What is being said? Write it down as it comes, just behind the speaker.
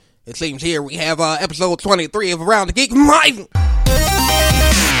It seems here we have episode 23 of Around the Geek. My...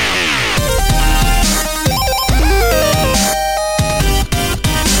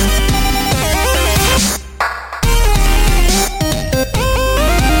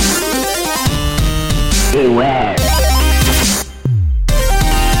 Beware.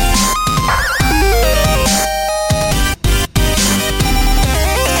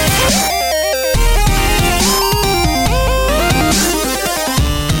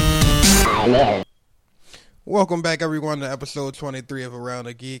 Welcome back, everyone, to episode 23 of Around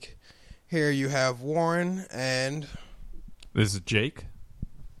the Geek. Here you have Warren and... This is Jake.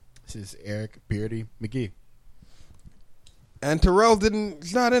 This is Eric Beardy McGee. And Terrell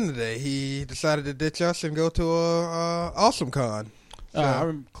is not in today. He decided to ditch us and go to a Awesome Con. So,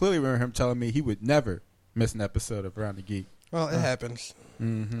 I clearly remember him telling me he would never miss an episode of Around the Geek. well, it happens.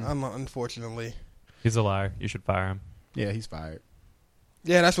 Mm-hmm. Unfortunately. He's a liar. You should fire him. Yeah, he's fired.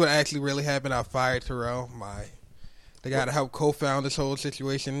 Yeah, that's what actually really happened. I fired Terrell, the guy to help co-found this whole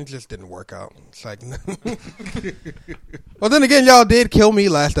situation. It just didn't work out. It's like, well, then again, y'all did kill me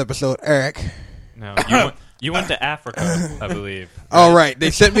last episode, Eric. No, you went to Africa, I believe. Right? Oh, right.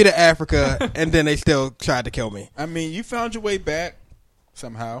 They sent me to Africa, and then they still tried to kill me. I mean, you found your way back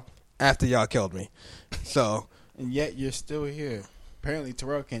somehow. After y'all killed me. So. And yet you're still here. Apparently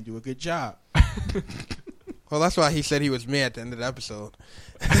Terrell can't do a good job. Well, that's why he said he was me at the end of the episode.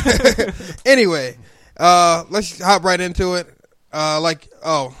 Anyway, let's hop right into it.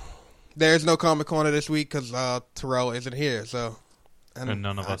 There's no Comic Corner this week because Terrell isn't here. So, and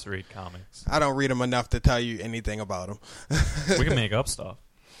none of us read comics. I don't read them enough to tell you anything about them. We can make up stuff.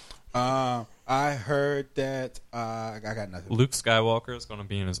 I heard that I got nothing. Luke Skywalker is going to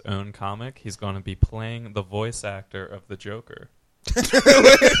be in his own comic. He's going to be playing the voice actor of the Joker.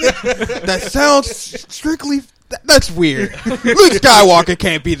 That sounds strictly... That's weird. Luke Skywalker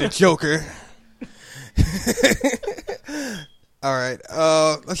can't be the Joker. All right.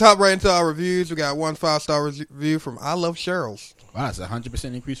 Let's hop right into our reviews. We got one 5-star review from I Love Cheryl's. Wow, it's a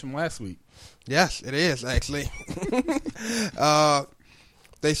 100% increase from last week. Yes, it is, actually.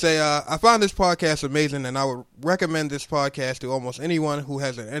 They say, I find this podcast amazing, and I would recommend this podcast to almost anyone who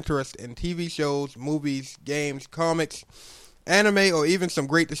has an interest in TV shows, movies, games, comics, anime, or even some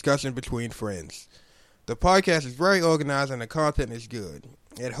great discussion between friends. The podcast is very organized, and the content is good.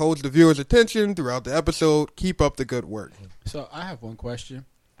 It holds the viewer's attention throughout the episode. Keep up the good work. So, I have one question.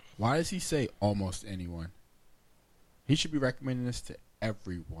 Why does he say almost anyone? He should be recommending this to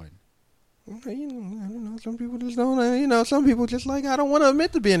everyone. I don't know. Some people just don't. Some people just like, I don't want to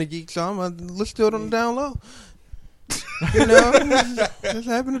admit to being a geek, so I'm going to listen to it on the down low. Just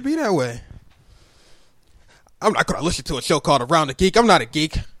happen to be that way. I'm not going to listen to a show called Around the Geek. I'm not a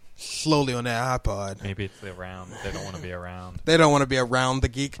geek. Slowly on that iPod. Maybe it's the around. They don't want to be around. They don't want to be around the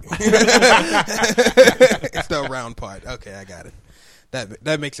geek. It's the around part. Okay, I got it.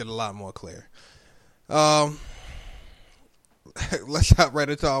 That makes it a lot more clear. Let's hop right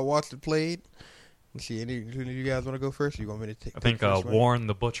into our Watched and Played. Let's see, any of you guys want to go first? Or you want me to take? I think Warren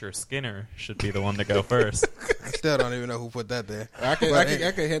the Butcher Skinner should be the one to go first. I still don't even know who put that there. I could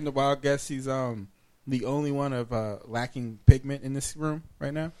hit the wild guess. He's the only one of lacking pigment in this room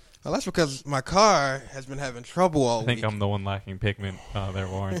right now. Well, that's because my car has been having trouble all week. I think I'm the one lacking pigment there,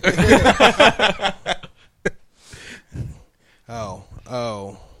 Warren. Oh.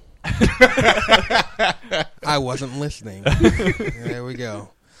 I wasn't listening. There we go.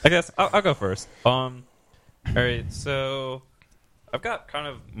 I guess I'll go first. All right, so I've got kind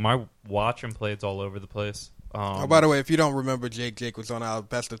of my watch and plays all over the place. By the way, if you don't remember, Jake was on our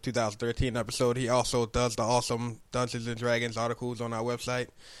Best of 2013 episode. He also does the awesome Dungeons and Dragons articles on our website.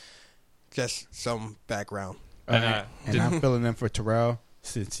 Just some background. And I'm filling in for Terrell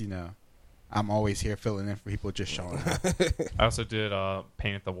since, I'm always here filling in for people just showing up. I also did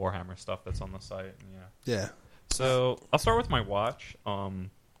Paint the Warhammer stuff that's on the site. Yeah. So I'll start with my watch. I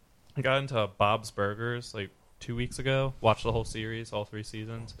got into Bob's Burgers like 2 weeks ago. Watched the whole series, all 3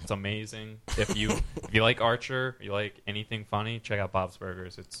 seasons. It's amazing. If you like Archer, you like anything funny, check out Bob's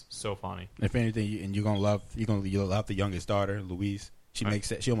Burgers. It's so funny. If anything, you'll love the youngest daughter, Louise. She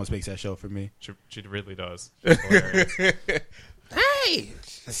almost makes that show for me. She really does. She's hilarious. Hey,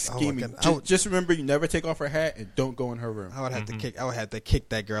 scheming. Just remember, you never take off her hat and don't go in her room. I would have to kick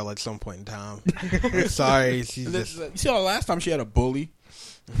that girl at some point in time. I'm sorry, you see, how last time she had a bully.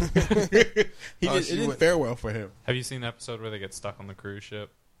 It didn't fare well for him. Have you seen the episode where they get stuck on the cruise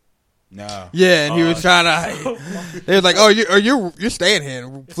ship? No. Yeah, and he was trying to. They was like, "Oh, you're staying here,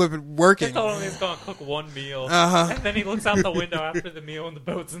 and flipping working." They told him he's gonna cook one meal, and then he looks out the window after the meal, and the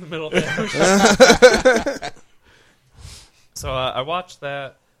boat's in the middle of the ocean. So I watched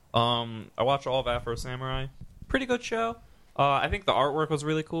that. I watched all of Afro Samurai. Pretty good show. I think the artwork was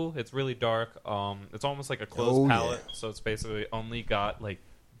really cool. It's really dark. It's almost like a closed palette, so it's basically only got like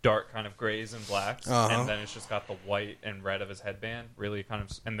dark kind of grays and blacks, and then it's just got the white and red of his headband. Really kind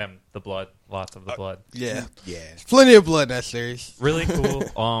of, and then the blood, lots of the blood. Yeah. Yeah. Plenty of blood in that series. Really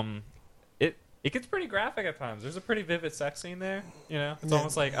cool. It gets pretty graphic at times. There's a pretty vivid sex scene there. You know, it's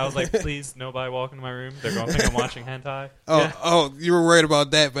almost like I was like, please, nobody walk into my room. They're going to think I'm watching hentai. Oh, you were worried about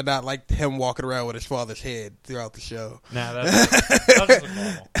that, but not like him walking around with his father's head throughout the show. Nah, that just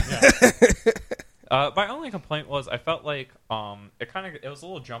normal. Yeah. My only complaint was I felt like it was a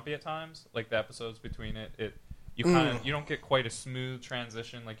little jumpy at times. Like the episodes between you don't get quite a smooth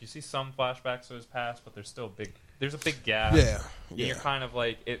transition. Like you see some flashbacks of his past, but there's a big gap. Yeah. And you're kind of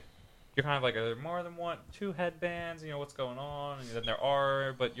like You're kind of like, are there more than two headbands? You know what's going on, and then there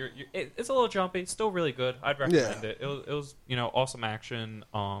are, but it's a little jumpy. Still really good. I'd recommend it. It was awesome action.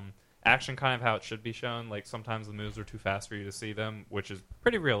 Action kind of how it should be shown. Like sometimes the moves are too fast for you to see them, which is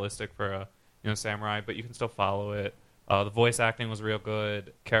pretty realistic for a samurai. But you can still follow it. The voice acting was real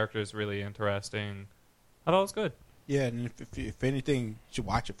good. Characters really interesting. I thought it was good. Yeah, and if anything, you should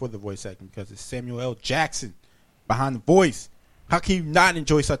watch it for the voice acting because it's Samuel L. Jackson behind the voice. How can you not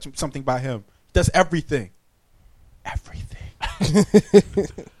enjoy something by him? He does everything. Everything.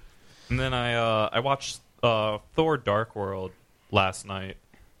 And then I watched Thor: Dark World last night.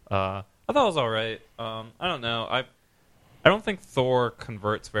 I thought it was all right. I don't know. I don't think Thor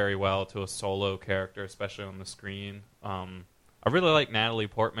converts very well to a solo character, especially on the screen. I really like Natalie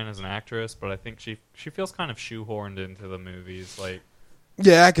Portman as an actress, but I think she feels kind of shoehorned into the movies. Like,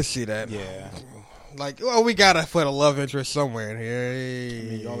 yeah, I can see that. Yeah. Like, well, we gotta put a love interest somewhere in here. I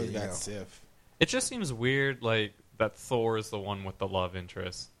mean, you always got Sif. It just seems weird, like, that Thor is the one with the love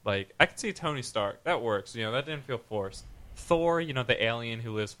interest. Like, I could see Tony Stark. That works. That didn't feel forced. Thor, the alien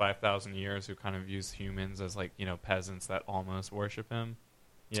who lives 5,000 years, who kind of views humans as, like, peasants that almost worship him.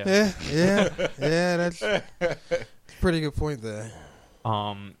 Yeah. Yeah, that's a pretty good point there.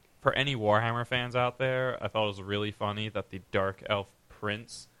 For any Warhammer fans out there, I thought it was really funny that the Dark Elf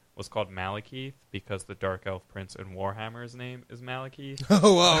Prince was called Malekith because the Dark Elf Prince in Warhammer's name is Malekith.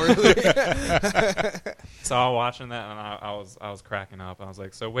 Oh wow, really? So I was watching that and I was cracking up. I was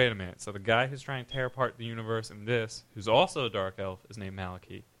like, so wait a minute. So the guy who's trying to tear apart the universe in this, who's also a Dark Elf, is named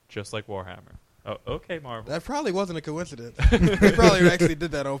Malekith, just like Warhammer. Oh, okay, Marvel. That probably wasn't a coincidence. They probably actually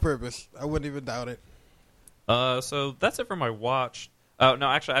did that on purpose. I wouldn't even doubt it. So that's it for my watch. Oh no,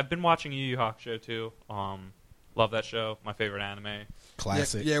 actually, I've been watching Yu Yu Hakusho too. Love that show. My favorite anime.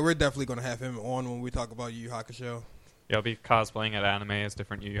 Classic. Yeah, we're definitely going to have him on when we talk about Yu Yu Hakusho. Yeah, I'll be cosplaying at anime as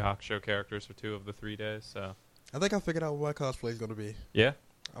different Yu Yu Hakusho characters for 2 of the 3 days. So I think I figured out what my cosplay is going to be. Yeah?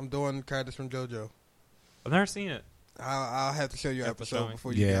 I'm doing characters from JoJo. I've never seen it. I'll have to show you an episode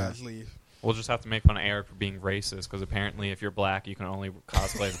before you guys leave. We'll just have to make fun of Eric for being racist, because apparently if you're black, you can only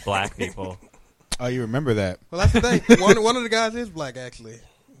cosplay as black people. Oh, you remember that. Well, that's the thing. One of the guys is black, actually.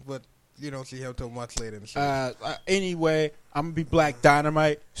 But you don't see him until much later in the series. Anyway, I'm going to be Black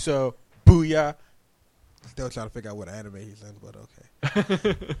Dynamite, so booyah. Still trying to figure out what anime he's in, but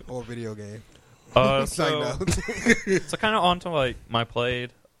okay. Or video game. So kind of on to like my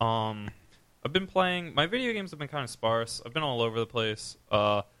played. I've been playing. My video games have been kind of sparse. I've been all over the place.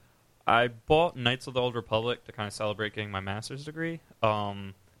 I bought Knights of the Old Republic to kind of celebrate getting my master's degree.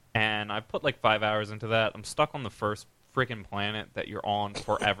 And I put like 5 hours into that. I'm stuck on the first freaking planet that you're on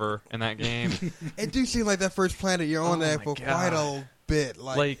forever in that game. It do seem like that first planet you're on there for quite a bit.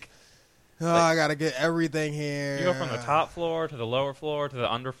 I gotta get everything here. You go from the top floor to the lower floor to the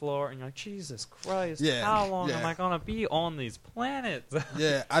underfloor, and you're like, Jesus Christ, how long am I gonna be on these planets?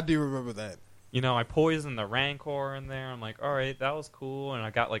 Yeah, I do remember that. I poisoned the Rancor in there. I'm like, all right, that was cool, and I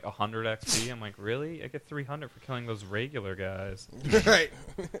got like 100 XP. I'm like, really? I get 300 for killing those regular guys. Right.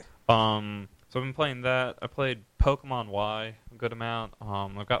 So I've been playing that. I played Pokemon Y a good amount.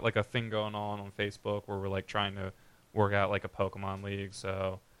 I've got like a thing going on Facebook where we're like trying to work out like a Pokemon league.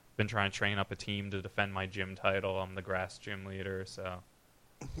 So I've been trying to train up a team to defend my gym title. I'm the grass gym leader. So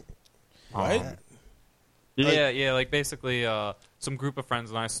What? Yeah. Like basically, some group of friends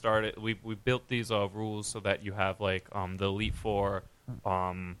and I started. We built these rules so that you have like the Elite Four,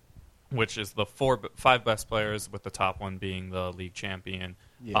 which is the 5 best players, with the top one being the league champion.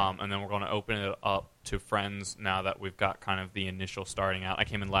 Yeah. And then we're going to open it up to friends now that we've got kind of the initial starting out. I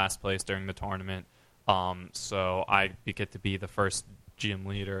came in last place during the tournament, so I get to be the first gym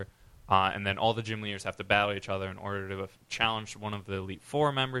leader. And then all the gym leaders have to battle each other. In order to challenge one of the Elite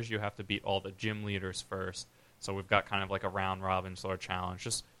Four members, you have to beat all the gym leaders first. So we've got kind of like a round robin sort of challenge,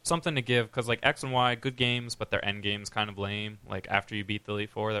 just something to give, because like X and Y, good games, but their end game's kind of lame. Like after you beat the Elite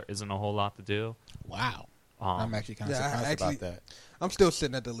Four, there isn't a whole lot to do. Wow. I'm actually kind of surprised about that. I'm still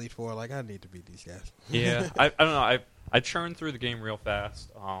sitting at the Elite Four, like I need to beat these guys. Yeah, I don't know. I churned through the game real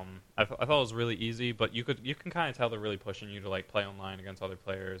fast. I thought it was really easy, but you can kind of tell they're really pushing you to like play online against other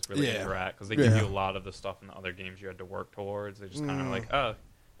players, really interact, because they give you a lot of the stuff in the other games you had to work towards. They just kind of like, oh,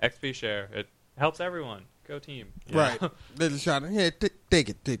 XP share, it helps everyone. Go team. Right. They're just trying to take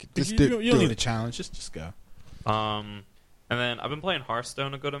it. Just you don't need a challenge. Just go. And then I've been playing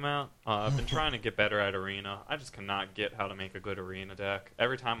Hearthstone a good amount. I've been trying to get better at Arena. I just cannot get how to make a good Arena deck.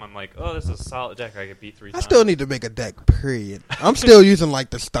 Every time I'm like, oh, this is a solid deck, I get beat 3 times. I still need to make a deck, period. I'm still using like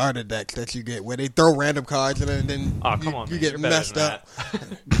the starter decks that you get where they throw random cards in and then you get messed up.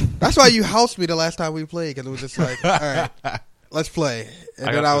 That's why you housed me the last time we played, because it was just like, all right, let's play.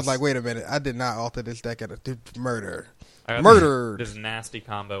 And then I was like, wait a minute, I did not alter this deck at a murder. This nasty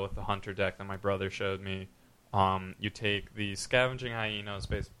combo with the Hunter deck that my brother showed me. You take the Scavenging Hyenas.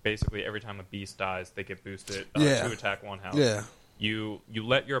 Basically, every time a beast dies, they get boosted 2 attack, 1 health. Yeah. You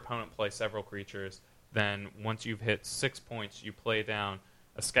let your opponent play several creatures. Then, once you've hit 6 points, you play down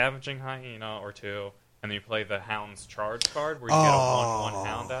a Scavenging Hyena or 2, and then you play the Hound's Charge card, where you get a 1/1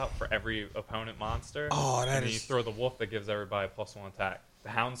 Hound out for every opponent monster. And then you throw the Wolf that gives everybody a +1 attack. The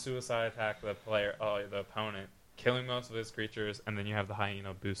Hound Suicide attack the opponent, killing most of his creatures, and then you have the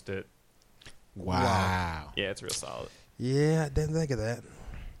Hyena boost it. Wow. Yeah, it's real solid. Yeah, I didn't think of that.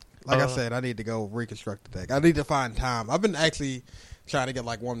 Like I said, I need to go reconstruct the deck. I need to find time. I've been actually trying to get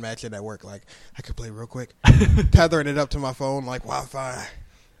like one match in at work. Like I could play real quick, tethering it up to my phone like Wi-Fi.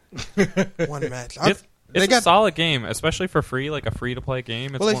 One match. It's a solid game, especially for free, like a free-to-play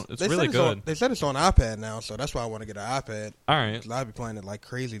game. It's really good. They said it's on iPad now, so that's why I want to get an iPad. All right. I'll be playing it like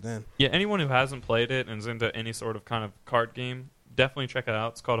crazy then. Yeah, anyone who hasn't played it and is into any sort of kind of card game, definitely check it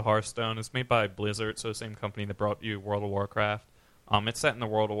out. It's called Hearthstone. It's made by Blizzard, so the same company that brought you World of Warcraft. It's set in the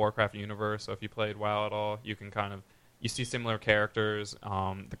World of Warcraft universe, so if you played WoW at all, you can you see similar characters.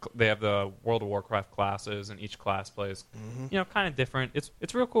 They have the World of Warcraft classes, and each class plays, kind of different.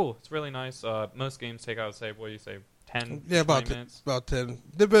 It's real cool. It's really nice. Most games take, I would say, 10, 20 minutes? About 10.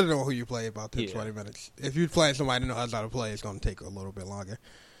 Depending on who you play, about 10, 20 minutes. If you're playing somebody who knows how to play, it's going to take a little bit longer.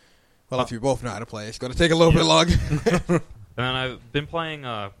 Well, if you both know how to play, it's going to take a little bit longer. And then I've been playing,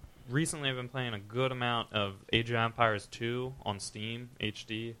 recently I've been playing a good amount of Age of Empires 2 on Steam,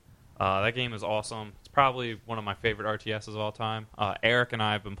 HD. That game is awesome. It's probably one of my favorite RTSs of all time. Eric and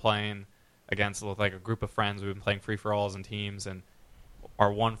I have been playing against like a group of friends. We've been playing free-for-alls and teams, and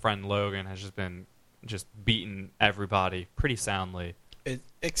our one friend Logan has just beaten everybody pretty soundly.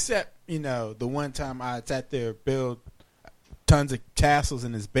 Except, the one time I sat there build tons of castles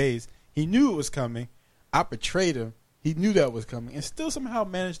in his base. He knew it was coming. I betrayed him. He knew that was coming, and still somehow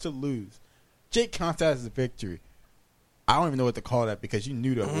managed to lose. Jake counts that as a victory. I don't even know what to call that, because you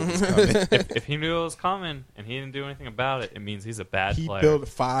knew that was coming. If he knew it was coming and he didn't do anything about it, it means he's a bad player. He built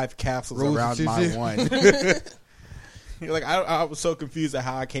 5 castles around my one. Like I was so confused at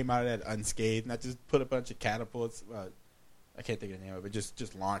how I came out of that unscathed, and I just put a bunch of catapults. I can't think of the name of it.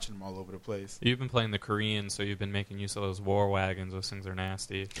 Just launching them all over the place. You've been playing the Koreans, so you've been making use of those war wagons. Those things are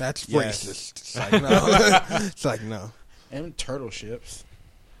nasty. That's racist. It's like, no. It's like, no. And turtle ships.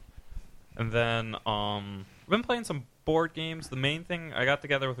 And then I've been playing some board games. The main thing, I got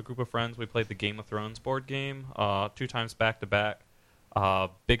together with a group of friends. We played the Game of Thrones board game 2 times back to back.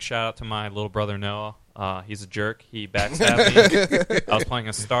 Big shout out to my little brother Noah. He's a jerk. He backstabbed me. I was playing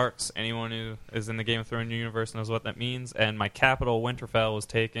as Starks. Anyone who is in the Game of Thrones universe knows what that means. And my capital, Winterfell, was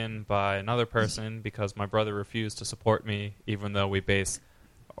taken by another person because my brother refused to support me, even though we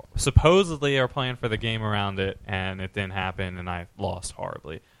supposedly are playing for the game around it, and it didn't happen, and I lost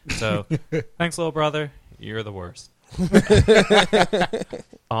horribly. So, thanks, little brother. You're the worst.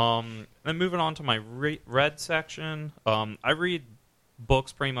 Then moving on to my read section. I read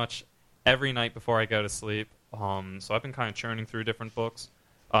books pretty much every night before I go to sleep. So I've been kind of churning through different books.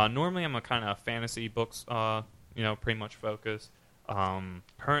 Normally I'm a kind of fantasy books, pretty much focused.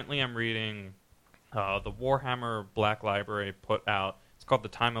 Currently I'm reading the Warhammer Black Library put out. It's called The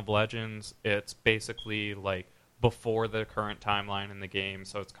Time of Legends. It's basically like before the current timeline in the game,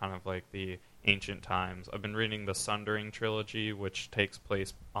 so it's kind of like the ancient times. I've been reading the Sundering trilogy, which takes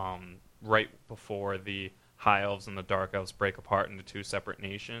place right before the High Elves and the Dark Elves break apart into 2 separate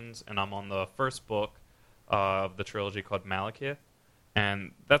nations, and I'm on the first book of the trilogy called Malekith,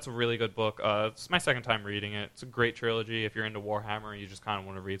 and that's a really good book. It's my second time reading it. It's a great trilogy. If you're into Warhammer, you just kind of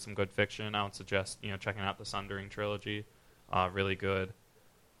want to read some good fiction, I would suggest checking out the Sundering trilogy. Really good.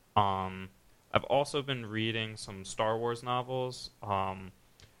 I've also been reading some Star Wars novels.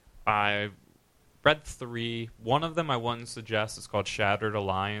 I read 3. One of them I wouldn't suggest. It's called Shattered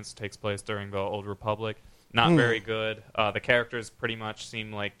Alliance. It takes place during the Old Republic. Not very good. The characters pretty much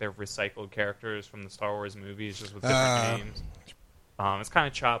seem like they're recycled characters from the Star Wars movies, just with different names. It's kind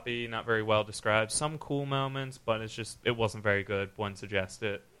of choppy, not very well described. Some cool moments, but it wasn't very good. Wouldn't suggest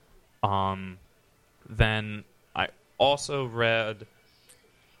it. Then I also read...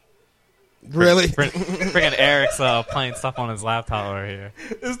 Really? Freaking Eric's playing stuff on his laptop over here.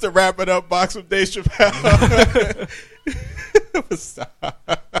 This is the wrap it up box from Dave Chappelle.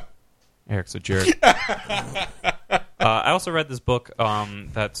 Eric's a jerk. I also read this book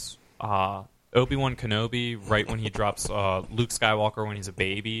that's Obi-Wan Kenobi, right when he drops Luke Skywalker when he's a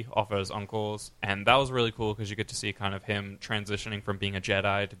baby off of his uncles. And that was really cool because you get to see kind of him transitioning from being a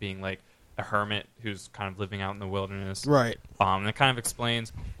Jedi to being like a hermit who's kind of living out in the wilderness. Right. And it kind of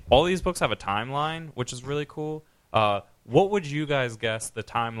explains... All these books have a timeline, which is really cool. What would you guys guess the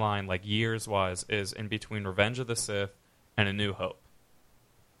timeline, like years-wise, is in between Revenge of the Sith and A New Hope?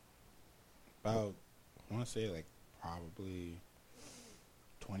 About, I want to say, like, probably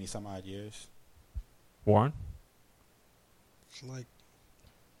 20-some-odd years. Warren? It's like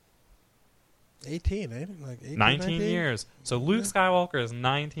 18, ain't it? Like 18, 19 years. So Luke Skywalker is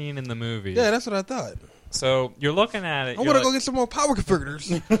 19 in the movie. Yeah, that's what I thought. So you're looking at it. I want to go get some more power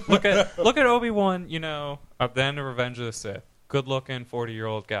converters. look at Obi-Wan, at the end of Revenge of the Sith. Good-looking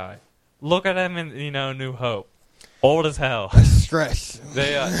 40-year-old guy. Look at him in New Hope. Old as hell. Stress.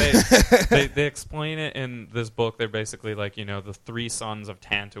 They explain it in this book. They're basically like, the 3 sons of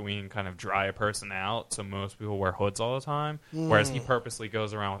Tatooine kind of dry a person out, so most people wear hoods all the time, whereas he purposely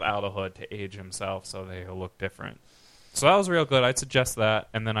goes around without a hood to age himself so they'll look different. So that was real good. I'd suggest that.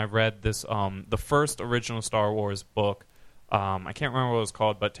 And then I read this, the first original Star Wars book. I can't remember what it was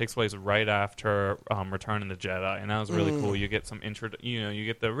called, but it takes place right after Return of the Jedi, and that was really cool. You get some you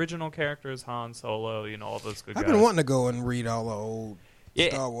get the original characters, Han Solo, all those good guys. I've been wanting to go and read all the old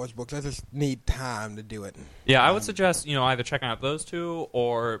Star Wars books. I just need time to do it. Yeah, I would suggest either checking out those 2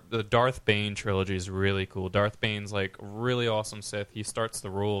 or the Darth Bane trilogy is really cool. Darth Bane's like really awesome Sith. He starts the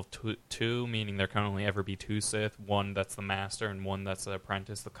rule of 2, meaning there can only ever be 2 Sith. One that's the master and one that's the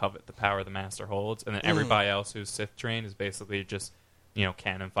apprentice. The power the master holds, and then everybody else who's Sith trained is basically just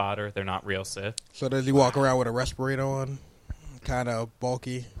cannon fodder. They're not real Sith. So does he walk around with a respirator on? Kind of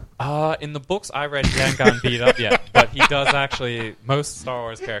bulky. In the books I read, he hadn't gotten beat up yet, but he does actually. Most Star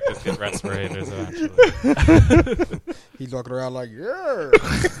Wars characters get respirators eventually. He's walking around like, yeah.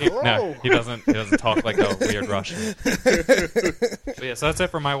 No, he doesn't. He doesn't talk like a weird Russian. But yeah, so that's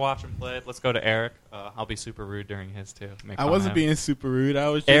it for my watch and play. Let's go to Eric. I'll be super rude during his too. I wasn't being super rude. I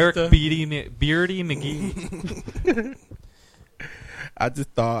was just Eric Beardy McGee. I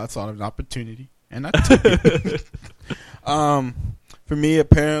just thought I saw an opportunity, and I took it. For me,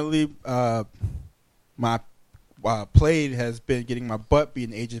 apparently, my Played has been getting my butt beat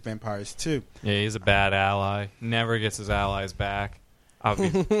in Age of Empires 2. Yeah, he's a bad ally. Never gets his allies back. I'll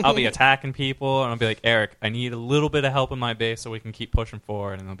be attacking people, and I'll be like, Eric, I need a little bit of help in my base so we can keep pushing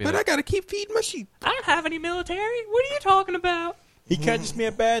forward. And they'll be but like, I gotta keep feeding my sheep. I don't have any military. What are you talking about? He catches me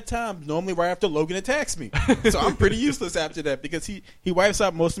at bad times, normally right after Logan attacks me. So I'm pretty useless after that because he wipes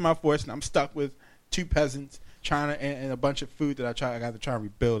out most of my force, and I'm stuck with 2 peasants and a bunch of food that I got to try and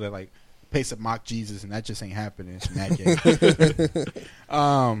rebuild at like pace of mock Jesus, and that just ain't happening in that game.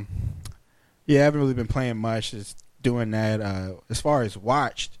 Yeah, I haven't really been playing much. Just doing that. As far as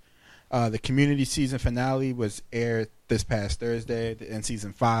watched, the Community season finale was aired this past Thursday, in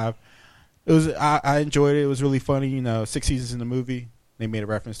season 5. It was I enjoyed it. It was really funny. 6 seasons in the movie. They made a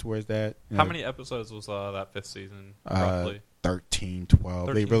reference towards that. How many episodes was that 5th season? Roughly 13, 12.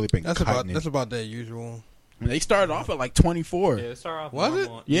 13. They've really been cutting it. That's about their usual. They started off at like 24. Yeah, they started off. Was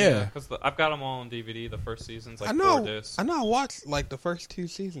normal. it? Yeah. Because I've got them all on DVD. The first season's like I know. 4 discs. I know. I watched like the first 2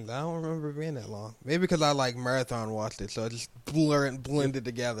 seasons. I don't remember it being that long. Maybe because I like marathon watched it, so it just blended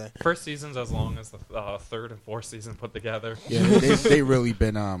together. First season's as long as the 3rd and 4th season put together. Yeah, they really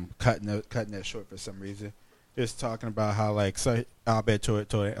been cutting that short for some reason. Just talking about how so Abed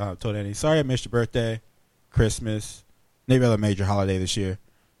told Annie, sorry I missed your birthday, Christmas, maybe other major holiday this year.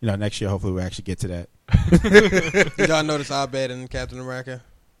 Next year hopefully we'll actually get to that. Did y'all notice Abed in Captain America?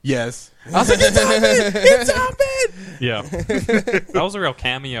 Yes. I was like, it's Abed! Yeah. That was a real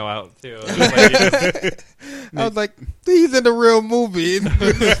cameo out, too. I was like, he's in the real movie.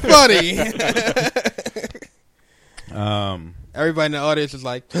 It's funny. Everybody in the audience is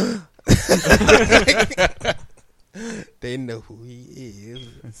like, they know who he is.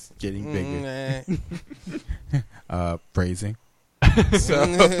 It's getting bigger. Phrasing.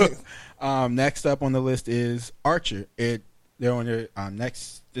 So, next up on the list is Archer. They're on their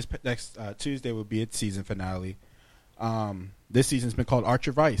next Tuesday will be its season finale. This season's been called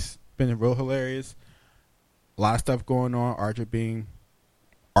Archer Vice. Been real hilarious. A lot of stuff going on. Archer being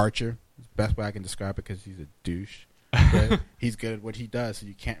Archer. It's the best way I can describe it because he's a douche. But he's good at what he does, so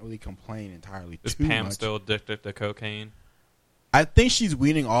you can't really complain entirely Is too Pam much. still addicted to cocaine? I think she's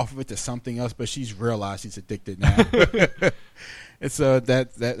weaning off of it to something else, but she's realized she's addicted now. And so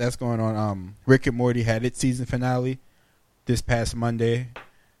that's going on. Rick and Morty had its season finale this past Monday,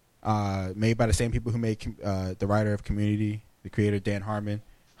 made by the same people who made the writer of Community, the creator Dan Harmon.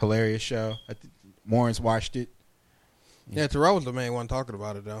 Hilarious show. Warren's watched it. Yeah, Terrell was the main one talking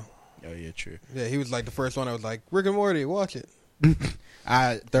about it, though. Oh yeah, true. Yeah, he was like the first one that was like, Rick and Morty, watch it.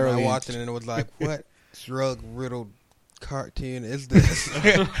 I And thoroughly I watched it and it was like, what drug-riddled cartoon is this?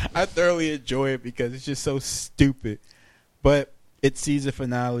 I thoroughly enjoy it because it's just so stupid. But its season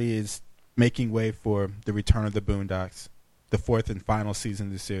finale is making way for the return of the Boondocks, the fourth and final season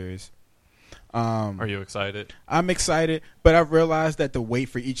of the series. Are you excited? I'm excited, but I've realized that the wait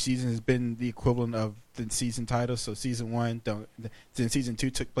for each season has been the equivalent of the season title. So season 1, then season 2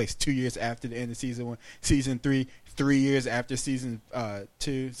 took place 2 years after the end of season 1. Season 3, 3 years after season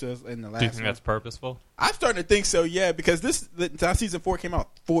 2. So it's in the last. Do you think one. that's purposeful? I'm starting to think so, yeah, because now season 4 came out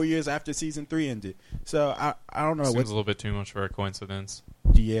 4 years after season 3 ended. So I don't know. Seems a little bit too much for a coincidence.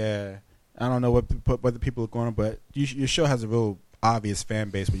 Yeah, I don't know what the people are going on, but your show has a real obvious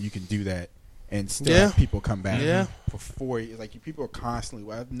fan base where you can do that and still have people come back for 4 years. Like people are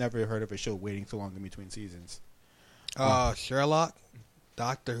constantly. I've never heard of a show waiting so long in between seasons. Sherlock,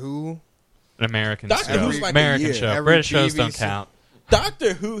 Doctor Who. An American Doctor show. Who's like a American year. show. Every British shows TV don't show. count.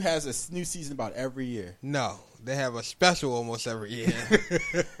 Doctor Who has a new season about every year. No, they have a special almost every year.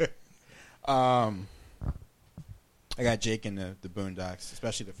 I got Jake in the Boondocks,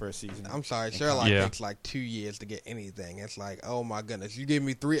 especially the first season. I'm sorry, And Sherlock Yeah. takes like 2 years to get anything. It's like, oh my goodness, you gave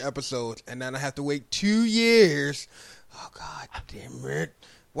me 3 episodes and then I have to wait 2 years. Oh God damn it!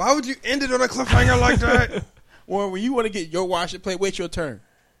 Why would you end it on a cliffhanger like that? Or when you want to get your watch and play, wait your turn.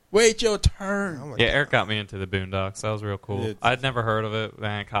 Wait your turn. Oh my Yeah, God. Eric got me into the Boondocks. That was real cool. It's- I'd never heard of it.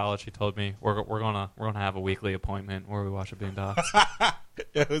 Then in college, he told me we're gonna have a weekly appointment where we watch the Boondocks.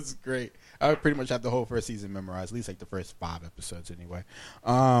 It was great. I pretty much have the whole first season memorized, at least like the first 5 episodes anyway.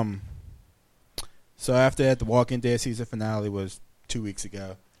 So after that, the Walking Dead season finale was 2 weeks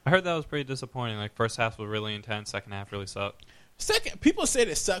ago. I heard that was pretty disappointing. Like first half was really intense, second half really sucked. People said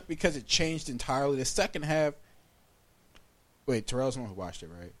it sucked because it changed entirely. The second half. Wait, Terrell's the one who watched it,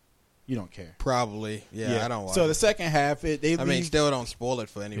 right? You don't care. Probably, yeah. I don't watch. So it. the second half, still don't spoil it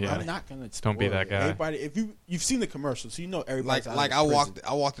for anybody. I'm not gonna. Don't be spoil that it. guy. Everybody, if you've seen the commercials, so you know everybody's Like out of I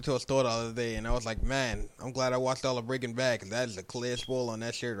prison. walked into a store the other day and I was like, man, I'm glad I watched all of Breaking Bad because that is a clear spoil on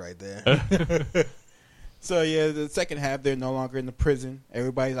that shirt right there. So yeah, the second half they're no longer in the prison.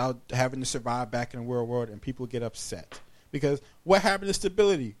 Everybody's out having to survive back in the real world, and people get upset because what happened to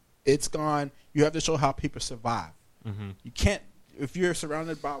stability? It's gone. You have to show how people survive. Mm-hmm. You can't if you're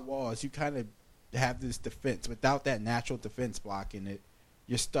surrounded by walls. You kind of have this defense. Without that natural defense blocking it,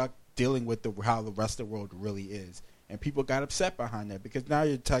 you're stuck dealing with how the rest of the world really is. And people got upset behind that because now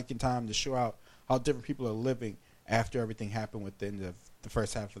you're taking time to show out how different people are living after everything happened within the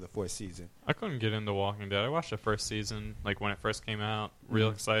first half of the 4th season. I couldn't get into Walking Dead. I watched the first season, like when it first came out, real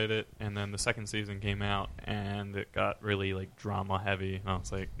excited, and then the second season came out, and it got really like drama heavy. And I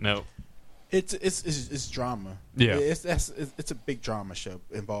was like, nope. It's drama. Yeah. It's a big drama show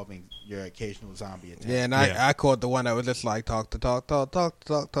involving your occasional zombie attack. Yeah, and Yeah. I caught the one that was just like talk. I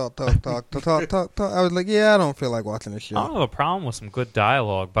was like, yeah, I don't feel like watching this I don't show. have a problem with some good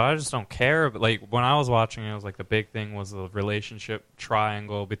dialogue, but I just don't care. But like when I was watching it, was like the big thing was the relationship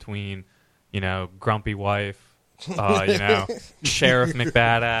triangle between, grumpy wife, Sheriff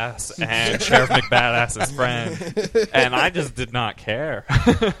McBadass and Sheriff McBadass's friend, and I just did not care.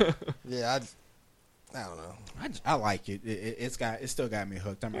 Yeah, I don't know. I like it. It still got me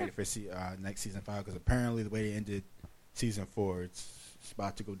hooked. I'm ready for next season 5 because apparently the way they ended season 4, it's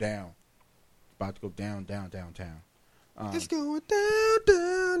about to go down. It's about to go downtown. It's going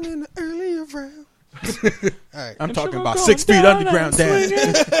down in the earlier round. All right. I'm And talking sugar about going 6 feet down underground and down.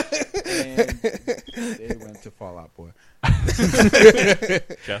 swinging. And they went to Fall Out Boy.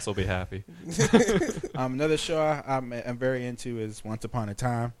 Jess will be happy. Another show I'm very into is Once Upon a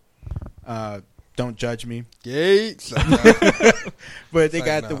Time. Don't judge me. Gates. But they Like,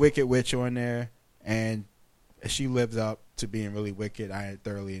 got no. the Wicked Witch on there, and she lives up to being really wicked. I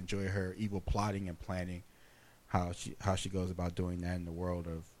thoroughly enjoy her evil plotting and planning, how she goes about doing that in the world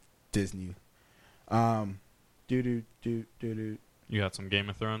of Disney. You got some Game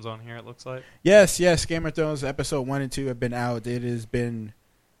of Thrones on here, it looks like. Yes. Game of Thrones episode 1 and 2 have been out. It has been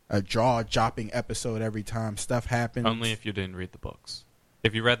a jaw-dropping episode every time. Stuff happens. Only if you didn't read the books.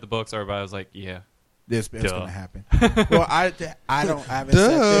 If you read the books, everybody was like, yeah. It's going to happen. Well, I haven't sat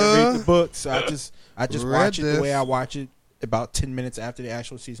there and read the books. So I just watch it the way I watch it. About 10 minutes after the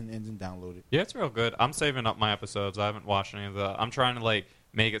actual season ends and download it. Yeah, it's real good. I'm saving up my episodes. I haven't watched any of the... I'm trying to, like,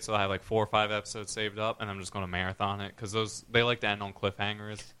 make it so I have, like, 4 or 5 episodes saved up, and I'm just going to marathon it, because they like to end on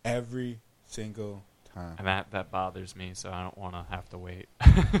cliffhangers. Every single time. And that bothers me, so I don't want to have to wait.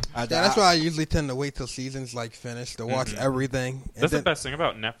 That's why I usually tend to wait till seasons, like, finish to watch everything. That's the best thing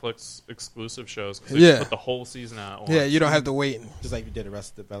about Netflix exclusive shows, because they put the whole season out. Yeah, you don't have to wait. Just like you did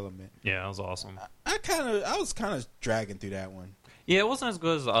Arrested Development. Yeah, that was awesome. I was kind of dragging through that one. Yeah, it wasn't as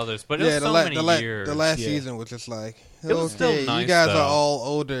good as the others, but it was so many years. The last season was just like, it was still nice, you guys though. are all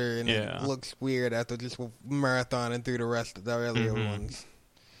older, and it looks weird after just marathoning through the rest of the earlier ones.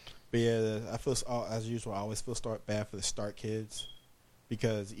 But yeah, I feel, as usual, I always feel bad for the Stark kids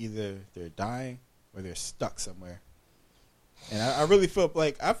because either they're dying or they're stuck somewhere. And I really feel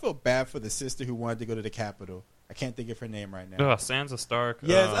bad for the sister who wanted to go to the Capitol. I can't think of her name right now. Sansa Stark.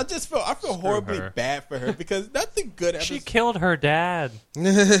 Yes, I feel horribly bad for her because nothing good ever. She killed her dad.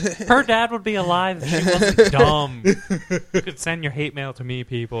 Her dad would be alive if she wasn't dumb. You could send your hate mail to me,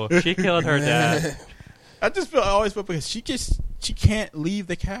 people. She killed her dad. I always feel because she can't leave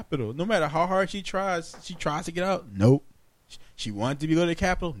the Capitol. No matter how hard she tries to get out. Nope. She wanted to go to the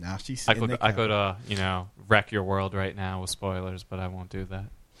Capitol. Now she's in the Capitol. I could wreck your world right now with spoilers, but I won't do that.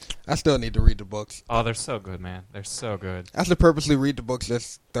 I still need to read the books. Oh, they're so good, man. They're so good. I should purposely read the books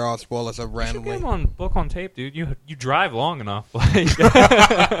that throw out spoilers up randomly. You should get them on book on tape, dude. You drive long enough.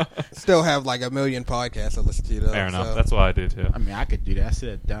 Still have like 1 million podcasts to listen to, though. Fair enough. That's what I do, too. I mean, I could do that. I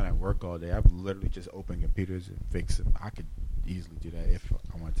sit down at work all day. I've literally just opened computers and fixed them. I could easily do that if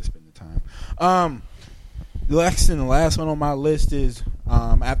I wanted to spend the time. The last one on my list is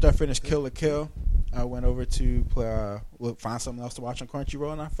after I finished Kill la Kill, I went over to find something else to watch on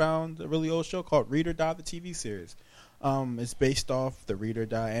Crunchyroll, and I found a really old show called Read or Die, the TV series. It's based off the Read or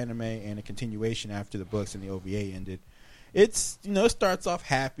Die anime and a continuation after the books and the OVA ended. It's, it starts off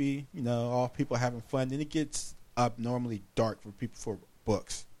happy, all people having fun, then it gets abnormally dark for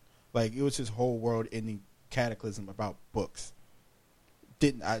books. Like, it was this whole world-ending cataclysm about books.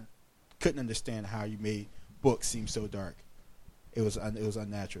 I couldn't understand how you made books seem so dark. It was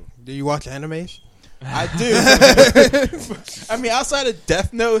unnatural. Do you watch animes? I do. I mean, outside of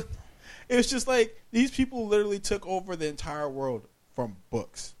Death Note, it was just like these people literally took over the entire world from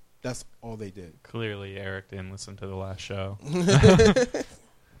books. That's all they did. Clearly, Eric didn't listen to the last show.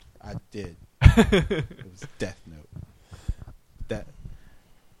 I did. It was Death Note.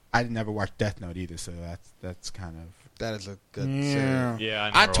 I never watched Death Note either, so that's kind of. That is a good series. Yeah,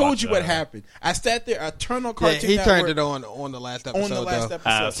 I told you what happened. I sat there. I turned on Cartoon Network. He turned it on the last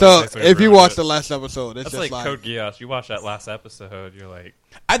episode. So if you watch the last episode, it's that's just like Code Geass. You watch that last episode, you're like,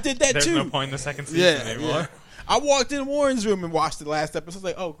 I did that there's too. There's no point in the second season anymore. Yeah. I walked in Warren's room and watched the last episode. I was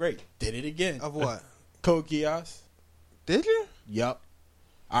like, oh great, did it again. Of what? Code Geass. Did you? Yup.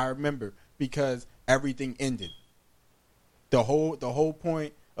 I remember because everything ended. The whole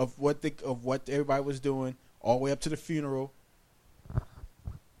point of what everybody was doing, all the way up to the funeral.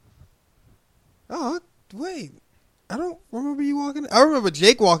 Oh, wait. I don't remember you walking. I remember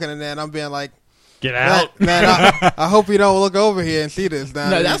Jake walking in there, and I'm being like, "Get out, man! I hope you don't look over here and see this."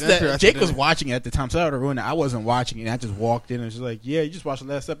 No, that's that. Jake was watching it at the time, so I would have ruined it. I wasn't watching it. I just walked in and was like, "Yeah, you just watched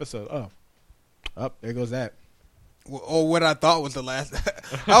the last episode." Oh, there goes that. Or what I thought was the last.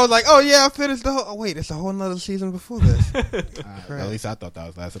 I was like, "Oh yeah, I finished the whole." Oh wait, it's a whole nother season before this. At least I thought that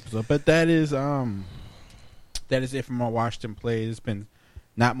was the last episode. But that is it from my watched and played. It's been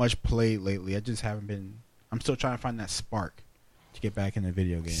not much played lately. I just haven't been. I'm still trying to find that spark to get back into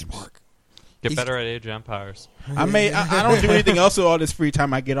video games. Get better at Age of Empires. I don't do anything else with all this free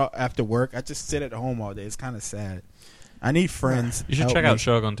time I get after work. I just sit at home all day. It's kind of sad. I need friends. You should check out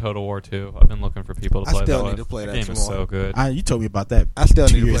Shogun Total War 2. I've been looking for people to play that. I still need to play that. The game is so good. You told me about that. I still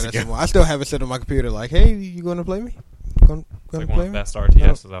need to play that some more. I still have it set on my computer. Like, hey, you going to play me? It's like one of the best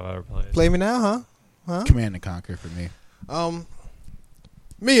RTSs I've ever played. Play me now, huh? Command and Conquer for me.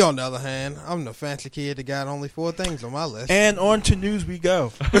 Me, on the other hand, I'm the fancy kid that got only 4 things on my list. And on to news we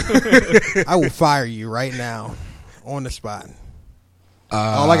go. I will fire you right now on the spot.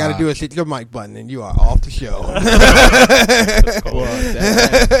 All I got to do is hit your mic button and you are off the show. Well,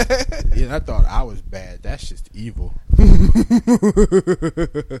 I thought I was bad. That's just evil.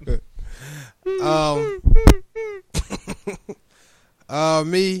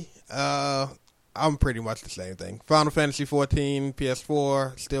 Me, I'm pretty much the same thing. Final Fantasy 14,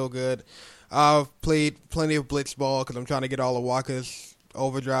 PS4, still good. I've played plenty of Blitzball because I'm trying to get all of Walker's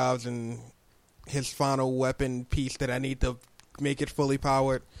overdrives and his final weapon piece that I need to make it fully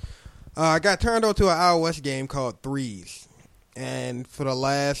powered. I got turned on to an iOS game called Threes. And for the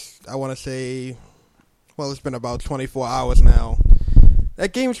last, I want to say, well, it's been about 24 hours now.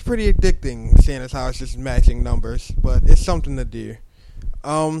 That game's pretty addicting, seeing as how it's just matching numbers. But it's something to do.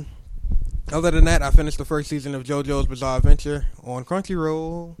 Other than that, I finished the first season of JoJo's Bizarre Adventure on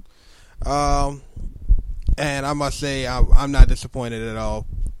Crunchyroll. And I must say, I'm not disappointed at all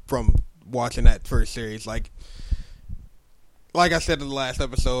from watching that first series. Like I said in the last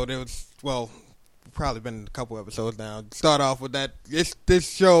episode, it was, well, probably been a couple episodes now. Start off with that. This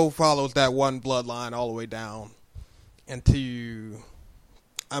show follows that one bloodline all the way down into,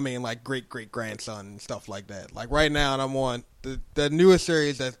 I mean, like great-great-grandson and stuff like that. Like right now, I'm on the newest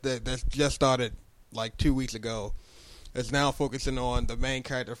series that's just started like 2 weeks ago. It's now focusing on the main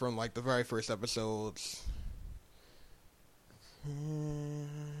character from like the very first episodes.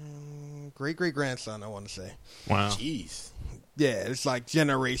 Great-great-grandson, I want to say. Wow. Jeez. Yeah, it's like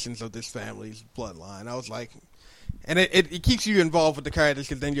generations of this family's bloodline. I was like, and it keeps you involved with the characters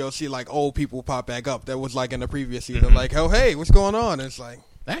because then you'll see like old people pop back up that was like in the previous season. Mm-hmm. Like, oh hey, what's going on? And it's like,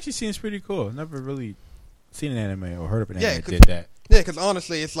 That actually seems pretty cool. I've never really seen an anime or heard of an Yeah, anime that did that. yeah, because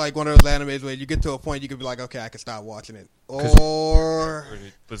honestly, it's like one of those animes where you get to a point you could be like, okay, I can stop watching it, or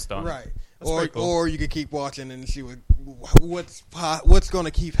It was done. right, That's pretty cool. or you could keep watching and see what's going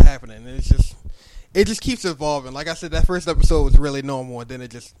to keep happening. And it just keeps evolving. Like I said, that first episode was really normal, and then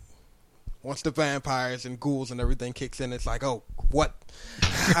it just, once the vampires and ghouls and everything kicks in, it's like, oh, what?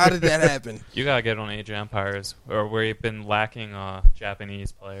 How did that happen? You gotta get on Age of Empires, or we've been lacking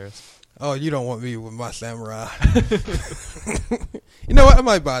Japanese players. Oh, you don't want me with my samurai. You know what? I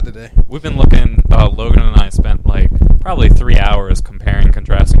might buy today. We've been looking. Logan and I spent like probably 3 hours comparing and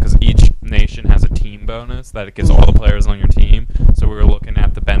contrasting because each nation has a team bonus that it gives all the players on your team. So we were looking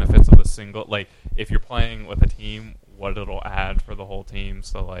at the benefits of the single. Like if you're playing with a team, what it'll add for the whole team.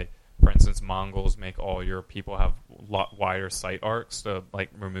 So like, for instance, Mongols make all your people have a lot wider sight arcs to like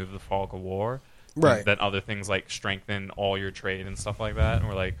remove the fog of war. Right. And then other things like strengthen all your trade and stuff like that. And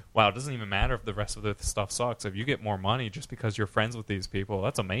we're like, wow, it doesn't even matter if the rest of the stuff sucks. If you get more money just because you're friends with these people,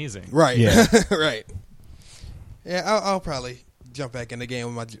 that's amazing. Right. Yeah. Right. Yeah, I'll probably jump back in the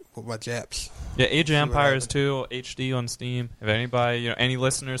game with my Japs. Yeah, Age of what Empires happens. 2 HD on Steam. If anybody, any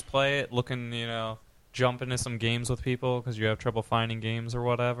listeners play it, looking, jump into some games with people because you have trouble finding games or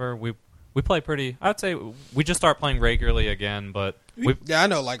whatever, we play pretty. I'd say we just start playing regularly again, but Yeah, I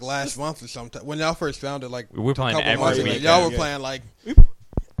know. Like last month or something, when y'all first found it, like we were playing a couple every months ago, weekend. y'all were yeah. playing like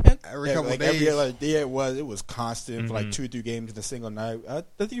every Yeah, couple like days. every other day it was constant for like Mhm. 2 or 3 games in a single night. I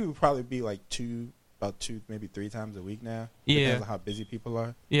think it would probably be like about two, maybe 3 times a week now. Yeah. Depends on how busy people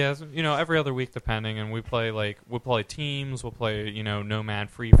are. Yeah, so, every other week depending, and we play teams, we'll play Nomad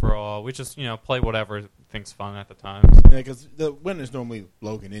Free for All. We just play whatever thing's fun at the time. Yeah, because the winner's normally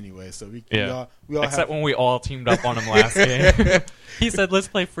Logan anyway, so we all Except have, when we all teamed up on him last game. He said, let's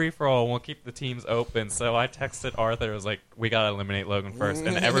play free for all and we'll keep the teams open. So I texted Arthur, I was like, we got to eliminate Logan first.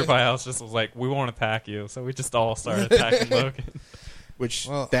 And everybody else just was like, we won't attack you. So we just all started attacking Logan. which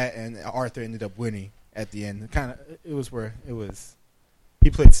Well- that and Arthur ended up winning at the end. He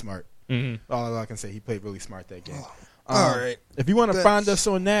played smart. Mm-hmm. All I can say, he played really smart that game. All right. If you want to That's- find us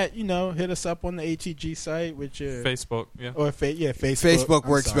on that, hit us up on the ATG site, which Facebook, yeah. or Facebook. Facebook I'm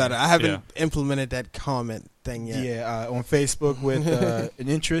works sorry. better. I haven't implemented that comment thing yet. Yeah, on Facebook with an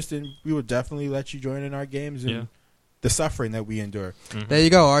interest, and we will definitely let you join in our games and Yeah. the suffering that we endure. Mhm. There you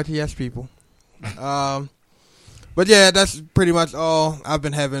go, RTS people. But yeah, that's pretty much all. I've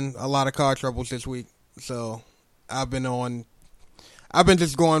been having a lot of car troubles this week, so I've been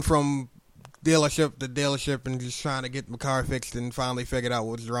just going from dealership to dealership and just trying to get my car fixed and finally figured out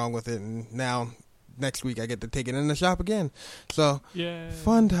what's wrong with it. And now next week I get to take it in the shop again. So Yeah.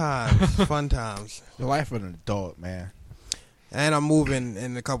 fun times, fun times. The life of an adult, man. And I'm moving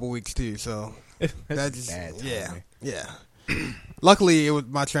in a couple weeks too, so That's that's bad timing. yeah. Luckily,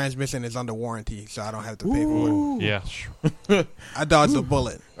 my transmission is under warranty, so I don't have to pay for it. Yeah. I dodged a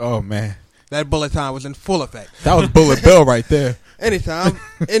bullet. Oh man, That bullet time was in full effect. that was Bullet Bill right there. Anytime.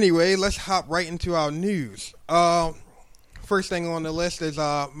 Anyway, let's hop right into our news. First thing on the list is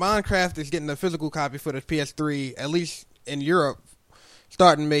Minecraft is getting a physical copy for the PS3, at least in Europe,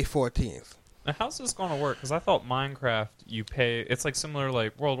 starting May 14th. Now, how's this going to work? Because I thought Minecraft, you pay, it's like similar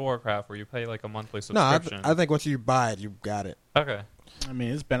like World of Warcraft where you pay like a monthly No, subscription. I think once you buy it, you got it. Okay. I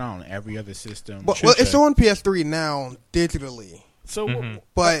mean, it's been on every other system. Well, it's on PS3 now digitally. So,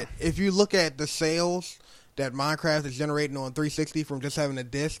 But if you look at the sales that Minecraft is generating on 360 from just having a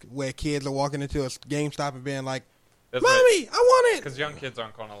disc, where kids are walking into a GameStop and being like, That's "Mommy, I want it." Because young kids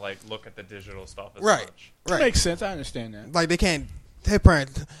aren't going to like look at the digital stuff as Right. much. that makes sense. I understand that. Like they can't. Their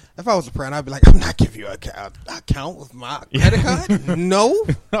parents. If I was a parent, I'd be like, "I'm not giving you a account with my credit card." No.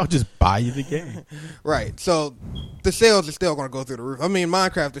 I'll just buy you the game. Right. So the sales are still going to go through the roof. I mean,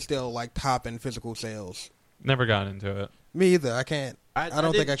 Minecraft is still like top in physical sales. Never got into it. Me either. I can't. I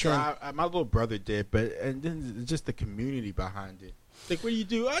don't think I can. My little brother did, but and then just the community behind it. Like, what do you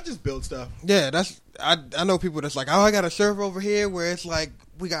do? I just build stuff. Yeah, that's. I know people that's like, oh, I got a server over here where it's like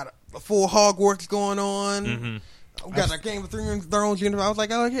we got a full Hogwarts going on. Mm-hmm. We got a Game of Thrones universe. I was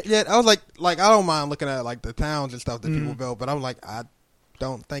like, oh yeah. I was like I don't mind looking at like the towns and stuff that people built, but I'm like, I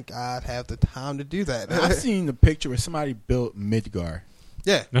don't think I'd have the time to do that. I seen the picture where somebody built Midgar.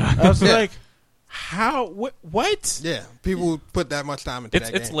 Yeah, I was like, how? What? yeah. People put that much time into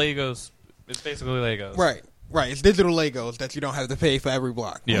that. It's game. Legos. It's basically Legos. Right. It's digital Legos that you don't have to pay for every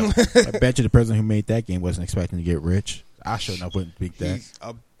block. Yeah. I bet you the person who made that game wasn't expecting to get rich. I sure enough wouldn't think that. He's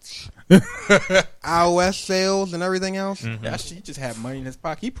iOS sales and everything else. Mhm. Yeah, he just had money in his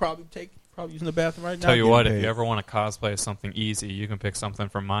pocket. He probably using the bathroom right now. Tell you what, getting if you paid. ever want to cosplay something easy, you can pick something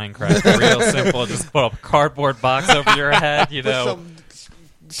from Minecraft. Real simple. Just put a cardboard box over your head, you Put know.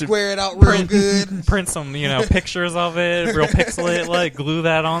 square it out real good. Print some, pictures of it, real pixelate, like glue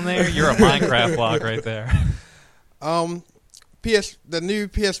that on there. You're a Minecraft block right there. The new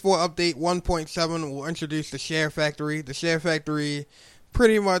PS4 update 1.7 will introduce the Share Factory. The Share Factory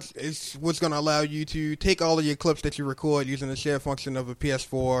pretty much is what's going to allow you to take all of your clips that you record using the share function of a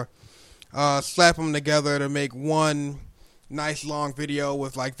PS4, slap them together to make one nice long video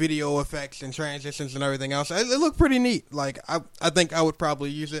with like video effects and transitions and everything else. It looked pretty neat. Like I think I would probably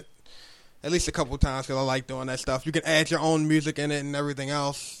use it at least a couple times because I like doing that stuff. You can add your own music in it and everything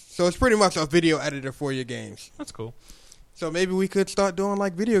else. So it's pretty much a video editor for your games. That's cool. So maybe we could start doing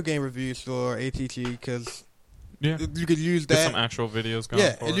like video game reviews for ATT because Yeah. you could use Get that. some actual videos going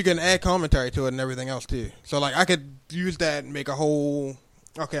Yeah, for and it. you can add commentary to it and everything else too. So like I could use that and make a whole.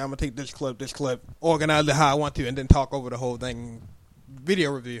 Okay, I'm gonna take this clip, organize it how I want to, and then talk over the whole thing.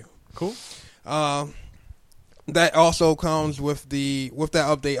 Video review. Cool. That also comes with that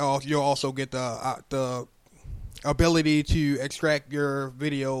update. You'll also get the ability to extract your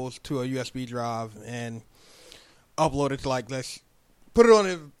videos to a USB drive and upload it to let's put it on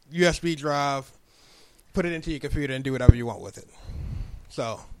a USB drive, put it into your computer, and do whatever you want with it.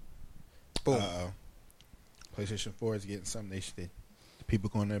 So, boom. PlayStation 4 is getting something the people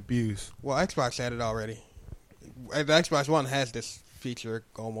going to abuse. Well, Xbox had it already. The Xbox One has this feature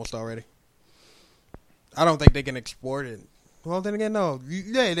almost already. I don't think they can export it. Well, then again, no.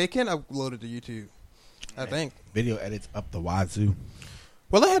 Yeah, they can upload it to YouTube. I think. Video edits up the wazoo.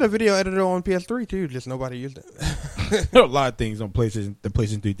 Well, they had a video editor on PS3 too, just nobody used it. There are a lot of things on PlayStation the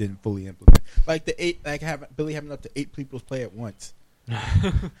PlayStation 3 didn't fully implement. Like the 8, Billy having up to 8 people play at once.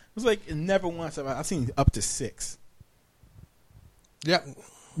 It was like never once I've seen up to 6. Yep.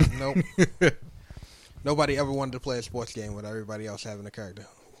 Nope. Nobody ever wanted to play a sports game with everybody else having a character.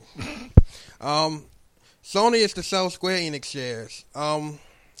 Sony is to sell Square Enix shares.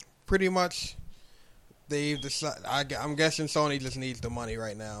 Pretty much, they've decided. I'm guessing Sony just needs the money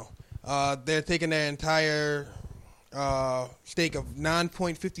right now. They're taking their entire stake of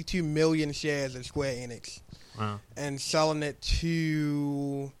 9.52 million shares in Square Enix and selling it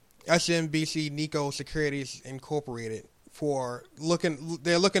to SMBC Nikko Securities Incorporated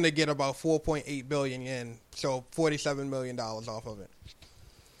they're looking to get about 4.8 billion yen, so $47 million off of it.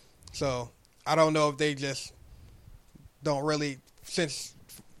 So I don't know if they just don't really, since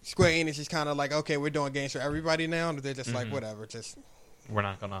Square Enix is kind of like, okay, we're doing games for everybody now, they're just like, whatever, just We're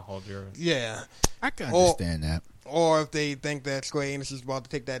not going to hold your... yeah. I can understand that. Or if they think that Square Enix is about to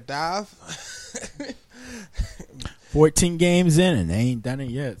take that dive. 14 games in and they ain't done it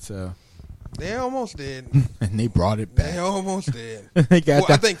yet, so They almost did. and they brought it back. They almost did. They got I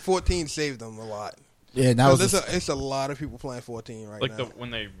that. think 14 saved them a lot. Yeah, that was It's a lot of people playing 14 right now.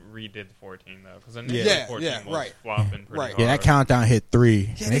 when they redid 14, though. Because Yeah, 14 yeah, was right. flopping pretty Right. hard. yeah. That countdown hit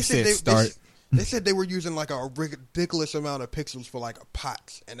 3. Yeah, and they said start. They said they were using like a ridiculous amount of pixels for like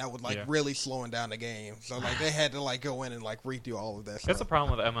pots, and that was like really slowing down the game. So like they had to like go in and like redo all of that stuff. That's the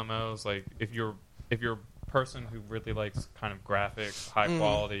problem with MMOs. Like, if you're a person who really likes kind of graphics, high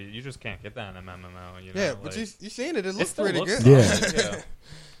quality, you just can't get that in an MMO. You know? Yeah, but you seen it. It looks still pretty looks good. solid, yeah.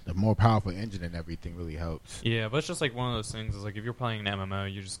 The more powerful engine and everything really helps. Yeah, but it's just like one of those things. Is like if you're playing an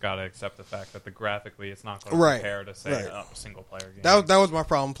MMO, you just gotta accept the fact that graphically it's not going to compare to say a single player game. That was my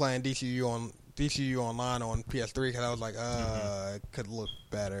problem playing DCU DCU Online on PS3 because I was like, it could look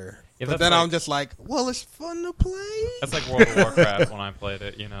better. Yeah, but then I'm just like, well, it's fun to play. That's like World of Warcraft when I played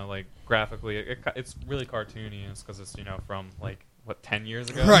it. Like graphically, it's really cartoony. It's because it's from like 10 years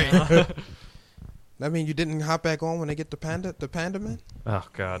ago. Right. I mean, you didn't hop back on when they get the panda man? Oh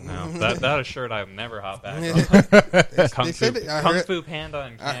God, no! That a shirt I've never hopped back on. Kung Fu Panda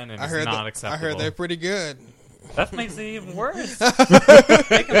and canon is not acceptable. I heard they're pretty good. That makes it even worse.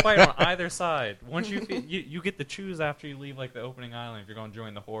 They can fight on either side. Once you get to choose after you leave like the opening island if you're going to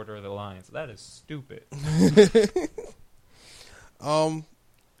join the Horde or the Alliance. That is stupid.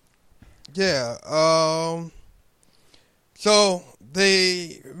 Yeah. So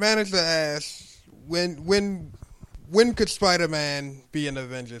they managed to ask when could Spider-Man be in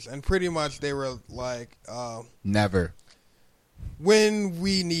Avengers, and pretty much they were like, never. When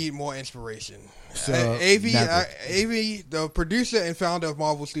we need more inspiration. So, Avi, the producer and founder of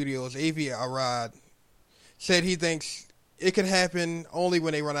Marvel Studios, Avi Arad, said he thinks it could happen only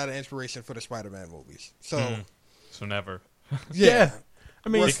when they run out of inspiration for the Spider-Man movies. So never. Yeah. I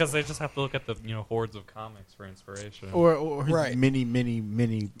mean, because they just have to look at the hordes of comics for inspiration, or right. many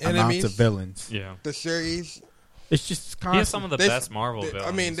amounts of villains. Yeah, the series. It's just constant. He has some of the best Marvel villains.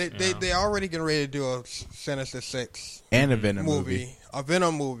 I mean, they already getting ready to do a Sinister Six and a Venom movie. A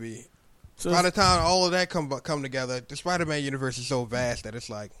Venom movie. So by the time all of that come together, the Spider-Man universe is so vast that it's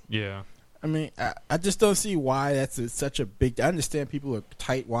like, yeah. I mean, I just don't see why that's such a big. I understand people are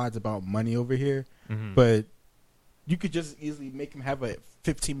tightwads about money over here, but you could just easily make him have a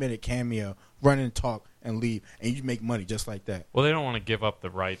 15-minute cameo, run and talk, and leave, and you make money just like that. Well, they don't want to give up the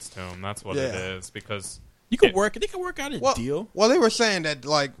rights to him. That's what it is, because you could work. They could work out a deal. Well, they were saying that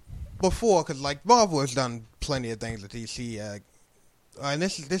like before, because like Marvel has done plenty of things with DC. And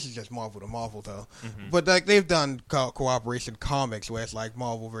this is just Marvel to Marvel though, but like they've done cooperation comics where it's like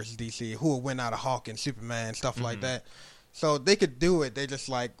Marvel versus DC, who will win out of Hawk and Superman, stuff like that. So they could do it. They just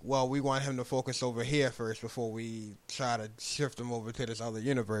like, well, we want him to focus over here first before we try to shift him over to this other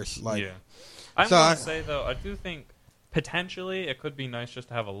universe. Like, yeah, I'm going to say though, I do think potentially it could be nice just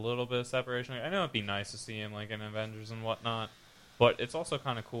to have a little bit of separation. I know it'd be nice to see him like in Avengers and whatnot, but it's also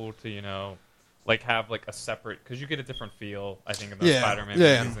kind of cool to like have like a separate, because you get a different feel, I think, in the Spider-Man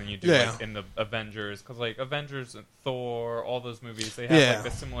movies than you do like in the Avengers, because like Avengers and Thor, all those movies, they have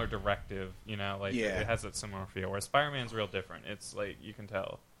like a similar directive, like it has that similar feel. Whereas Spider-Man's real different. It's like you can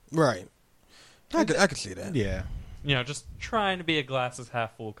tell. Right. I could see that. Yeah. Just trying to be a glasses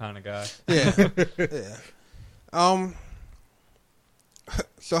half full kind of guy. Yeah. Yeah.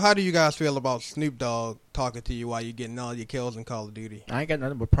 So how do you guys feel about Snoop Dogg talking to you while you're getting all your kills in Call of Duty? I ain't got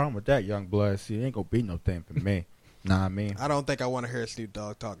nothing but problem with that, young blood. See, it ain't gonna be no thing for me. Nah, I mean, I don't think I want to hear Snoop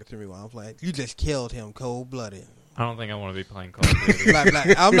Dogg talking to me while I'm playing. You just killed him cold-blooded. I don't think I want to be playing Call of Duty.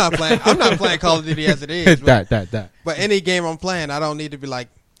 I'm not playing Call of Duty as it is. But, that. But any game I'm playing, I don't need to be like,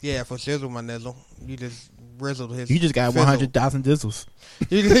 yeah, for shizzle my nizzle. You just rizzled his. You just got 100,000 dizzles.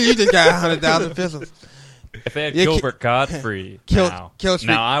 you just got 100,000 fizzles. If they had Gilbert Godfrey Kill streak.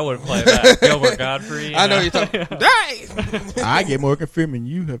 now I would play that. Gilbert Godfrey. I know you're talking. I get Morgan Freeman.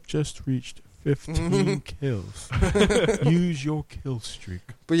 You have just reached 15 kills. Use your kill streak.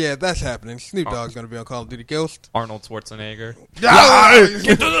 But yeah, that's happening. Snoop Dogg's going to be on Call of Duty Ghost. Arnold Schwarzenegger.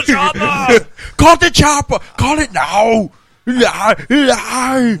 Get to the chopper! Call the chopper! Call it now!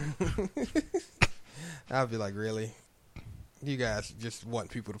 I'll be like, really? You guys just want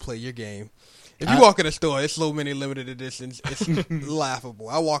people to play your game. If you walk in a store, it's so many limited editions. It's laughable.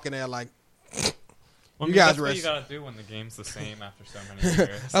 I walk in there like, you guys that's what you gotta do when the game's the same after so many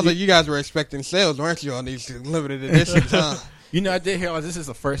years. I was like, you guys were expecting sales, weren't you, on these limited editions, huh? I did hear this is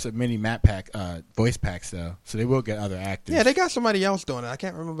the first of many map pack voice packs though, so they will get other actors. Yeah, they got somebody else doing it. I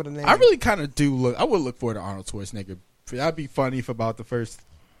can't remember the name. I really kind of do look. I would look forward to Arnold Schwarzenegger. That'd be funny for about the first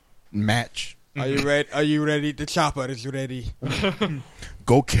match. Are you ready? Are you ready? The chopper is ready.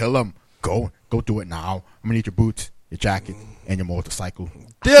 Go kill him. Go do it now. I'm gonna need your boots, your jacket, and your motorcycle.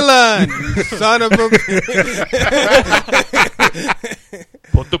 Dylan, you son of a.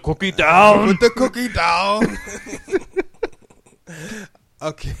 Put the cookie down. Put the cookie down.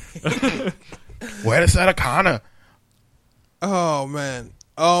 Okay. Where is that Connor? Oh man.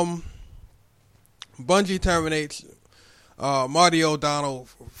 Bungie terminates Marty O'Donnell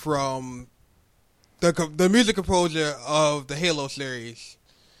from the music composer of the Halo series.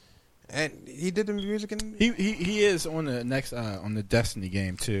 And he did the music in. He is on the next on the Destiny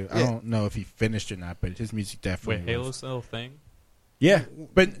game too. Yeah. I don't know if he finished or not, but his music definitely. Wait, Halo's still a thing? Yeah,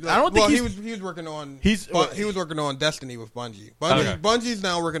 but I don't think he was working on. He was working on Destiny with Bungie. Bungie's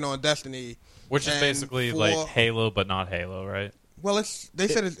now working on Destiny, which is basically like Halo, but not Halo, right? Well, they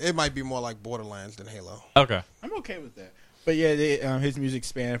said it might be more like Borderlands than Halo. Okay. I'm okay with that. But yeah, his music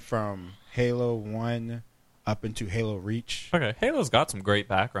spanned from Halo 1 up into Halo Reach. Okay. Halo's got some great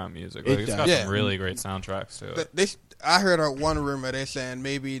background music. Like, it's got Yeah. some really great soundtracks to it. I heard one rumor they're saying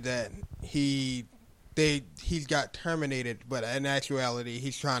maybe that he's got terminated, but in actuality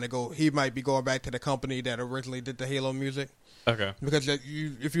he's trying to go. He might be going back to the company that originally did the Halo music. Okay. Because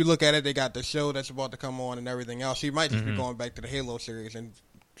if you look at it, they got the show that's about to come on and everything else. He might just be going back to the Halo series and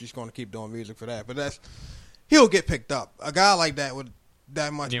just going to keep doing music for that. But he'll get picked up. A guy like that with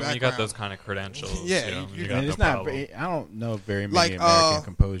that much When background. you got those kind of credentials. Yeah, you you- got And no it's not. problem. I don't know very many Like, American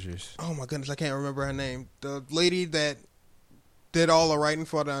composers. Oh my goodness, I can't remember her name. The lady that did all the writing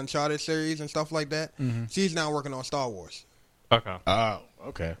for the Uncharted series and stuff like that. Mm-hmm. She's now working on Star Wars. Okay. Oh,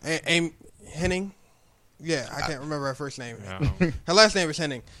 okay. Aim Henning. Yeah, I can't remember her first name. No. Her last name is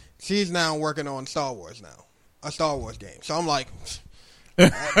Henning. She's now working on Star Wars now, a Star Wars game. So I'm like,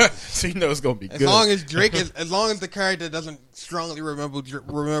 So you know it's gonna be as good. long as the character doesn't strongly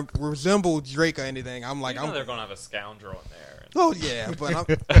resemble Drake or anything, I'm like, You know they're going to have a scoundrel in there. oh yeah,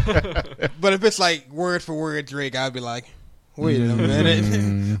 but if it's like word for word Drake, I'd be like, wait a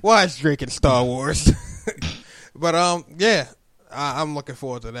minute, why is Drake in Star Wars? But yeah, I'm looking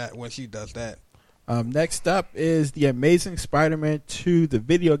forward to that when she does that. Next up is The Amazing Spider-Man 2. The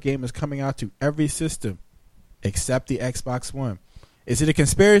video game is coming out to every system except the Xbox One. Is it a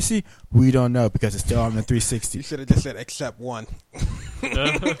conspiracy? We don't know because it's still on the You 360. should have just said except one.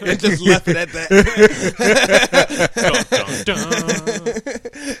 And just left it at that. Dun,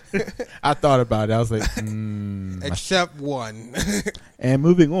 dun, dun. I thought about it. I was like, Except one. And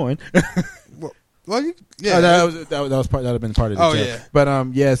moving on. Well, yeah. Oh, that was part. That would have been part of the Oh, joke. yeah.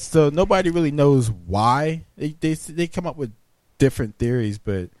 But yeah. So nobody really knows why they come up with different theories,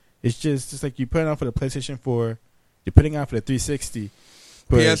 but it's just like you put it out for the PlayStation 4, you're putting out for the 360,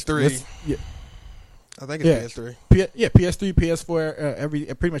 but PS3. Yeah, I think it's Yeah. PS3. PS3,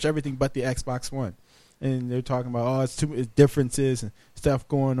 PS4, pretty much everything but the Xbox One. And they're talking about it's differences and stuff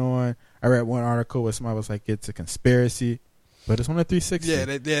going on. I read one article where somebody was like, it's a conspiracy, but it's on the 360.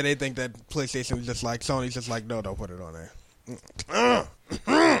 Yeah, they think that PlayStation is just like Sony's just like, no, don't put it on there.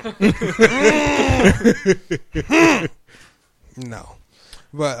 No,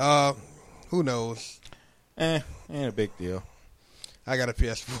 but who knows? Ain't a big deal. I got a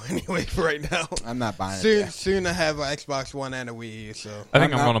PS4 anyway for right now. I'm not buying it. Soon to have an Xbox One and a Wii U. So I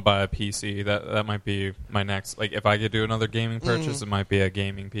think I'm not- going to buy a PC. That might be my next. Like, if I could do another gaming purchase, it might be a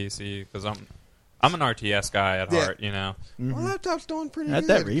gaming PC because I'm an RTS guy at Yeah. heart. You know. my laptop's doing pretty At good.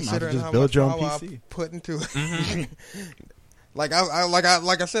 that rate, you might as well considering just how build much your own power I PC. Put into it. Like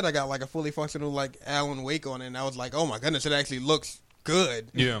I said, I got like a fully functional like Alan Wake on it, and I was like, oh my goodness, it actually looks good.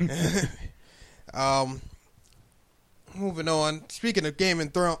 Yeah. Moving on. Speaking of Game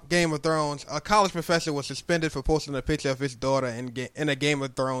of Thrones, a college professor was suspended for posting a picture of his daughter in a Game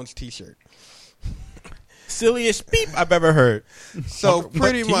of Thrones T-shirt. Silliest beep I've ever heard. So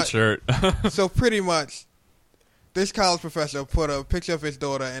pretty What much, T-shirt? this college professor put a picture of his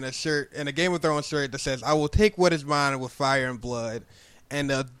daughter in a Game of Thrones shirt that says, "I will take what is mine with fire and blood," and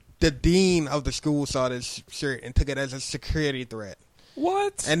the dean of the school saw this shirt and took it as a security threat.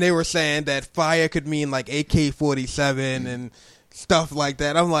 What? And they were saying that fire could mean like AK-47 and stuff like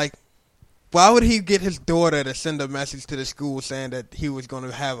that. I'm like, why would he get his daughter to send a message to the school saying that he was going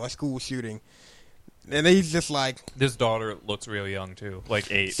to have a school shooting? And he's just like, This daughter looks real young too, like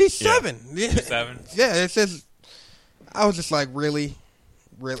 8. she's Yeah. 7. Yeah. She's 7. Yeah, it says. I was just like, really?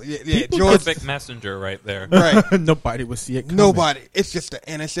 Yeah, People George. Perfect messenger right there. Right. Nobody would see it coming. Nobody. It's just an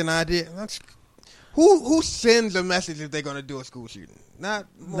innocent idea. Who sends a message if they're going to do a school shooting? Not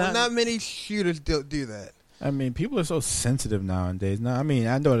many shooters do that. I mean, people are so sensitive nowadays. No, I mean,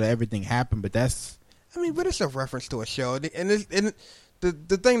 I know that everything happened, but that's... But it's a reference to a show, and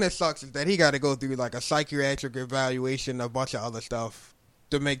the thing that sucks is that he got to go through like a psychiatric evaluation, a bunch of other stuff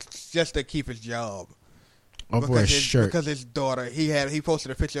just to keep his job. Over a shirt. Because his daughter, he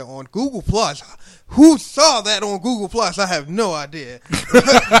posted a picture on Google Plus. Who saw that on Google Plus? I have no idea.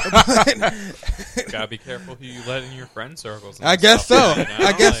 Gotta be careful who you let in your friend circles. And I guess so. stuff, you know?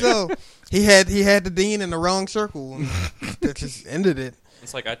 I guess so. He had the dean in the wrong circle. And that just ended it.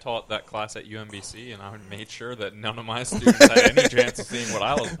 It's like I taught that class at UMBC, and I made sure that none of my students had any chance of seeing what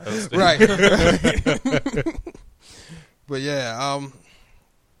I was posting. Right. But yeah,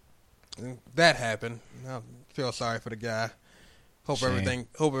 that happened. I feel sorry for the guy. Hope Shame.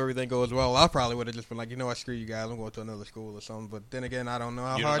 everything goes well. I probably would have just been like, you know what, screw you guys. I'm going to another school or something. But then again, I don't know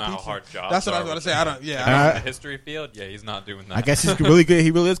how You hard. don't know how teaching- hard jobs That's what I are was going to with say. I don't. Yeah. If I I'm don't- in the history field, yeah, he's not doing that. I guess he's really good.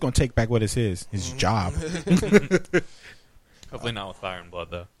 He really is going to take back what is his job. Hopefully not with Fire and Blood,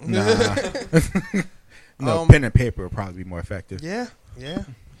 though. Nah. No, Um, pen and paper would probably be more effective. Yeah.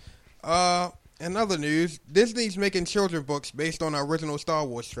 In other news, Disney's making children books based on the original Star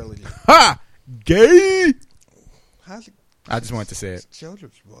Wars trilogy. Ha! Gay! How's it I just wanted to say it.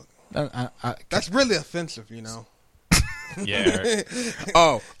 children's book? That's That's really offensive, you know. Yeah.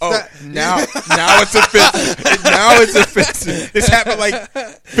 oh, That- now it's offensive. Now it's offensive. This happened like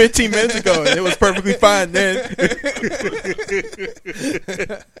 15 minutes ago, and it was perfectly fine then.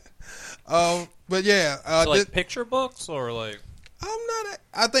 But yeah, So, like picture books or like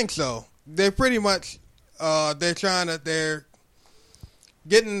I think so. They're pretty much they're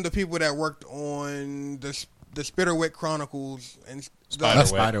getting the people that worked on the Spiderwick Chronicles and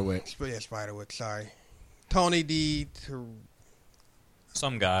Spiderwick. Spiderwick. Sorry, Tony D.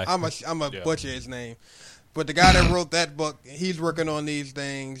 Some guy. I'm a butcher his name, but the guy that wrote that book, he's working on these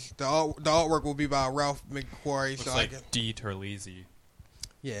things. The artwork will be by Ralph McQuarrie. Looks So like D. Terlizzi.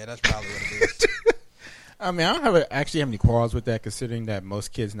 yeah, that's probably what it is. I mean, I don't actually have any quarrels with that, considering that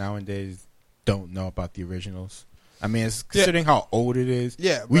most kids nowadays don't know about the originals. I mean, it's considering how old it is.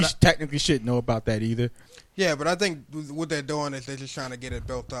 Yeah, we but technically shouldn't know about that either. Yeah, but I think what they're doing is they're just trying to get it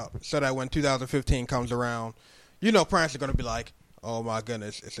built up so that when 2015 comes around, parents are going to be like, oh my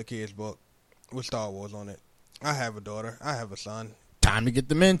goodness, it's a kid's book with Star Wars on it. I have a daughter. I have a son. Time to get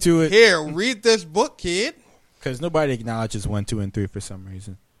them into it. Here, read this book, kid. Because nobody acknowledges 1, 2, and 3 for some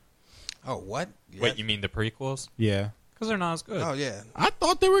reason. Oh, what? Wait, you mean the prequels? Yeah. Because they're not as good. Oh, yeah. I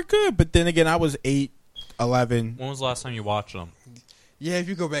thought they were good, but then again, I was 8, 11. When was the last time you watched them? Yeah, if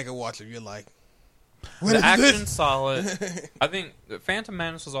you go back and watch it, you're like, The action's solid. I think Phantom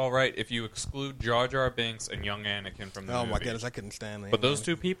Menace was all right if you exclude Jar Jar Binks and young Anakin from the Oh, movie. my goodness, I couldn't stand it. But those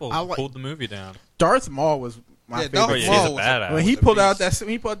two people pulled the movie down. Darth Maul was my favorite. Darth Oh, yeah, Maul he's a was badass. When he was a pulled out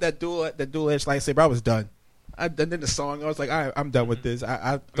beast. that dual edged lightsaber, I was done. And then the song, I was like, I'm done with this.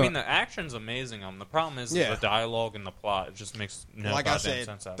 I mean, the action's amazing. The problem is Yeah. the dialogue and the plot. It just makes no Like I goddamn said,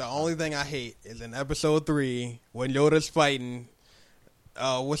 sense out the of it. only thing I hate is in episode 3 when Yoda's fighting,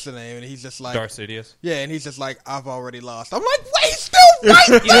 what's the name? And he's just like, Darth Sidious. yeah, and he's just like, I've already lost. I'm like, wait, he's still right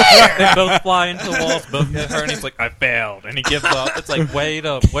there. They both fly into the walls, both get hurt, and he's like, I failed. And he gives up. It's like, way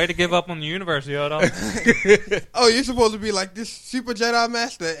to give up on the universe, Yoda. Oh, you're supposed to be like this super Jedi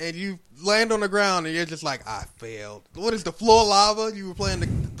master, and you land on the ground, and you're just like, I failed. What is the floor lava? You were playing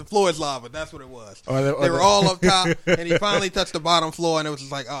the floor is lava. That's what it was. They were all up top, and he finally touched the bottom floor, and it was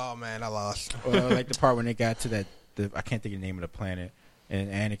just like, oh man, I lost. Well, like the part when they got to I can't think of the name of the planet, and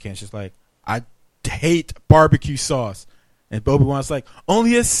Anakin's just like, I hate barbecue sauce. And Obi-Wan's like,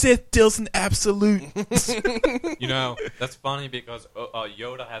 only a Sith deals in absolute. That's funny because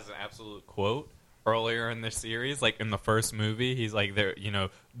Yoda has an absolute quote earlier in this series. Like in the first movie, he's like, "There,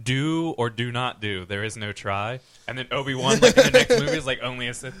 do or do not do. There is no try." And then Obi-Wan, like in the next movie, is like, "Only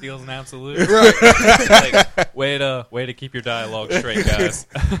a Sith deals in absolute." Right. Like, way to keep your dialogue straight, guys.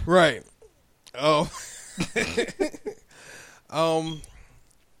 Right. Oh.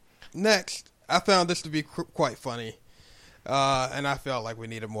 Next, I found this to be quite funny. And I felt like we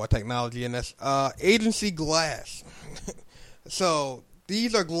needed more technology in this. Agency Glass. So,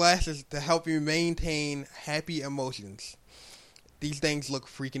 these are glasses to help you maintain happy emotions. These things look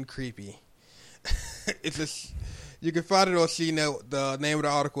freaking creepy. It's just, you can find it on CNET. The name of the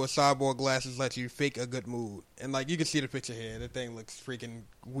article is Cyborg Glasses Let You Fake a Good Mood. And like, you can see the picture here. The thing looks freaking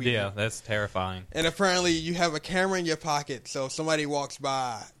weird. Yeah, that's terrifying. And apparently you have a camera in your pocket, so if somebody walks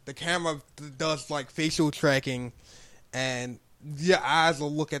by, the camera does like facial tracking, and your eyes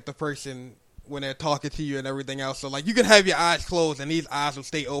will look at the person when they're talking to you and everything else. So like, you can have your eyes closed and these eyes will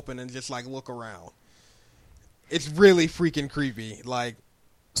stay open and just like look around. It's really freaking creepy. Like,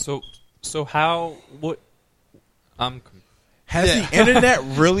 So how what? Has the internet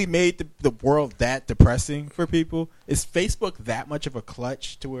really made the world that depressing for people? Is Facebook that much of a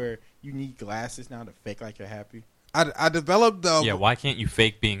clutch to where you need glasses now to fake like you're happy? I developed the Yeah, why can't you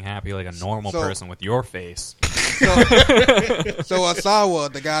fake being happy like a normal person with your face? So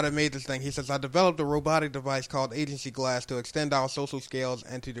Asawa, the guy that made this thing, he says, I developed a robotic device called Agency Glass to extend our social scales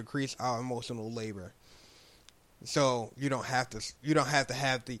and to decrease our emotional labor. So you don't have to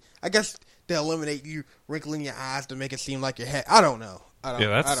have the, I guess they eliminate you wrinkling your eyes to make it seem like you're happy. I don't know.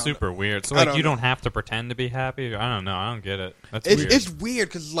 That's super weird. So like you don't have to pretend to be happy? I don't know. I don't get it. That's weird. It's weird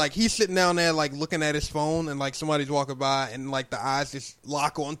because like he's sitting down there like looking at his phone and like somebody's walking by and like the eyes just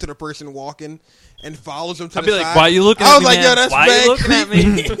lock onto the person walking and follows him to I'd the be like, side. why are you looking at me, I was like, man? yo, that's Why are bad you looking at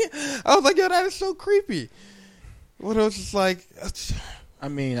me? I was like, yo, that is so creepy. What else is like, I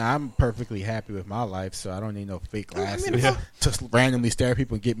mean, I'm perfectly happy with my life, so I don't need no fake glasses Yeah. to randomly stare at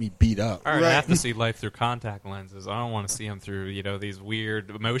people and get me beat up. All right, I have to see life through contact lenses. I don't want to see them through, these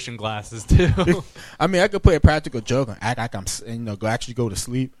weird motion glasses too. I mean, I could play a practical joke and act like actually go to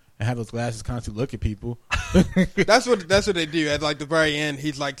sleep and have those glasses constantly look at people. That's what they do. At like the very end,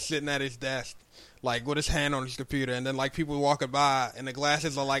 he's like sitting at his desk, like with his hand on his computer, and then like people walking by, and the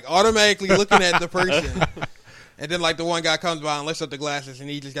glasses are like automatically looking at the person, and then like the one guy comes by and lifts up the glasses, and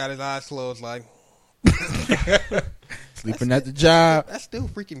he just got his eyes closed, like Sleeping at the job. That's still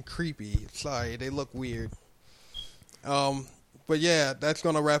freaking creepy. Sorry, they look weird. But yeah, that's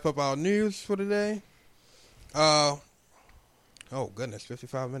gonna wrap up our news for today. Oh goodness,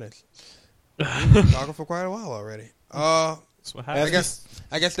 55 minutes. We've been talking for quite a while already. That's what happens.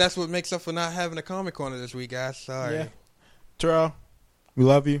 I guess that's what makes up for not having a Comic Corner this week, guys. Sorry. Yeah. Terrell, we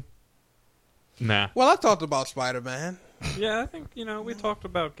love you. Nah. Well, I talked about Spider-Man. Yeah, I think, we talked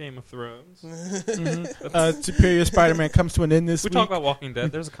about Game of Thrones. Superior Spider-Man comes to an end this We week. talked about Walking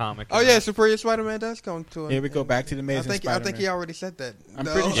Dead. There's a comic. Oh yeah, Superior Spider-Man does come to an Here we go back to the Amazing I Spider-Man. think he already said that. I'm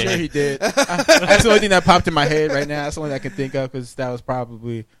No. pretty sure he did. That's the only thing that popped in my head right now. That's the only thing I can think of because that was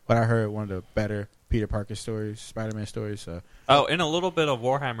probably what I heard, one of the better Peter Parker stories, Spider-Man stories. So. Oh, in a little bit of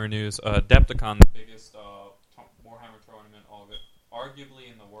Warhammer news, Adepticon, the biggest Warhammer tournament,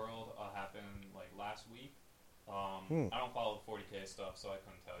 arguably in the world, happened like last week. I don't follow the 40K stuff, so I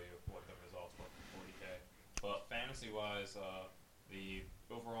couldn't tell you what the results were for 40K. But fantasy-wise, the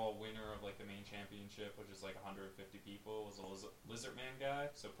overall winner of like the main championship, which is like 150 people, was a Lizard Man guy.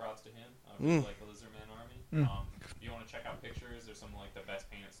 So props to him. I really like the Lizard Man army. If you want to check out pictures, there's some like the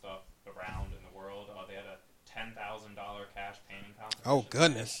best painted stuff around in the world. They had a $10,000 cash painting competition. Oh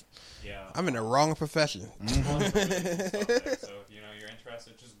goodness. Yeah. I'm in the wrong profession. So if you're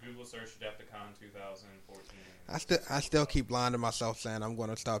interested, just Google search Adepticon 2014. I still keep lying to myself saying I'm going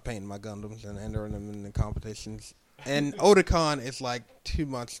to start painting my Gundams and entering them in the competitions. And Otakon is like 3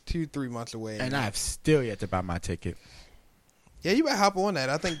 months away. And I've still yet to buy my ticket. Yeah, you better hop on that.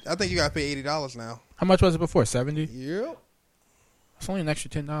 I think you got to pay $80 now. How much was it before? $70? Yep. It's only an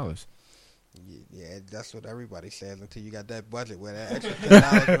extra $10. Yeah, that's what everybody says until you got that budget where that extra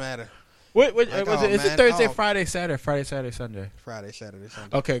 $10 matter. Wait, Like, was it? Is man, it Thursday, Friday, Saturday? Friday, Saturday, Sunday. Friday, Saturday,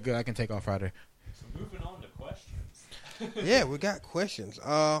 Sunday. Okay, good. I can take off Friday. So moving on to questions. Yeah, we got questions.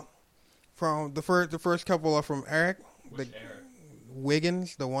 From the first couple are from Eric. Which Eric?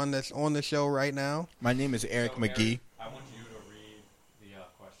 Wiggins, the one that's on the show right now. My name is Eric McGee. Eric, I want you to read the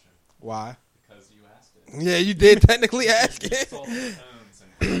question. Why? Because you asked it. Yeah, you did technically ask You it. stole the tones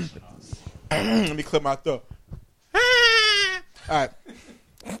and question us. Let me clear my throat. All right.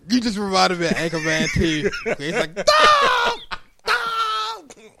 You just reminded me of Anchorman 2. He's like, "Dog!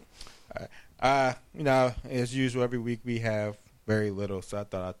 Dog!" As usual, every week we have very little, so I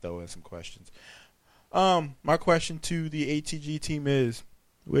thought I'd throw in some questions. My question to the ATG team is,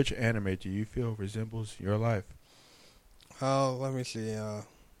 which anime do you feel resembles your life? Oh, let me see.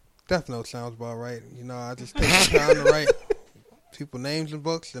 Death Note sounds about right. I just take the time to write people names in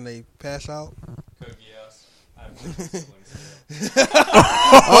books and they pass out. Code yes. I have siblings.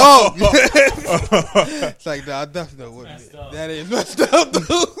 Oh! It's like, nah, Death Note wouldn't Messed be. up. That is messed up, dude.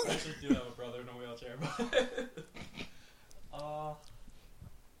 I actually do have a brother in a wheelchair.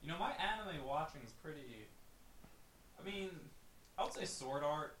 My anime watching is pretty. I would say Sword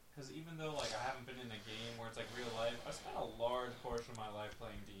Art, because even though I haven't been in a game where it's like real life, I spent a large portion of my life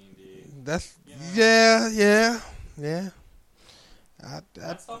playing D&D. That's Yeah. yeah.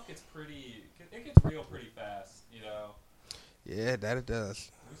 That stuff gets it gets real pretty fast, Yeah, that it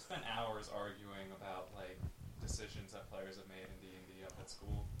does. We spent hours arguing about decisions that players have made in D&D up at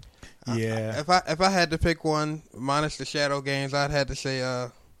school. Yeah. If I had to pick one, minus the Shadow games, I'd have to say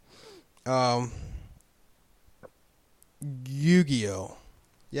Yu-Gi-Oh.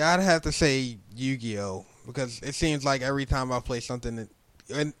 Yeah, I'd have to say Yu-Gi-Oh because it seems like every time I play something,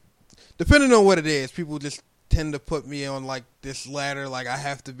 and depending on what it is, people just tend to put me on this ladder, I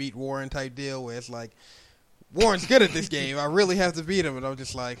have to beat Warren type deal, where it's like Warren's good at this game, I really have to beat him, and I'm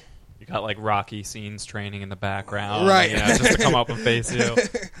just like. You got Rocky scenes training in the background, right? Just to come up and face you.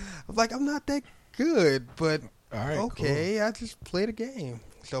 I'm like, I'm not that good, but All right, okay, cool. I just played a game.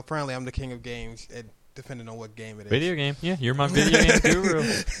 So apparently, I'm the king of games, depending on what game it is. Video game, yeah, you're my video game guru.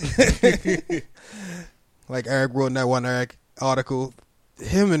 Like Eric wrote in that one Eric article,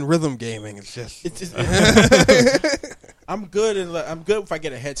 him and rhythm gaming is just. I'm good if I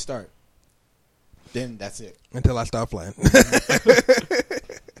get a head start. Then that's it. Until I stop playing. Then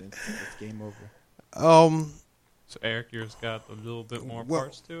it's game over. So Eric, yours got a little bit more Well-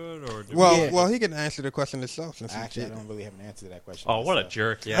 parts to it, or Well, he can answer the question himself since Actually, I he don't really have an answer to that question. Oh, what a myself.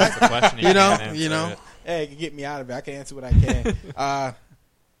 jerk! Yeah, that's the question. You know, can't you know. answer it. Hey, it can get me out of it. I can answer what I can.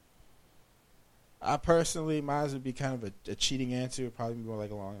 I personally, mine would be kind of a cheating answer. It'd probably be more like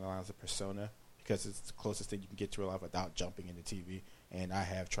along the lines of Persona, because it's the closest thing you can get to real life without jumping in the TV. And I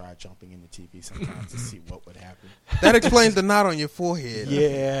have tried jumping in the TV sometimes to see what would happen. That explains the knot on your forehead.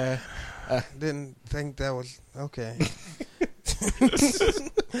 Yeah. Didn't think that was okay.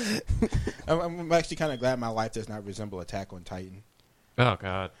 I'm actually kind of glad my life does not resemble Attack on Titan. Oh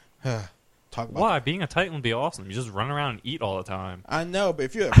God. Talk about Why? Being a Titan would be awesome. You just run around and eat all the time. I know, but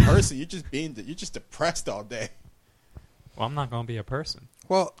if you're a person, you're just depressed all day. Well, I'm not going to be a person.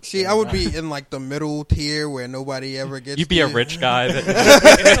 Well, see, I would be in like the middle tier where nobody ever gets. You'd be a to- rich guy that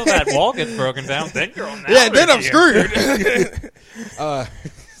until that wall gets broken down. Then you're on that. Yeah, then I'm tier. screwed.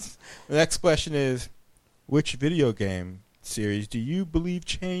 The next question is, which video game series do you believe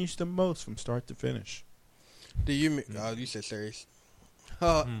changed the most from start to finish? Do you? You said series.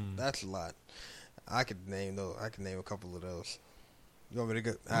 Oh, Hmm. that's a lot. I could name those. I could name a couple of those. You want me to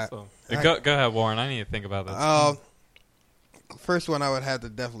go? So, go ahead, Warren. I need to think about this. First one I would have to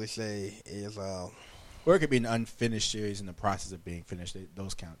definitely say is Or it could be an unfinished series in the process of being finished.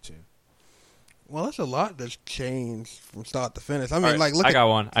 Those count too. well, that's a lot that's changed from start to finish. I mean, All right, like look. I at, got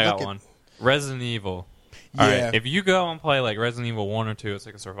one. I look got at- one. Resident Evil. Yeah. All right, if you go and play like Resident Evil 1 or 2, it's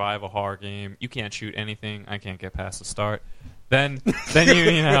like a survival horror game. You can't shoot anything. I can't get past the start. Then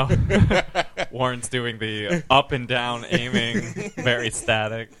you know, Warren's doing the up and down aiming, very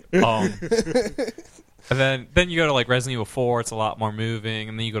static. And then you go to like Resident Evil 4, it's a lot more moving,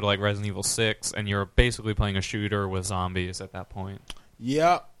 and then you go to like Resident Evil 6, and you're basically playing a shooter with zombies at that point.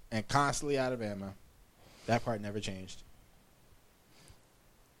 Yep, and constantly out of ammo. That part never changed.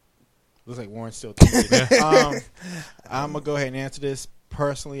 Looks like Warren's still thinking. I'm gonna go ahead and answer this.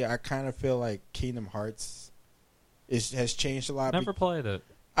 Personally, I kind of feel like Kingdom Hearts has changed a lot. Never played it.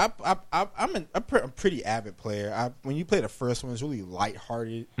 I'm a pretty avid player. When you play the first one, it's really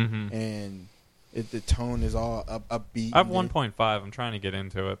lighthearted, Mm-hmm. and the tone is all upbeat. I have and 1.5. I'm trying to get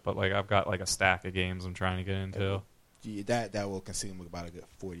into it, but like I've got like a stack of games I'm trying to get into. that will consume about a good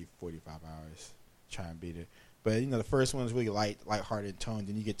 40, 45 hours. Try and beat it. But you know, the first one is really lighthearted tone.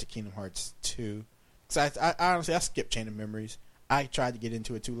 Then you get to Kingdom Hearts 2. Because I honestly skipped Chain of Memories. I tried to get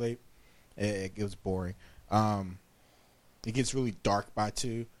into it too late. It was boring. It gets really dark by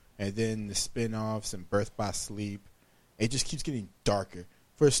 2, and then the spin-offs and Birth by Sleep, it just keeps getting darker.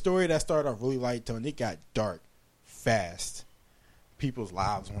 For a story that started off really light tone, it got dark fast. People's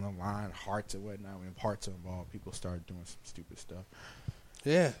lives on the line, hearts and whatnot. When hearts are involved, people start doing some stupid stuff.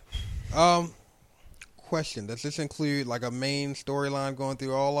 Yeah. Question: does this include like a main storyline going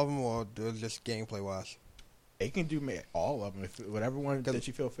through all of them, or just gameplay wise? It can do all of them, whatever one that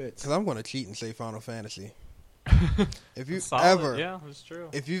you feel fits. Because I'm going to cheat and say Final Fantasy. If you Solid. ever, Yeah, that's true.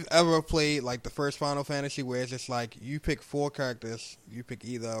 if you've ever played like the first Final Fantasy, where it's just like you pick 4 characters, you pick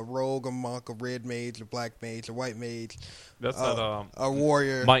either a rogue, a monk, a red mage, a black mage, a white mage, That's a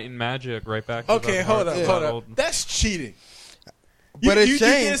warrior. Might and Magic right back to Okay, that hold hard- up. old- That's cheating. But you it did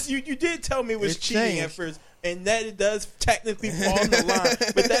changed. this. You did tell me it was It cheating at changed. first, and that it does technically fall on the line.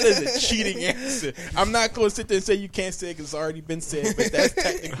 But that is a cheating answer. I'm not going to sit there and say you can't say it because it's already been said. But that's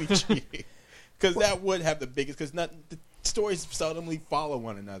technically cheating, because that would have the biggest. Because the stories seldomly follow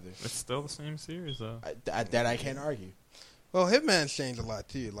one another. It's still the same series though. That I can't argue. Well, Hitman's changed a lot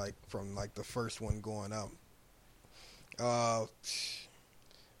too, like from like the first one going up.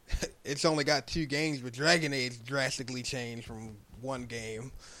 It's only got 2 games, but Dragon Age drastically changed from one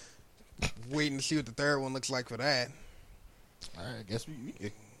game. Waiting to see what the third one looks like for that. All right, I guess we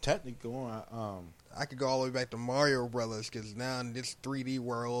could technically go on. I could go all the way back to Mario Brothers because now in this 3D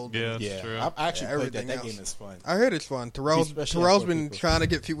world. Yeah, that's true. I actually played Everything that. else. That game is fun. I heard it's fun. Terrell's Especially Terrell's for been people. trying to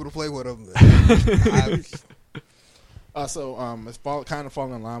get people to play with him. It's kind of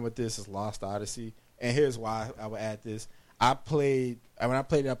falling in line with this is Lost Odyssey, and here's why I would add this. When I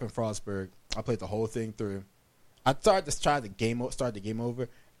played it up in Frostburg, I played the whole thing through. I started to start the game over,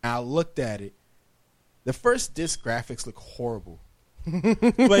 and I looked at it. The first disc graphics look horrible.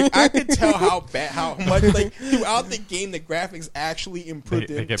 Like I could tell how much like throughout the game the graphics actually improved.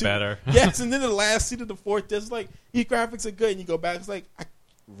 They get better. Yes, and then the last scene of the 4th disc, like these graphics are good, and you go back, it's like,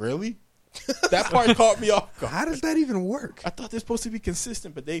 really? That part caught me off guard. How does that even work? I thought they're supposed to be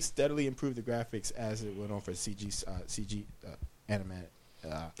consistent, but they steadily improved the graphics as it went on for CG animated.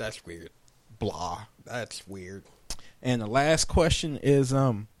 That's weird. Blah. That's weird. And the last question is,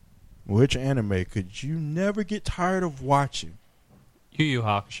 which anime could you never get tired of watching? Yu Yu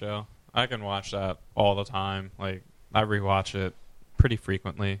Hakusho. I can watch that all the time. Like, I rewatch it pretty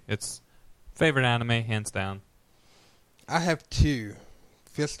frequently. It's favorite anime, hands down. I have two: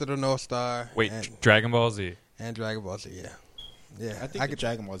 Fist of the North Star. Wait, and, Dragon Ball Z. and Dragon Ball Z. Yeah. I think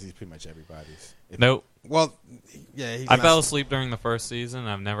Dragon Ball Z is pretty much everybody's. Nope. Well, yeah. I fell asleep during the first season.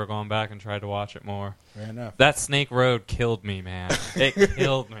 I've never gone back and tried to watch it more. Fair enough. That Snake Road killed me, man. It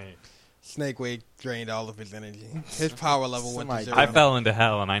killed me. Snake Way drained all of his energy. His power level went to Somebody- zero. I fell into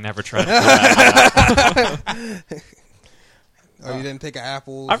hell, and I never tried to go back. Oh, you didn't take an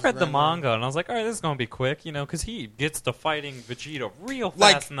apple? I read the manga, and I was like, all right, this is going to be quick, because he gets to fighting Vegeta real fast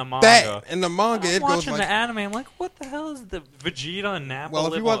Like in the manga. that. In the manga, I'm it goes watching like... the anime, I'm like, what the hell is the Vegeta and Nappa Well,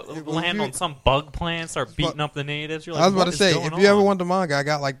 if you want- if land you- on some bug plant, start beating up the natives? You're like, I was about what to is say, going if you ever on? want the manga, I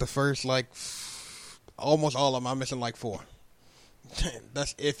got like the first, like, almost all of them. I'm missing like 4.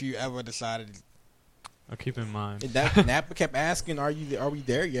 That's if you ever decided. I'll keep in mind. And that Nappa kept asking, "Are we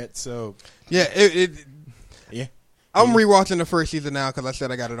there yet?" So Yeah, yeah, I'm rewatching the first season now because I said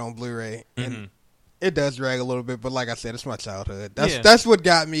I got it on Blu-ray, Mhm. and it does drag a little bit. But like I said, it's my childhood. Yeah. That's what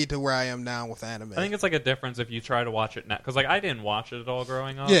got me to where I am now with anime. I think it's like a difference if you try to watch it now, because like I didn't watch it at all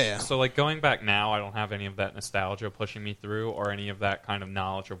growing up. Yeah. So like going back now, I don't have any of that nostalgia pushing me through, or any of that kind of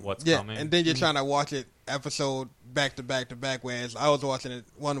knowledge of what's yeah, coming. and then you're trying to watch it episode back to back to back. Whereas I was watching it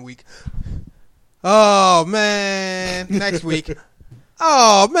one week. Oh man! Next week.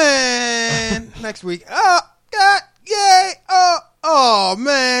 Oh man! Next week. Oh God! Yay! Oh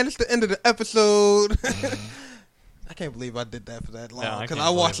man! It's the end of the episode. I can't believe I did that for that long Yeah, I because can't I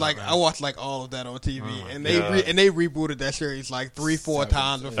watched believe like that, I watched like all of that on TV, Oh, and my they God. and they rebooted that series like 3-4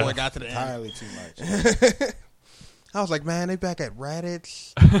 times before it got to the end. entirely too much. I was like, man, they back at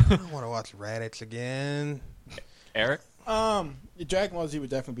Raditz. I don't want to watch Raditz again. Eric? Dragon Ball Z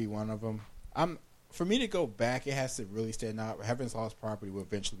would definitely be one of them. For me to go back, it has to really stand out. Heaven's Lost Property will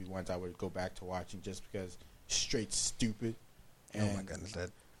eventually be ones I would go back to watching just because straight stupid. Oh my And, goodness,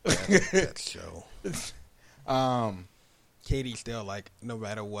 that show. Um, Katie's still like, no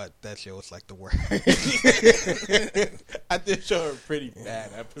matter what, that show is like the worst. I did show her a pretty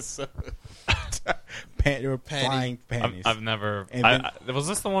bad episode. They were flying panties. I've never. And Was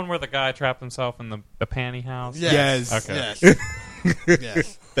this the one where the guy trapped himself in the panty house? Yes. Okay.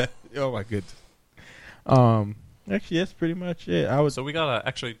 Yes. Yes. Oh my goodness. Actually, that's pretty much it. I was So we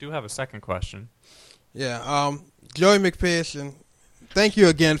actually do have a second question. Yeah. Joey McPherson, thank you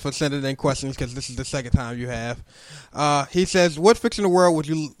again for sending in questions because this is the second time you have. He says, what fictional world would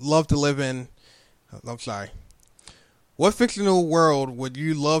you love to live in? I'm sorry. What fictional world would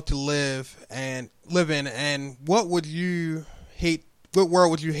you love to live in, and what would you hate? What world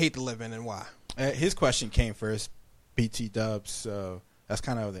would you hate to live in, and why? his question came first, BT Dubs. So that's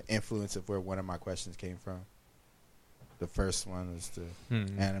kind of the influence of where one of my questions came from. The first one is the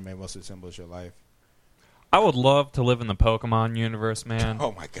anime most resembles your life. I would love to live in the Pokemon universe, man.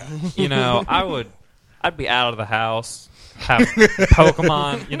 Oh my god! You know, I'd be out of the house, have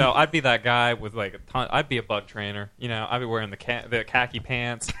Pokemon. You know, I'd be that guy with like a ton. I'd be a bug trainer. You know, I'd be wearing the khaki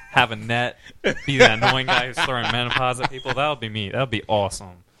pants, have a net, be that annoying guy who's throwing menopause at people. That would be me. That would be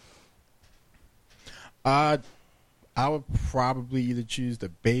awesome. I would probably either choose the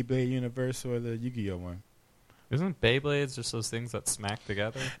Beyblade universe or the Yu-Gi-Oh one. Isn't Beyblades just those things that smack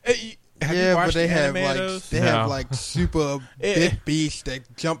together? Have you yeah, watched but they the have anime of like those? they No. have like super Yeah. big beasts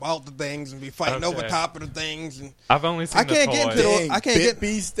that jump out the things and be fighting over Okay. top of the things. And I've only seen I can't the get toys. into those- Dang, I can't Bit get-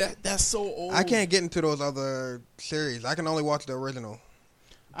 Beast. That's so old. I can't get into those other series. I can only watch the original.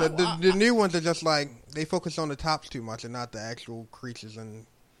 The new ones are just like they focus on the tops too much and not the actual creatures. And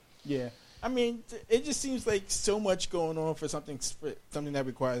Yeah, I mean, it just seems like so much going on for something that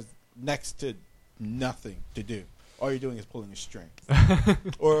requires next to nothing to do. All you're doing is pulling a string,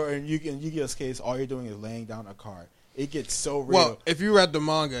 or in Yu-Gi-Oh's case, all you're doing is laying down a card. It gets so real. well, if you read the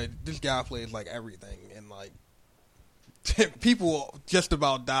manga, this guy plays like everything, and like people just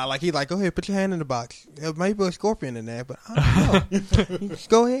about die. Like he like, go ahead, put your hand in the box. There might be a scorpion in there, but I don't know. Just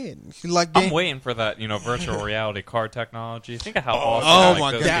go ahead. She's like, I'm waiting for that, virtual reality card technology. Think of how awesome oh like,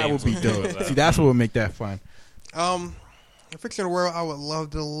 my those God. that games would be do dope. that. See, that's what would make that fun. A fictional world I would love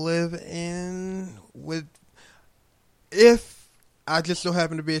to live in if I just so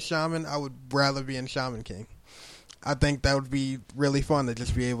happen to be a shaman, I would rather be in Shaman King. I think that would be really fun to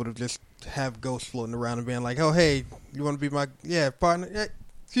just be able to just have ghosts floating around and being like, oh, hey, you want to be my partner? Yeah,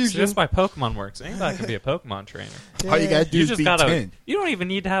 So just by Pokemon works. Anybody can be a Pokemon trainer. All you gotta do You is just be gotta. 10. You don't even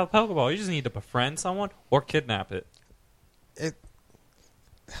need to have a Pokeball. You just need to befriend someone or kidnap it. I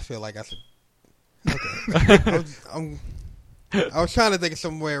feel like I should. Okay. I was trying to think of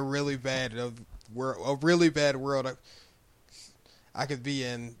somewhere really bad, a really bad world. I could be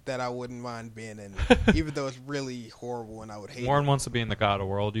in that I wouldn't mind being in, even though it's really horrible and I would hate Warren it. wants to be in the God of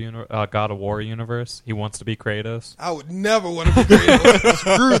War universe. He wants to be Kratos. I would never want to be Kratos.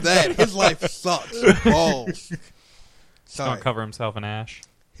 Screw that. His life sucks. Balls. He's Sorry. gonna cover himself in ash.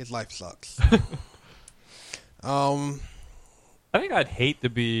 His life sucks. I think I'd hate to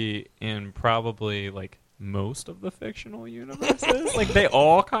be in probably like most of the fictional universes. Like they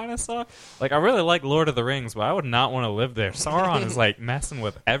all kind of suck. Like I really like Lord of the Rings, but I would not want to live there. Sauron is like messing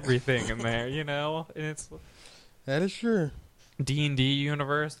with everything in there, you know. And it's That is true. D&D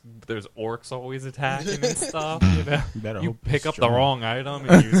universe. There's orcs always attacking and stuff. You know, better you hope pick it's up the strong. wrong item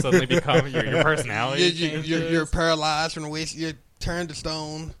and you suddenly become your personality. You're paralyzed from the waist. You're turned to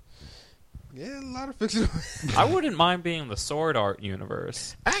stone. Yeah, a lot of fictional. I wouldn't mind being in the Sword Art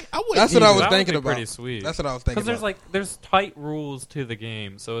universe. I wouldn't That's what I either. was That would thinking be about. pretty sweet. That's what I was thinking Because about. there's tight rules to the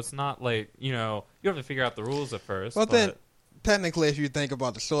game, so it's not like, you know, you have to figure out the rules at first. Well, but then, technically, if you think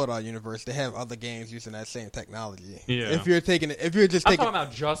about the Sword Art universe, they have other games using that same technology. Yeah. If you're just I'm taking. talking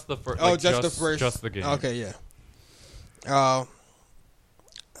about just the first. Oh, just the first. Just the game. Okay, yeah.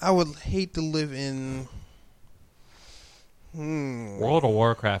 I would hate to live in. World of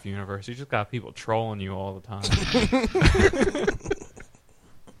Warcraft universe. You just got people trolling you all the time.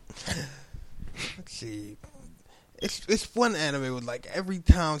 Let's see. It's one anime with like every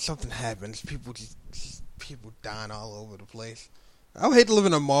time something happens, people dying all over the place. I would hate to live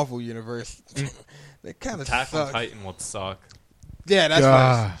in a Marvel universe. That kind of Attack on sucks. Titan would suck. Yeah, that's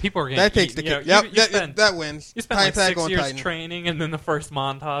Ah. fine. People are getting That takes the you know, cake. Yep, you spend, that wins. you spend like Attack 6 on years Titan. training, and then the first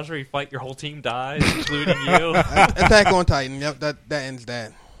montage where you fight, your whole team dies, including you. Attack on Titan. Yep, that ends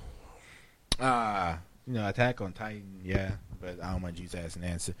that. Attack on Titan, yeah, but I don't want to use that as an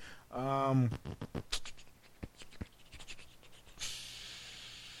answer.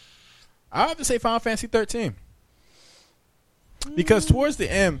 I have to say Final Fantasy 13 because towards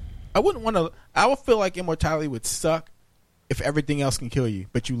the end, I wouldn't want to. I would feel like immortality would suck if everything else can kill you,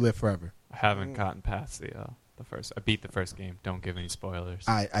 but you live forever. I haven't gotten past the first. I beat the first game. Don't give any spoilers.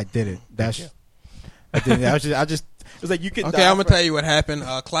 I did it. I did it. I just. It was like you could. Okay, I'm gonna tell you what happened.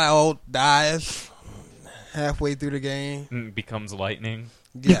 Cloud dies halfway through the game. It becomes lightning.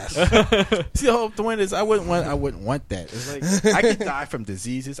 Yes. See, the whole point is, I wouldn't want that. It's like I can die from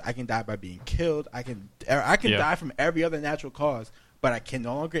diseases. I can die by being killed. I can Yeah. die from every other natural cause. But I can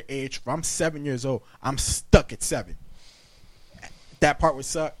no longer age. If I'm 7 years old, I'm stuck at 7. That part would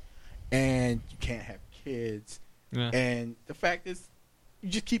suck. And you can't have kids. Yeah. And the fact is, you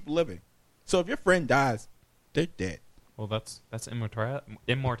just keep living. So if your friend dies, they're dead. Well, that's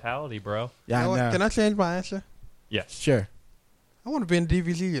immortality, bro. Yeah, You know I what? know. Can I change my answer? Yes. Sure. I want to be in the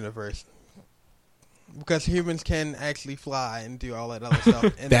DVZ universe because humans can actually fly and do all that other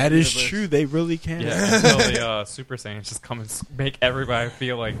stuff. In That is universe. true. They really can. Yeah, until the Super Saiyans just come and make everybody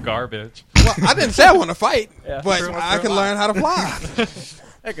feel like garbage. Well, I didn't say I want to fight, Yeah, but true. I can learn how to fly.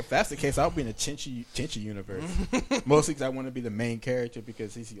 Heck, if that's the case, I'll be in the Chinchi universe. Mostly because I want to be the main character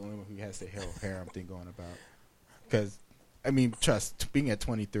because he's the only one who has the harem thing going about. Because, I mean, trust, being at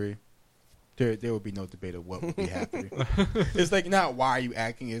 23, there will be no debate of what would be happening. It's like not why are you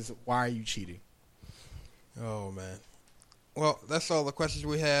acting, is why are you cheating? Oh, man. Well, that's all the questions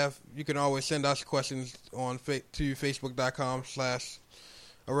we have. You can always send us questions on to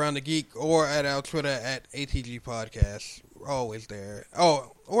facebook.com/AroundTheGeek or at our Twitter at ATG Podcast. We're always there.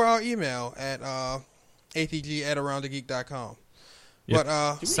 Oh, or our email at atg@aroundthegeek.com. Yep.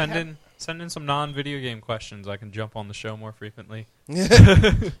 But Send in some non-video game questions. I can jump on the show more frequently.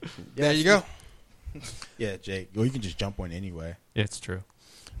 there you go. Yeah, Jake. Or you can just jump on anyway. It's true.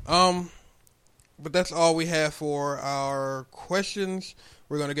 But that's all we have for our questions.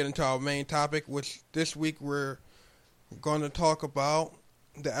 We're going to get into our main topic, which this week we're going to talk about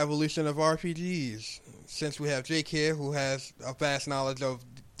the evolution of RPGs. Since we have Jake here, who has a vast knowledge of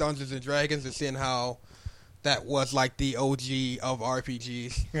Dungeons and Dragons, and seeing how that was like the OG of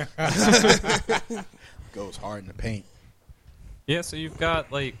RPGs. Goes hard in the paint. Yeah, so you've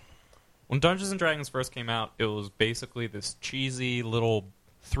got, like, when Dungeons & Dragons first came out, it was basically this cheesy little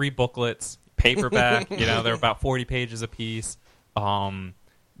 3 booklets, paperback, they're about 40 pages apiece. The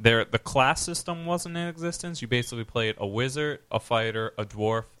class system wasn't in existence. You basically played a wizard, a fighter, a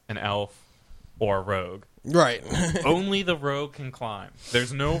dwarf, an elf, or a rogue. Right. Only the rogue can climb.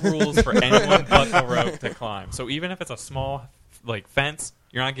 There's no rules for anyone but the rogue to climb. So even if it's a small, like, fence,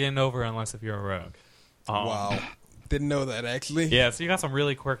 you're not getting over unless if you're a rogue. Wow. Didn't know that, actually. Yeah, so you got some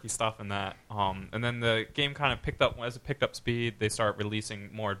really quirky stuff in that. And then the game kind of picked up, as it picked up speed, they start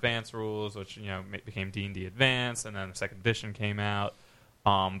releasing more advanced rules, which, became D&D Advanced, and then the second edition came out.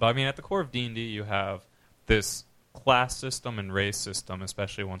 But, I mean, at the core of D&D, you have this class system and race system,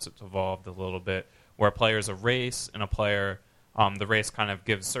 especially once it's evolved a little bit, where a player's a race and a player, the race kind of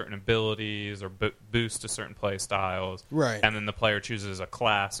gives certain abilities or boosts to certain play styles. Right. And then the player chooses a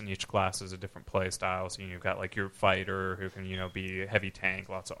class, and each class is a different play style. So you've got like your fighter who can, be a heavy tank,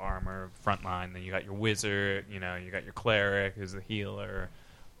 lots of armor, frontline. Then you got your wizard, you got your cleric who's the healer.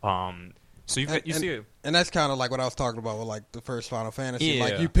 So you see it. And that's kind of like what I was talking about with like the first Final Fantasy. Yeah.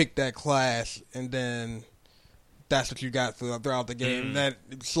 Like you pick that class and then that's what you got throughout the game. That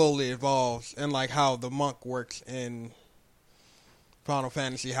slowly evolves, and like how the monk works in Final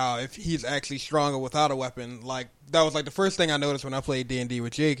Fantasy, how if he's actually stronger without a weapon, like that was like the first thing I noticed when I played D&D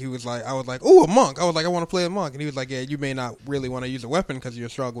with Jake. I was like, "Oh, a monk!" I was like, "I want to play a monk," and he was like, "Yeah, you may not really want to use a weapon because you're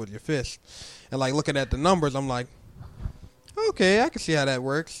stronger with your fist." And like looking at the numbers, I'm like, "Okay, I can see how that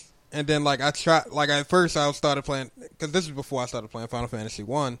works." And then like I tried, like at first I started playing, because this was before I started playing Final Fantasy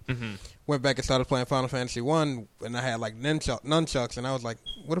 1. Went back and started playing Final Fantasy 1, and I had like nunchucks, and I was like,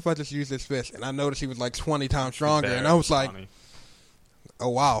 "What if I just use this fist?" And I noticed he was like 20 times stronger, and I was like, "Oh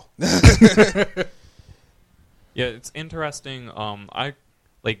wow!" Yeah, it's interesting. I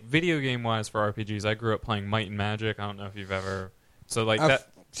like video game wise for RPGs. I grew up playing Might and Magic. I don't know if you've ever I've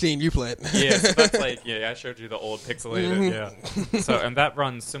seen you play it. Yeah, so that's like I showed you the old pixelated. Yeah, so and that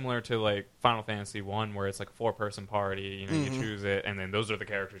runs similar to like Final Fantasy 1, where it's like a 4-person party. You choose it, and then those are the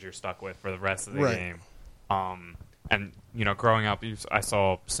characters you're stuck with for the rest of the game. And growing up, I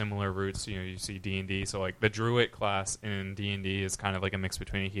saw similar roots. You see D&D, so like the Druid class in D&D is kind of like a mix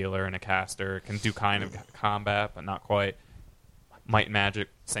between a healer and a caster. It can do kind of combat, but not quite. Might and Magic,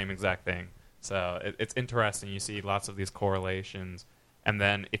 same exact thing. So it's interesting. You see lots of these correlations. And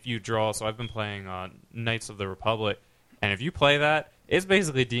then if you draw, so I've been playing Knights of the Republic, and if you play that, it's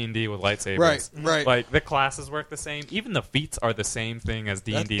basically D&D with lightsabers. Right. Like the classes work the same. Even the feats are the same thing as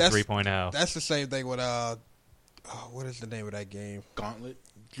D&D 3.0. That's the same thing with what is the name of that game? Gauntlet.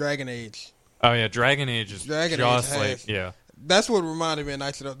 Dragon Age. Oh yeah, Dragon Age is just like That's what reminded me of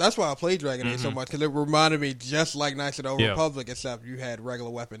Knights of the... That's why I played Dragon Age so much, because it reminded me just like Knights of the Republic, except you had regular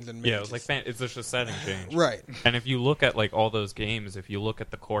weapons and mages. Yeah, it was like it's just a setting change. Right. And if you look at like all those games, if you look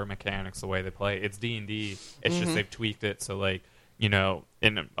at the core mechanics, the way they play, it's D&D. It's just they've tweaked it so like in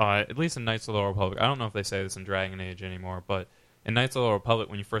at least in Knights of the Republic, I don't know if they say this in Dragon Age anymore, but in Knights of the Republic,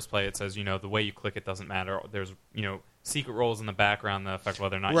 when you first play, it says the way you click it doesn't matter. There's secret rolls in the background that affect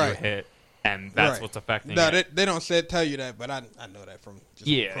whether or not you hit. And that's what's affecting it. They don't tell you that, but I know that from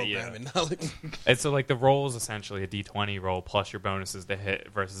just programming knowledge. And so, like, the roll is essentially a D20 roll plus your bonuses to hit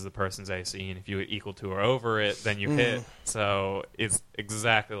versus the person's AC. And if you equal to or over it, then you hit. So it's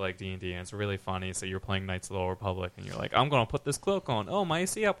exactly like D&D, and it's really funny. So you're playing Knights of the Old Republic, and you're like, I'm going to put this cloak on. Oh, my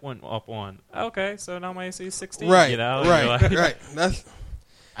AC up one. Okay, so now my AC is 16. Right, Like, right.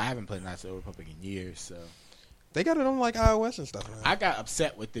 I haven't played Knights of the Old Republic in years, so... They got it on like iOS and stuff. Man. I got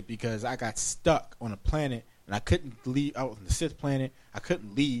upset with it because I got stuck on a planet and I couldn't leave. I was on the 6th planet. I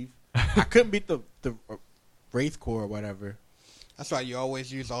couldn't leave. I couldn't beat the Wraith Core or whatever. That's why you always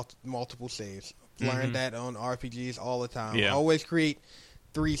use multiple saves. Learn that on RPGs all the time. Yeah. Always create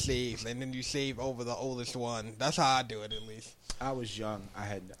 3 saves and then you save over the oldest one. That's how I do it, at least. I was young.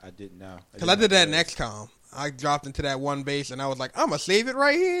 I didn't know. Because I did that in XCOM. I dropped into that one base and I was like, I'm gonna save it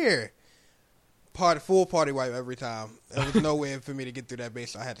right here. Full party wipe every time. There was no way for me to get through that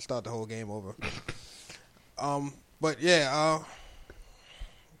base, so I had to start the whole game over. But yeah,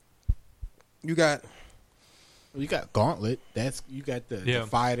 you got Gauntlet. You got the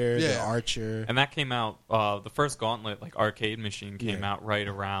fighter, the archer, and that came out. The first Gauntlet, like arcade machine, came out right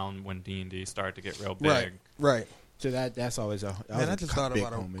around when D&D started to get real big. Right. So that's always a I just thought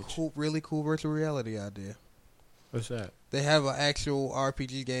about a really cool virtual reality idea. What's that? They have an actual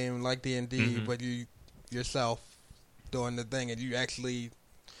RPG game like D&D, but you yourself doing the thing, and you actually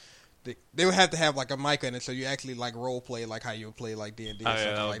they would have to have like a mic in it, so you actually like role play like how you would play like D&D or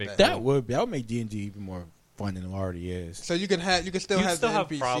something like that. That would make D&D even more fun than it already is. So you can still have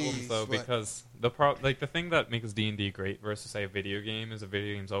NPCs, problems though, because the thing that makes D&D great versus say a video game is a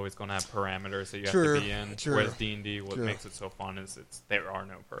video game's always going to have parameters that you have to be in. Whereas D&D, what makes it so fun is there are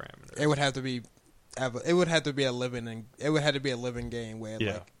no parameters. It would have to be a living game where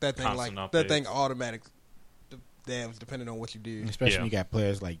like that thing automatic damns depending on what you do. Especially when you got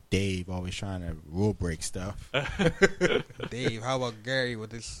players like Dave always trying to rule break stuff. Dave, how about Gary with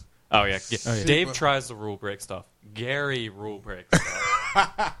this? Oh yeah. Dave tries to rule break stuff. Gary rule breaks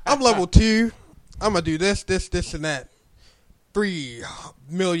stuff. I'm level 2. I'm gonna do this, and that. 3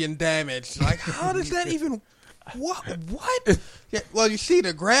 million damage. Like, how does that even? What? Yeah, well, you see,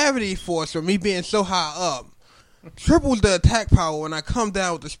 the gravity force from me being so high up triples the attack power when I come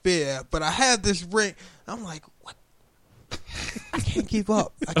down with the spear. But I have this ring. I'm like, what I can't keep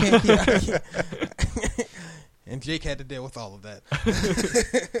up. I can't. And Jake had to deal with all of that.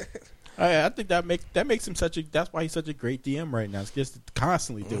 I think that makes him that's why he's such a great DM right now. It's just to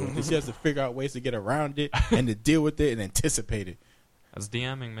constantly do it. He has to figure out ways to get around it and to deal with it and anticipate it. That's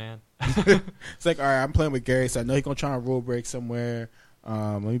DMing, man. It's like, all right, I'm playing with Gary, so I know he's gonna try to rule break somewhere.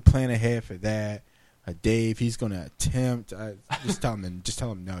 Let me plan ahead for that. Dave, he's gonna attempt. Just tell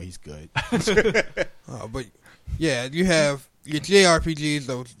him no, he's good. But yeah, you have your JRPGs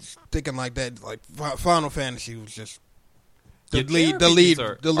though, thinking like that. Like Final Fantasy was just the lead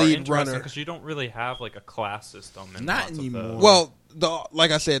runner, because you don't really have like a class system. Not anymore. Well,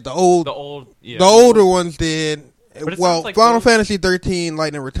 like I said, the older ones did. Well, like Final Fantasy 13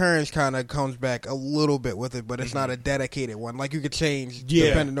 Lightning Returns kind of comes back a little bit with it, but it's not a dedicated one. Like you could change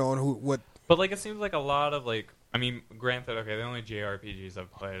depending on what. But like it seems like a lot of like, I mean, granted, okay, the only JRPGs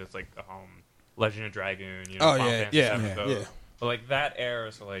I've played is like Legend of Dragoon, Final Fantasy VII, But like that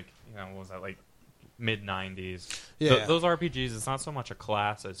era, so like what was that, like mid 90s? Yeah, those RPGs, it's not so much a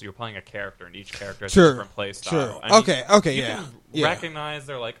class as you're playing a character, and each character has a different play style. Sure. I mean, Okay. You can recognize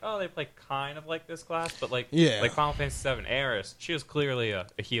they're like, oh, they play kind of like this class, but like Final Fantasy VII Aeris, she was clearly a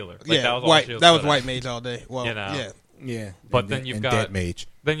healer. Like, that was all she was. That was white mage all day. Well, yeah. But then you've got dead mage.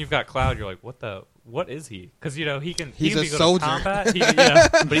 Then you've got Cloud. You're like, what is he? Because he can he's be a good soldier. at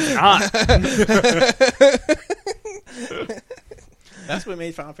combat, but he's not. That's what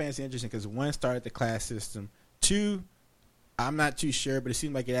made Final Fantasy interesting, because one started the class system. Two, I'm not too sure, but it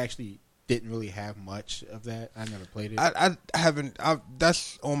seemed like it actually didn't really have much of that. I never played it. I haven't.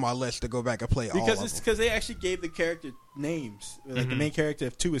 That's on my list to go back and play all of them. Because they actually gave the character names. Like the main character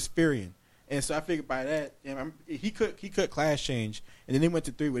of 2 is Firion. And so I figured by that, he could class change, and then they went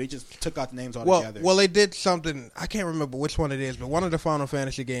to 3 where they just took out the names altogether. Well, they did something. I can't remember which one it is, but one of the Final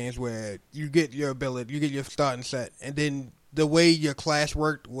Fantasy games where you get your ability, you get your starting set, and then the way your class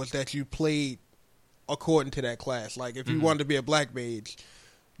worked was that you played according to that class. Like if you wanted to be a black mage,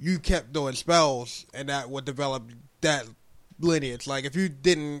 you kept doing spells, and that would develop that lineage. Like if you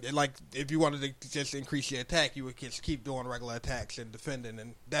didn't, like if you wanted to just increase your attack, you would just keep doing regular attacks and defending,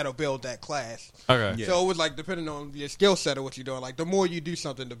 and that'll build that class. Okay. Yeah. So it was like depending on your skill set or what you're doing. Like the more you do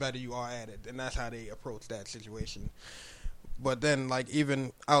something, the better you are at it, and that's how they approach that situation. But then, like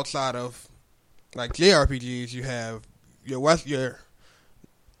even outside of like JRPGs, you have your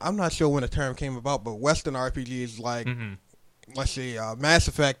I'm not sure when the term came about, but Western RPGs like let's see, Mass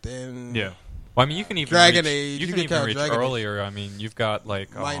Effect and Well, I mean, you can even Dragon reach, Age. You can even reach Dragon earlier. Age. I mean, you've got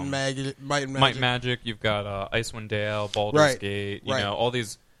like Might and Magic. You've got Icewind Dale, Baldur's Gate. You know, all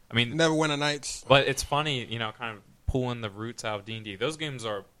these. I mean, Neverwinter Nights. But it's funny, kind of pulling the roots out of D&D. Those games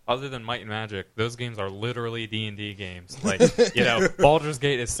are, other than Might and Magic, those games are literally D&D games. Like, Baldur's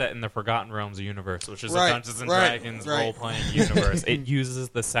Gate is set in the Forgotten Realms universe, which is a Dungeons and Dragons role-playing universe. It uses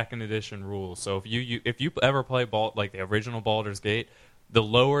the 2nd edition rules. So if you ever play like the original Baldur's Gate, the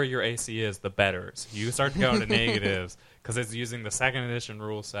lower your AC is, the better. So you start to go into negatives because it's using the 2nd edition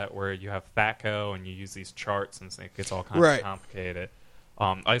rule set where you have THAC0 and you use these charts, and it gets all kinds of complicated.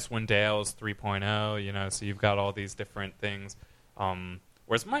 Icewind Dale is 3.0, so you've got all these different things.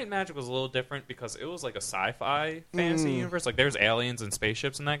 Whereas Might and Magic was a little different because it was like a sci-fi fantasy universe. Like there's aliens and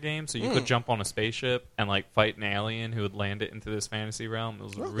spaceships in that game, so you could jump on a spaceship and like fight an alien who would land it into this fantasy realm. It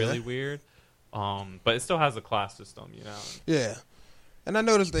was really weird. But it still has a class system, Yeah. And I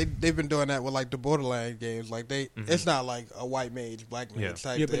noticed they've been doing that with like the Borderlands games. Like it's not like a white mage, black mage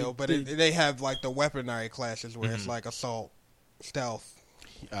type deal, but they have like the weaponry classes where it's like assault, stealth.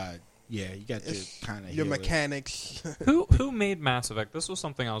 You got your kind of your mechanics. Who made Mass Effect? This was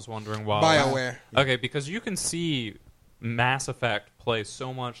something I was wondering while BioWare. Okay, because you can see Mass Effect play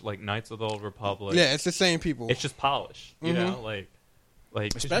so much like Knights of the Old Republic. Yeah, it's the same people. It's just polished, like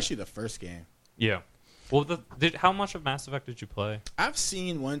especially the first game. Yeah. Well, how much of Mass Effect did you play? I've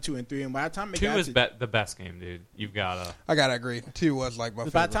seen 1, 2, and 3, and by the time 2 is the best game, dude. You've gotta. I gotta agree. 2 was like my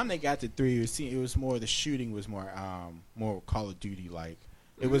favorite. By the time they got to 3, it was more the shooting was more Call of Duty like.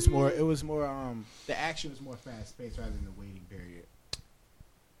 It was more. The action was more fast paced rather than the waiting period.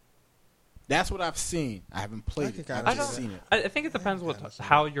 That's what I've seen. I haven't played it. I've just seen it. I think it depends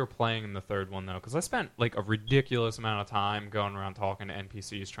how you're playing in the third one, though, because I spent like a ridiculous amount of time going around talking to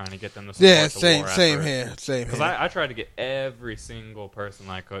NPCs trying to get them to support the war same effort. here. Because I tried to get every single person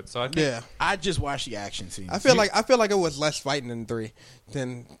I could. So I think I just watched the action scenes. I feel like it was less fighting in 3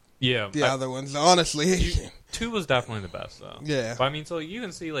 than the other ones. Honestly, 2 was definitely the best, though. Yeah. But I mean, so you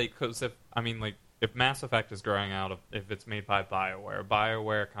can see like, because if Mass Effect is growing out of, if it's made by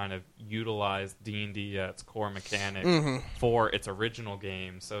BioWare kind of utilized D&D at its core mechanic for its original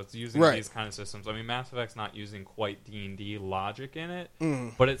game, so it's using these kind of systems. I mean, Mass Effect's not using quite D&D logic in it,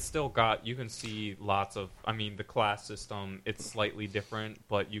 but it's still got, you can see lots of, I mean, the class system, it's slightly different,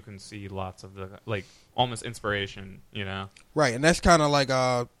 but you can see lots of the, like, almost inspiration, you know? Right, and that's kind of like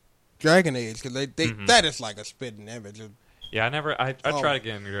Dragon Age, because that is like a spitting image of. Yeah, I try to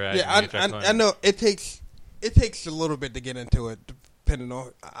get into Dragon Age. I know it takes a little bit to get into it, depending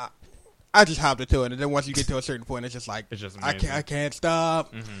on. I just hopped into it, and then once you get to a certain point, it's just like it's just I can't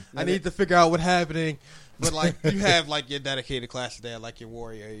stop. I need to figure out what's happening. But like you have like your dedicated classes there, like your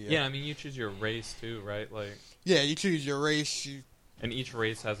warrior. Yeah, I mean you choose your race too, right? Like yeah, you choose your race, and each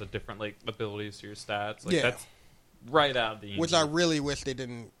race has a different like abilities to your stats. Like that's right out of the. Which I really wish they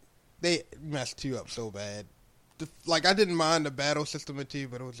didn't. They messed you up so bad. Like I didn't mind the battle system in 2,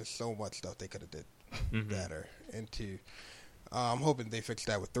 but it was just so much stuff they could have did better in 2. I'm hoping they fix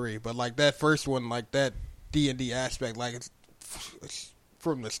that with 3. But like that first one, like that D&D aspect, like it's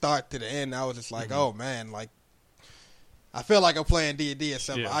from the start to the end. I was just like, oh man, like I feel like I'm playing D&D or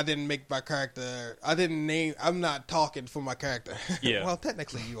something. I didn't make my character. I didn't name. I'm not talking for my character. Yeah. Well,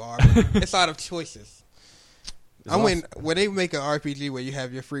 technically you are. But it's out of choices. When they make an RPG where you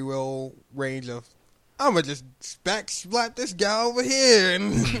have your free will range of. I'm going to just backslap this guy over here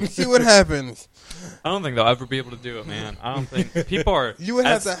and see what happens. I don't think they'll ever be able to do it, man. I don't think people are. You would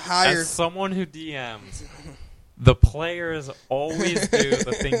have to hire. As someone who DMs, the players always do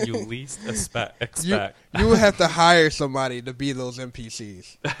the thing you least expect. You would have to hire somebody to be those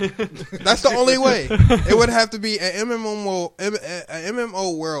NPCs. That's the only way. It would have to be an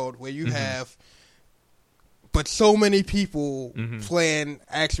MMO world where you have, but so many people playing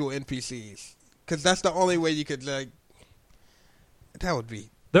actual NPCs. Because that's the only way you could, like, that would be.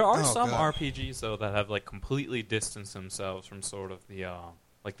 There are some RPGs, though, that have, like, completely distanced themselves from sort of the,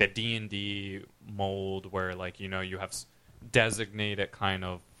 like, the D&D mold where, like, you know, you have designated kind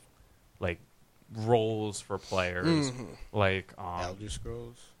of, like, roles for players. Like, Elder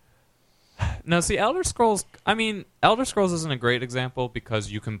Scrolls? No, see, Elder Scrolls isn't a great example because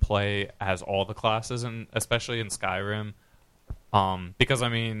you can play as all the classes, and especially in Skyrim. Because I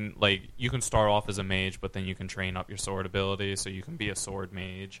mean, like you can start off as a mage, but then you can train up your sword ability, so you can be a sword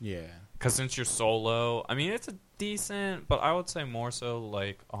mage. Yeah. Because since you're solo, I mean, it's a decent, but I would say more so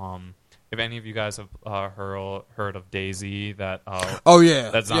like, if any of you guys have heard of DayZ, that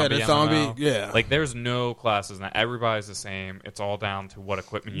that zombie MMO. Like there's no classes now. Everybody's the same. It's all down to what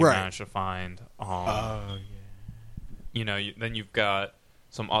equipment you manage to find. You know, then you've got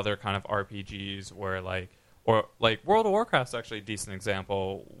some other kind of RPGs where like. Or, like, World of Warcraft's actually a decent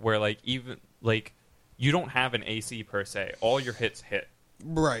example where, like, even, like, you don't have an AC per se. All your hits hit.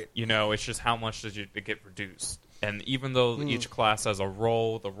 Right. You know, it's just how much does it get reduced. And even though each class has a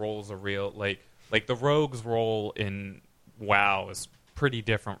role, the roles are real. Like the Rogue's role in WoW is pretty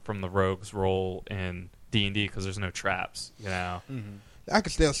different from the Rogue's role in D&D because there's no traps, you know? I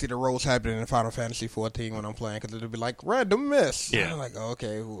can still see the roles happening in Final Fantasy 14 when I'm playing because it'll be like random miss. Yeah, I'm like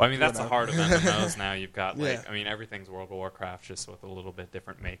okay. Well, I mean that's the heart of MMOs now. You've got like I mean everything's World of Warcraft just with a little bit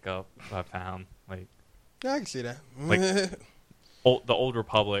different makeup. I found like I can see that. Like the Old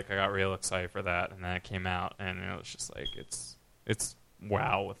Republic, I got real excited for that, and then it came out, and it was just like it's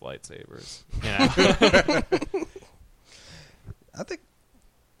WoW with lightsabers. You know? I think.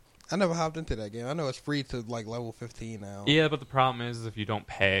 I never hopped into that game. I know it's free to like level 15 now. Yeah, but the problem is if you don't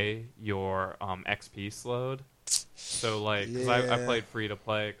pay, your XP slowed. So like, because I played free to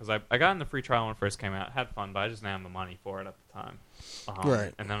play because I got in the free trial when it first came out, had fun, but I just didn't have the money for it at the time.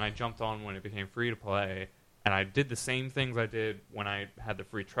 Right. And then I jumped on when it became free to play, and I did the same things I did when I had the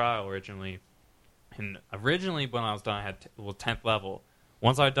free trial originally. And originally, when I was done, I had 10th level.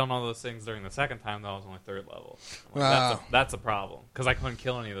 Once I'd done all those things during the second time, that was only 3rd level. Like, that's a problem because I couldn't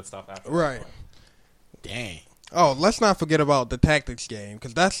kill any of the stuff after. Right. Dang. Oh, let's not forget about the tactics game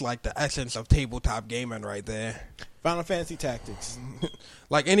because that's like the essence of tabletop gaming right there. Final Fantasy Tactics.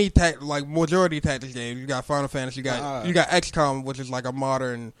 Like any like majority tactics games, you got Final Fantasy, you got XCOM, which is like a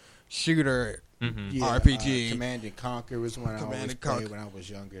modern shooter RPG. Command and Conquer was one I always played when I was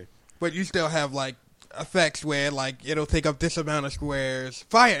younger. But you still have like effects where like it'll take up this amount of squares.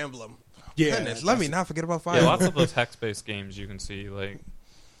 Fire Emblem. Yeah. Goodness, let me not forget about Fire Emblem. Lots of those hex-based games you can see like.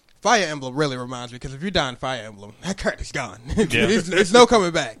 Fire Emblem really reminds me because if you die in Fire Emblem, that character's gone. There's no coming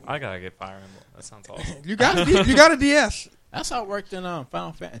back. I gotta get Fire Emblem. That sounds awesome. You got a DS. That's how it worked in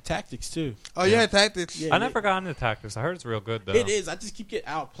Final Fantasy Tactics too. Oh yeah, Tactics. Yeah, I never got into Tactics. I heard it's real good though. It is. I just keep getting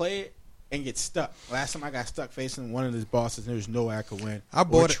outplayed. and get stuck. Last time I got stuck facing one of these bosses, there was no way I could win. I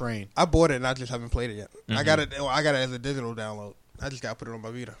bought it. Train. I bought it and I just haven't played it yet. I got it. I got it as a digital download. I just got to put it on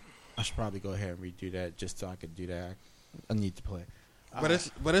my Vita. I should probably go ahead and redo that just so I could do that. I need to play. But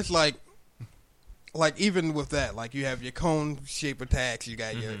it's like even with that, like you have your cone shape attacks, you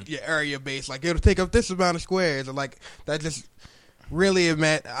got your area base, like it'll take up this amount of squares, and like that just really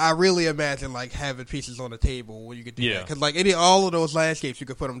I really imagine like having pieces on the table where you could do that, because like all of those landscapes you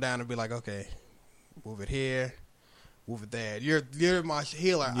could put them down and be like, okay, move it here, move it there. You're my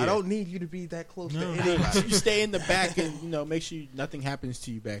healer. Yeah. I don't need you to be that close to anybody. You stay in the back and make sure nothing happens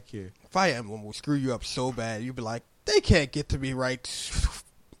to you back here. Fire Emblem will screw you up so bad. You'd be like, they can't get to me right.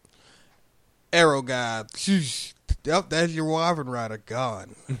 Arrow God. Yep, that's your Wyvern Rider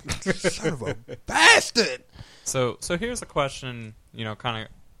gone. Son of a bastard. So here's a question, kind of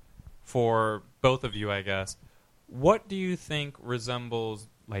for both of you, I guess. What do you think resembles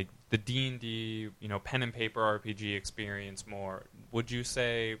like the D&D, pen and paper RPG experience more? Would you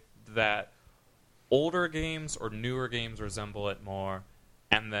say that older games or newer games resemble it more?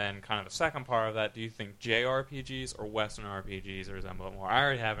 And then kind of the second part of that, do you think JRPGs or Western RPGs resemble it more? I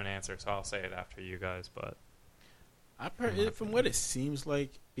already have an answer, so I'll say it after you guys. But from what it seems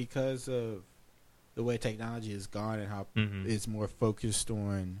like, because of the way technology has gone and how it's more focused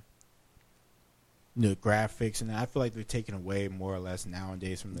on graphics, and I feel like they're taking away more or less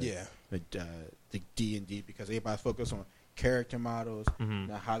nowadays from the D&D, because everybody's focused on character models,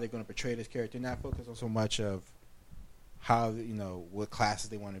 now how they're going to portray this character, not focused on so much of how what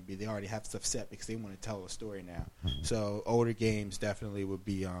classes they want to be. They already have stuff set because they want to tell a story now. So older games definitely would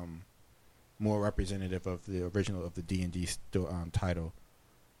be more representative of the original of the D&D title.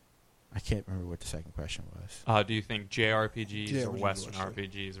 I can't remember what the second question was. Do you think JRPGs or Western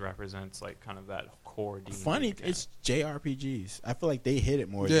RPGs represents like kind of that core D&D? Funny, it's JRPGs. I feel like they hit it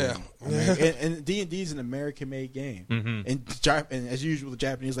more. Yeah, and D&D is an American-made game. And as usual, the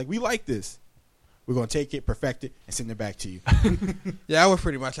Japanese we like this. We're going to take it, perfect it, and send it back to you. Yeah, I would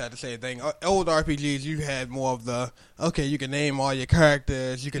pretty much have the same thing. Old RPGs, you had more of the, okay, you can name all your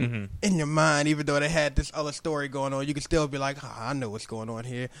characters. You can, in your mind, even though they had this other story going on, you can still be like, I know what's going on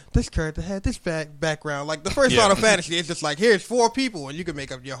here. This character had this background. Like, the first Final Fantasy, it's just like, here's 4 people, and you can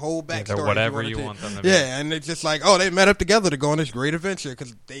make up your whole backstory. Yeah, whatever you want them to be. Yeah, and it's just like, they met up together to go on this great adventure,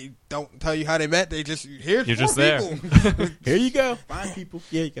 because they don't tell you how they met. They just, here's You're 4 just people. there. Here you go. Find people.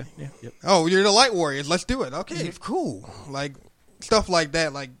 Yeah, you go. Yeah, yep. Oh, you're the Light Warriors. Let's do it. Okay, cool. Like stuff like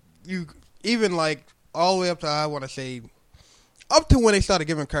that. Like you, even like all the way up to I want to say, up to when they started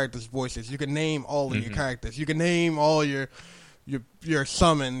giving characters voices. You can name all of your characters. You can name all your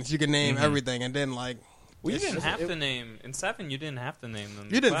summons. You can name everything, and then like. Well, you didn't have to name in 7. You didn't have to name them.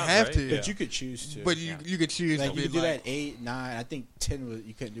 You didn't have right? to, but you could choose to. But you could choose to you be could do like, that 8, 9. I think 10 was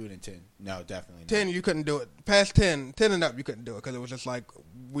you couldn't do it in 10. No, definitely not. 10 you couldn't do it. Past 10 and up you couldn't do it because it was just like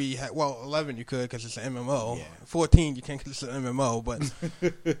we had. Well, 11 you could because it's an MMO. Yeah. 14 you can't because it's an MMO. But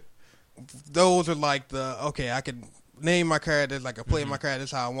those are like the I can name my characters, like I play my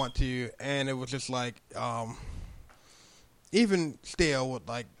characters how I want to, and it was just like even still with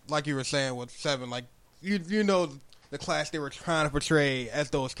like you were saying with 7, like you know the class they were trying to portray as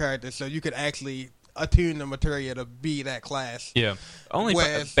those characters, so you could actually attune the material to be that class. Yeah. Only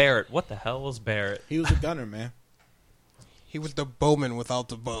Barrett. What the hell was Barrett? He was a gunner, man. He was the bowman without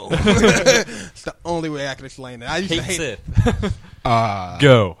the bow. It's the only way I can explain it. I used to hate Sith.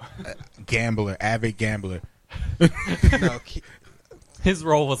 Go. Gambler, avid gambler. No, His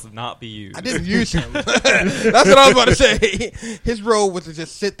role was to not be used. I didn't use him. That's what I was about to say. His role was to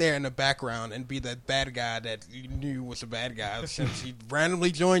just sit there in the background and be that bad guy that you knew was a bad guy since he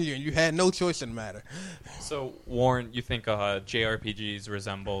randomly joined you and you had no choice in the matter. So, Warren, you think JRPGs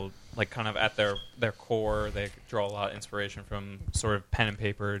resemble, like, kind of at their core, they draw a lot of inspiration from sort of pen and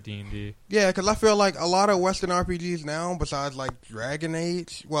paper D&D? Yeah, because I feel like a lot of Western RPGs now, besides, like, Dragon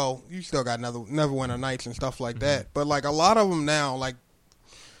Age, well, you still got Neverwinter Nights and stuff like that, but, like, a lot of them now, like,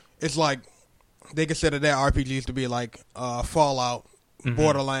 it's like they consider their RPGs to be like Fallout,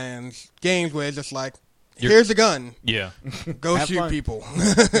 Borderlands, games where it's just like, here's a gun. Yeah. Go Have shoot fun. people.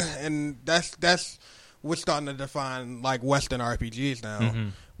 And that's what's starting to define like Western RPGs now.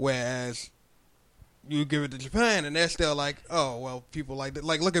 Whereas you give it to Japan and they're still like, oh, well, people like that.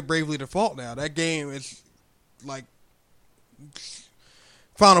 Like, look at Bravely Default now. That game is like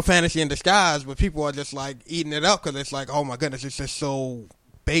Final Fantasy in disguise, but people are just like eating it up because it's like, oh my goodness, it's just so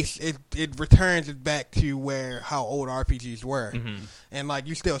base. It returns it back to how old RPGs were, and like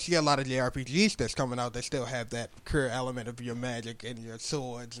you still see a lot of JRPGs that's coming out that still have that pure element of your magic and your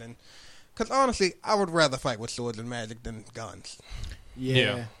swords, and because honestly, I would rather fight with swords and magic than guns.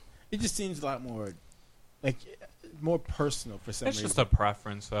 Yeah. It just seems a lot more like more personal for some It's reason. just a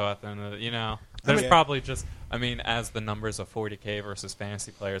preference, though. At the end of it, there's Yeah. probably just. I mean, as the numbers of 40K versus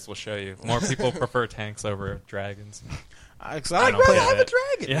fantasy players will show you, more people prefer tanks over dragons. I like don't playing. get have a it.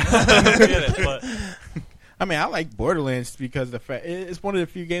 dragon. Yeah, I don't get it, but I mean, I like Borderlands because of the fact it's one of the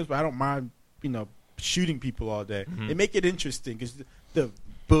few games where I don't mind, shooting people all day. Mhm. They make it interesting because the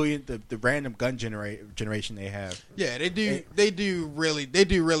random gun generation they have. Yeah, they do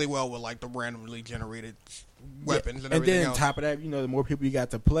really well with like the randomly generated weapons and everything then else. on top of that, the more people you got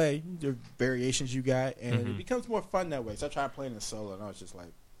to play, the variations you got, and Mhm. it becomes more fun that way. So I tried playing in solo, and I was just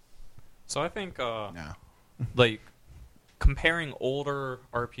like, so I think no. like comparing older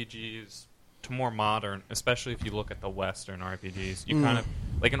RPGs to more modern, especially if you look at the Western RPGs, you kind of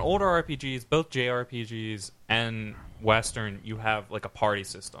like in older RPGs, both JRPGs and Western, you have like a party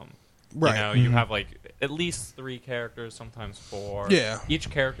system. Right. You have like at least 3 characters, sometimes 4. Yeah. Each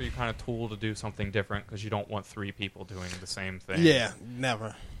character you kind of tool to do something different because you don't want 3 people doing the same thing. Yeah,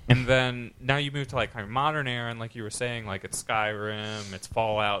 never. And then now you move to like kind of modern era, and like you were saying, like it's Skyrim, it's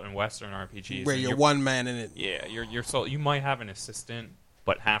Fallout, and Western RPGs. Where and you're one man in it. Yeah, you might have an assistant,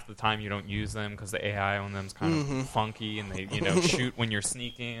 but half the time you don't use them because the AI on them's kind of funky, and they shoot when you're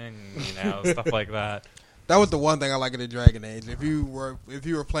sneaking, and stuff like that. That was the one thing I like in the Dragon Age. If you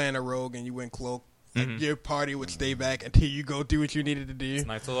were playing a rogue and you went cloak, like, your party would stay back until you go do what you needed to do. It's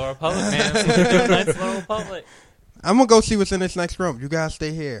Knights of the Republic, man. It's what we're doing, Knights of the Republic. I'm gonna go see what's in this next room. You guys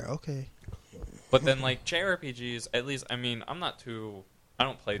stay here, okay? But then, like JRPGs, at least I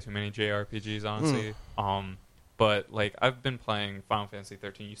don't play too many JRPGs, honestly. But like I've been playing Final Fantasy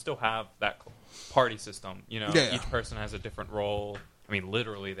 13. You still have that party system. Yeah. Each person has a different role. I mean,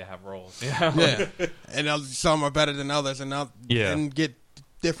 literally, they have roles. Yeah, and some are better than others, and get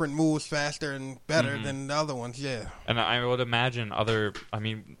different moves faster and better than the other ones. Yeah, And I would imagine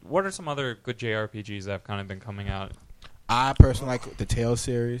what are some other good JRPGs that have kind of been coming out? I personally like the Tales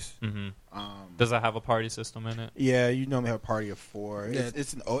series. Mm-hmm. Does that have a party system in it? Yeah, you normally have a party of 4. Yeah.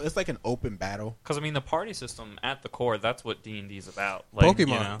 It's like an open battle. Because the party system at the core, that's what D&D is about. Like,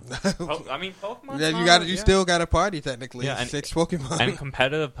 Pokemon. Pokemon. You still got a party technically. Yeah, and 6 Pokemon. And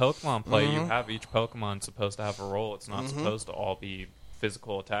competitive Pokemon play, you have each Pokemon supposed to have a role. It's not supposed to all be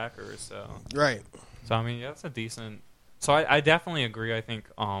physical attackers. So Right. So that's a decent. So I definitely agree. I think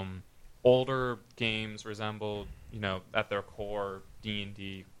older games resemble, at their core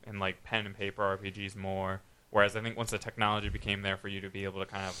D&D and like pen and paper RPGs more. Whereas I think once the technology became there for you to be able to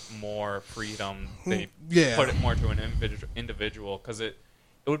kind of more freedom, they put it more to an individual because it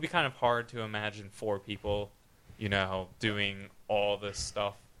would be kind of hard to imagine 4 people, doing all this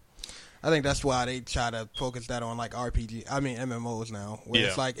stuff. I think that's why they try to focus that on like MMOs now. Where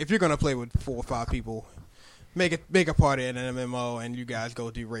it's Yeah. like if you're gonna play with 4 or 5 people, make a party in an MMO and you guys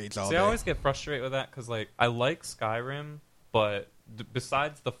go do raids all See, day. I always get frustrated with that because like I like Skyrim, but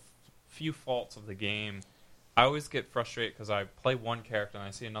besides the few faults of the game, I always get frustrated because I play one character and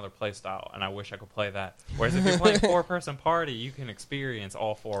I see another play style and I wish I could play that. Whereas if you're playing 4-person party, you can experience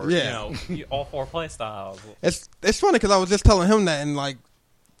all 4, all 4 play styles. It's funny because I was just telling him that, and like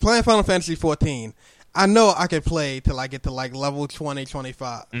playing Final Fantasy 14, I know I could play till I get to like level 20,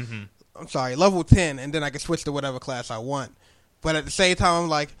 25. Mm-hmm. I'm sorry, level 10, and then I can switch to whatever class I want. But at the same time, I'm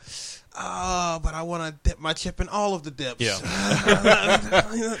like, but I want to dip my chip in all of the dips. Yeah.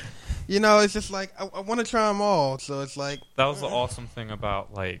 It's just like I want to try them all. So it's like That was the awesome thing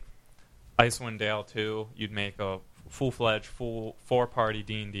about like Icewind Dale 2. You'd make a full-fledged 4-party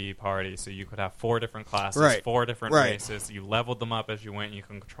D&D party, so you could have 4 different classes, Right. 4 different Right. races. You leveled them up as you went. You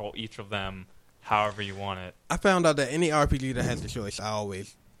can control each of them however you want it. I found out that any RPG that has the choice,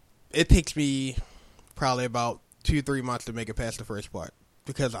 it takes me probably about 2-3 months to make it past the first part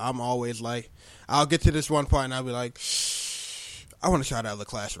because I'm always like, I'll get to this one part and I'll be like, I want to try that other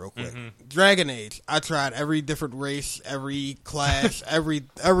class real quick. Dragon Age, I tried every different race, every class,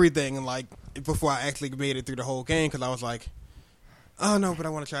 everything, and like before I actually made it through the whole game because I was like, oh no, but I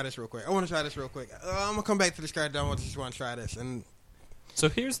want to try this real quick. I'm gonna come back to this card. I just want to try this. And so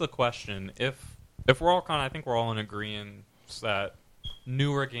here's the question: If we're all I think we're all in agreement that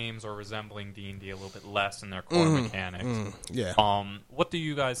newer games are resembling D&D a little bit less in their core mechanics. Yeah. What do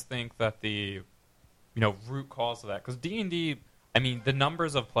you guys think that the root cause of that? Because D&D, I mean, the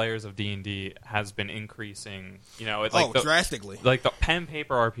numbers of players of D&D has been increasing. It's like drastically. Like the pen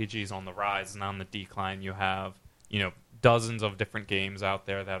paper RPGs on the rise and on the decline. You have dozens of different games out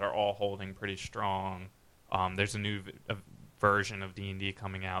there that are all holding pretty strong. There's a new version of D&D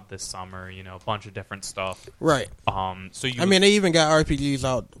coming out this summer, a bunch of different stuff. Right. So they even got RPGs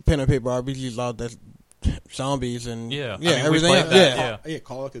out, pen and paper RPGs out that's zombies and Yeah. I yeah, mean, we everything. played that, Yeah.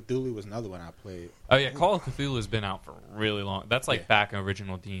 Call of Cthulhu was another one I played. Oh yeah, Call of Cthulhu has been out for really long. That's like Yeah. back in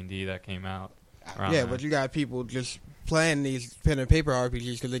original D&D that came out. around Yeah, then. but you got people just playing these pen and paper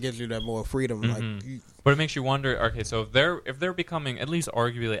RPGs because it gives you that more freedom. Mhm. Like, But it makes you wonder. Okay, so if they're becoming at least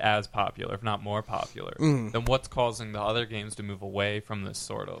arguably as popular, if not more popular, then what's causing the other games to move away from this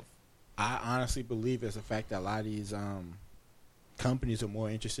sort of? I honestly believe it's the fact that a lot of these companies are more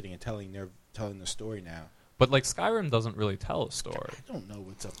interested in telling the story now. But like Skyrim doesn't really tell a story. I don't know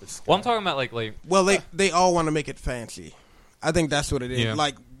what's up with Skyrim. Well, I'm talking about like well, they all want to make it fancy. I think that's what it is. Yeah.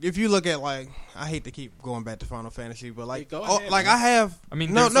 Like, if you look at like, I hate to keep going back to Final Fantasy, but like, Yeah, go ahead, like man. I have. I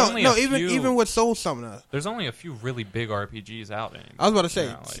mean, no, there's no, only no. a Even few- with Soul Summoner, there's only a few really big RPGs out anymore. I was about to say. You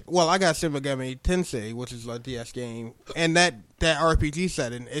know, like- well, I got Shin Megami Tensei, which is a DS game, and that RPG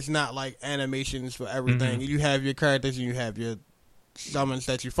setting is not like animations for everything. Mhm. You have your characters and you have your summons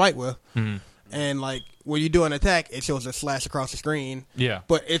that you fight with, Mhm. and like when you do an attack, it shows a slash across the screen. Yeah.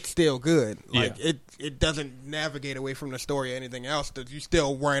 But it's still good. Like Yeah. it doesn't navigate away from the story or anything else. That you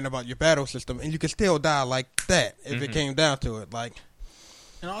still worrying about your battle system, and you can still die like that if it Mhm. came down to it. Like,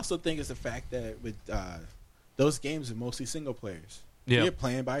 And I also think it's the fact that with those games are mostly single players. Yeah. You're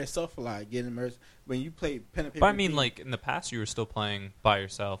playing by yourself a lot, getting immersed. When you play pen and paper, But I mean, like in the past, you were still playing by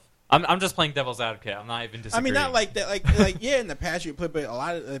yourself. I'm just playing devil's advocate. I'm not even I disagreeing. mean, not like that. Like yeah, in the past you play, but a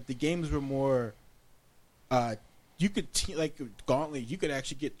lot of the games were more. You could like Gauntlet. You could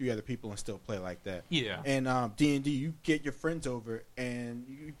actually get 3 other people and still play like that. Yeah. And D&D, you get your friends over and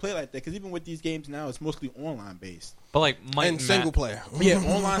you play like that. Because even with these games now, it's mostly online based. But like and single player. Yeah,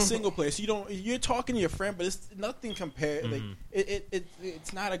 online single player. So you're talking to your friend, but it's nothing compared. Like Mhm.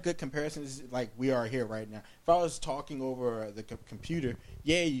 it's not a good comparison. It's like we are here right now. If I was talking over the computer,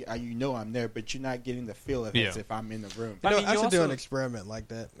 yeah, you know I'm there, but you're not getting the feel of it as Yeah. if I'm in the room. I You know, mean, I you should do also- an experiment like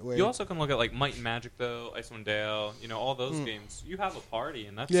that. Where You also can look at like Might and Magic though, Icewind Dale, all those Mm. games. You have a party,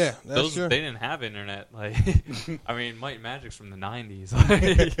 and that's Yeah, that's those true. they didn't have internet. Like, I mean, Might and Magic's from the '90s.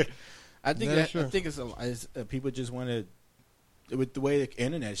 Like, I think That is I true. think it's people just want to. With the way the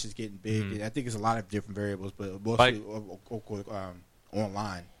internet's just getting big, Mhm. I think it's a lot of different variables, but mostly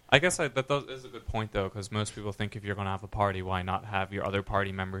online. I guess that is a good point though, because most people think if you're going to have a party, why not have your other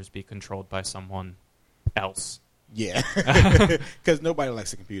party members be controlled by someone else? Yeah, because nobody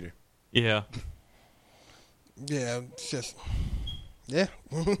likes a computer. Yeah. yeah, it's just yeah.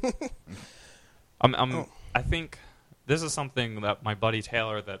 Oh. I think this is something that my buddy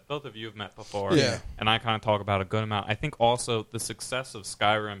Taylor, that both of you have met before, Yeah. and I kind of talk about a good amount. I think also the success of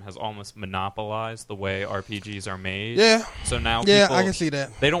Skyrim has almost monopolized the way RPGs are made. Yeah, So now yeah, people, I can see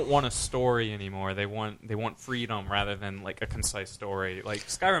that. they don't want a story anymore. They want freedom rather than like a concise story. Like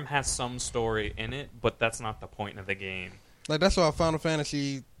Skyrim has some story in it, but that's not the point of the game. Like that's why Final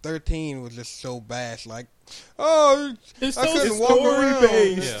Fantasy 13 was just so bash. Like, oh, It's I so couldn't walk around.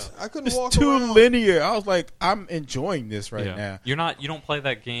 story-based. Yeah. I couldn't It's walk too around. linear. I was like, I'm enjoying this right Yeah. now. You don't play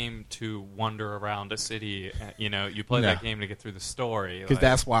that game to wander around a city. You play No. that game to get through the story. Because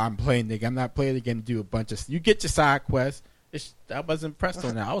that's why I'm playing the game. I'm not playing the game to do a bunch of. You get your side quests. I was impressed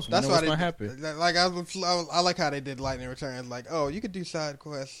on that. I was That's wondering why what's they going to happen. like I like how they did Lightning Returns. Like, oh, you could do side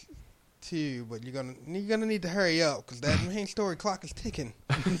quests too, but you're gonna need to hurry up because that main story clock is ticking.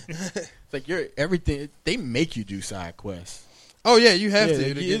 It's like everything. They make you do side quests. Oh yeah, you have Yeah,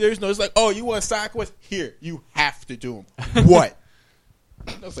 to. to get- there's no. It's like, oh, you want a side quest? Here, you have to do them. What?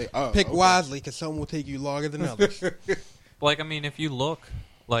 I was like, oh, pick okay. wisely because some will take you longer than others. If you look,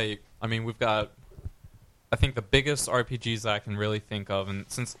 we've got, I think the biggest RPGs that I can really think of, and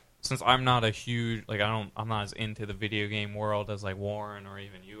since I'm not a huge, I'm not as into the video game world as like Warren or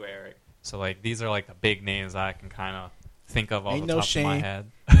even you, Eric. So these are like the big names that I can kind of think of off Ain't the no top of my shame.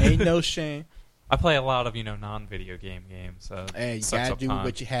 head. Ain't no shame. I play a lot of non-video game games. So Hey, you it sucks gotta up do time.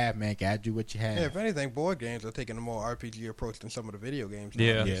 what you have, man. Gotta do what you have. Yeah, if anything, board games are taking a more RPG approach than some of the video games.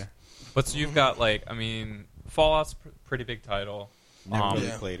 Yeah. Yeah. But so you've got Fallout's pretty big title. Never really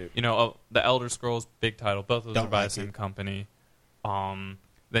Yeah. played it. The Elder Scrolls, big title. Both of those Don't are by like the same it. company.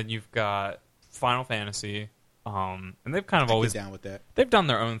 Then you've got Final Fantasy, and they've kind of I always get down with that. they've done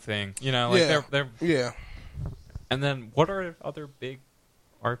their own thing. Yeah. They're Yeah. and then what are other big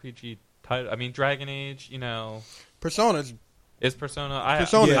RPG titles? Dragon Age. Personas. Is Persona?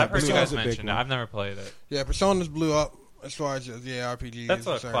 Persona, I've heard you Persona's guys a big mention it. one. I've never played it. Yeah, Personas blew up as far as RPG. That's is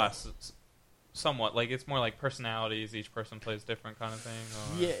a concerned. class. somewhat like it's more like personalities. Each person plays different kind of thing.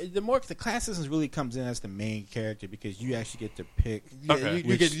 Or... Yeah, the class systems really comes in as the main character because you actually get to pick. Yeah, Okay.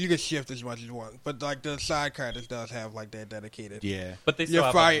 you can shift as much as you want, but like the side characters does have like that dedicated. Yeah, But they still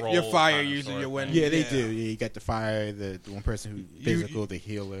have a role your fire kind of user, sort your of win. thing. yeah, they Yeah. do. Yeah, you got the fire, the one person who physical, the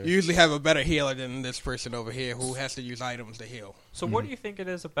healer. You usually have a better healer than this person over here who has to use items to heal. So what do you think it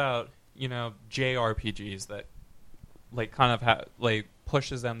is about JRPGs that like kind of like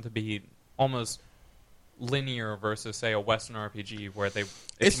pushes them to be almost linear versus say a Western RPG where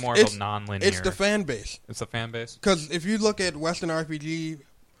it's more of a non-linear. It's the fan base. It's the fan base. Because if you look at Western RPG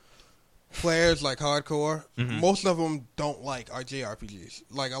players like hardcore, most of them don't like our JRPGs.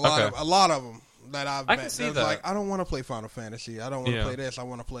 Like a lot of them that I've I met. can see That's that. like, I don't want to play Final Fantasy. I don't want to Yeah. play this. I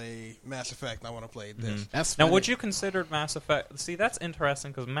want to play Mass Effect. I want to play this. That's Now, funny. would you consider Mass Effect? See, that's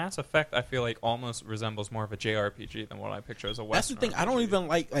interesting because Mass Effect, I feel like, almost resembles more of a JRPG than what I picture as a That's Western. the thing. I don't RPG. even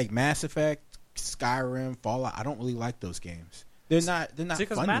like Mass Effect, Skyrim, Fallout. I don't really like those games. They're not See,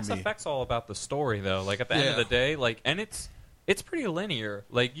 because fun Mass to me. Effect's all about the story, though. Like at the end of Yeah. the day, and it's pretty linear.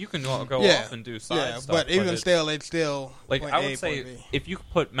 Like you can go Yeah. off and do side Yeah, stuff, but even it's, still, it's still like point I A, would say, point B. if you could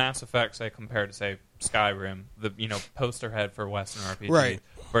put Mass Effect, say, compared to say Skyrim, the poster head for Western RPG, Right.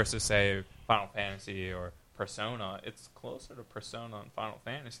 versus say Final Fantasy or Persona, it's closer to Persona and Final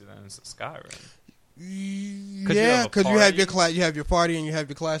Fantasy than it's Skyrim. Yeah, have a because you have your party. you have your party and you have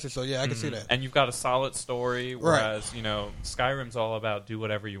your classes. So yeah, I can see that. And you've got a solid story, whereas Skyrim's all about do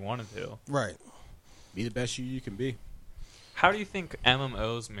whatever you want to do. Right. Be the best you can be. How do you think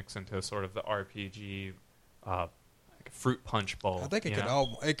MMOs mix into sort of the RPG like fruit punch bowl? I think it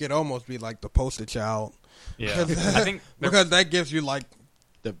you it could almost be like the poster child. Yeah, I think because that gives you like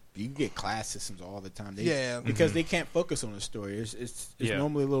You get class systems all the time. because they can't focus on the story. It's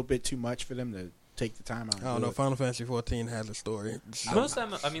normally a little bit too much for them to take the time out. I don't know. Final Fantasy 14 has a story. most of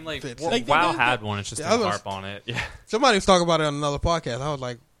them. I mean, like Fits. WoW had one. It's just the didn't others- harp on it. Yeah, Somebody was talking about it on another podcast. I was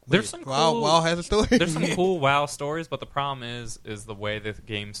like, There's wait, some WoW, cool- WoW has a story. there's some cool WoW stories, but the problem is the way the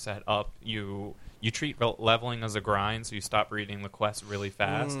game's set up. You treat leveling as a grind, so you stop reading the quest really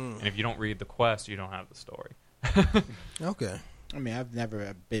fast. And if you don't read the quest, you don't have the story. Okay. I mean, I've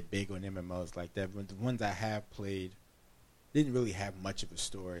never been big on MMOs like that. But the ones I have played didn't really have much of a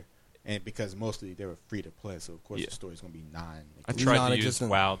story, and because mostly they were free to play, so of course Yeah. the story's gonna be I tried to use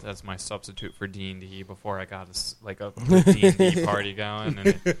Non-existent. WoW as my substitute for D&D before I got a good D&D party going,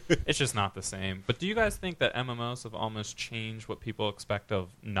 and it's just not the same. But do you guys think that MMOs have almost changed what people expect of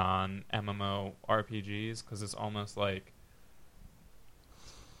non-MMO RPGs? Because it's almost like...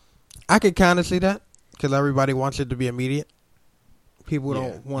 I could kind of see that because everybody wants it to be immediate. People Yeah.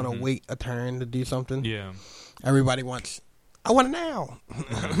 don't want to wait a turn to do something. Yeah. Everybody wants, I want it now.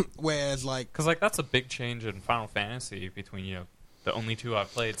 Whereas, like, Because that's a big change in Final Fantasy between, the only two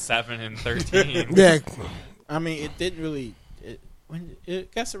I've played, 7 and 13. yeah, I mean, it didn't really. When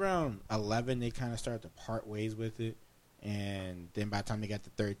it gets around 11, they kind of started to part ways with it, and then by the time they got to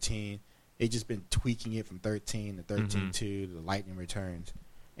 13, they just been tweaking it from 13 to 13.2 the Lightning Returns,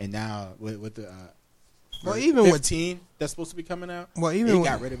 and now with the Well, even with- 15 that's supposed to be coming out, well, they even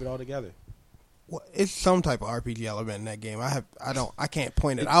got when, rid of it altogether. well, it's some type of RPG element in that game. I can't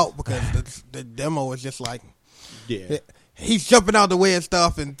point it out because the demo is just like Yeah, he's jumping out the way and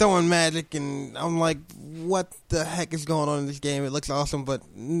stuff and throwing magic, and I'm like, what the heck is going on in this game? It looks awesome, but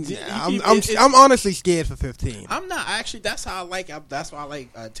I'm honestly scared for 15. I'm not actually. That's how I like. That's why I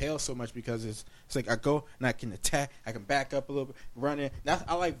like Tales so much because it's like I go and I can attack. I can back up a little bit, run in.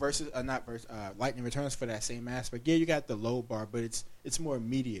 I like Lightning Returns for that same aspect. Yeah, you got the low bar, but it's more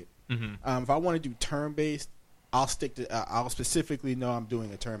immediate. If I want to do turn based, I'll stick to. I'll specifically know I'm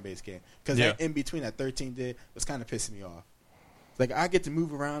doing a turn based game because in between that 13 did was kind of pissing me off. It's like I get to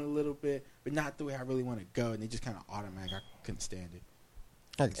move around a little bit, but not the way I really want to go, and they just kind of automatic. I couldn't stand it.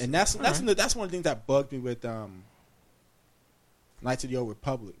 And that's one of the things that bugged me with Knights of the Old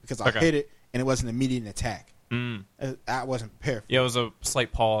Republic because I hit it and it wasn't an immediate attack. I wasn't prepared for Yeah, it was a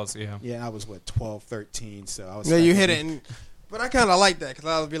slight pause, yeah. Yeah, and I was 12, 13, so I was. Yeah, you hit it, but I kind of like that because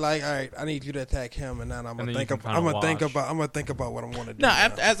I would be like, all right, I need you to attack him, and then I'm gonna think about what I'm gonna do. No,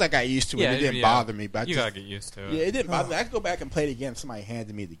 as I got used to it, it didn't bother me. But you gotta get used to it. Yeah, it didn't bother me. I could go back and play it again if somebody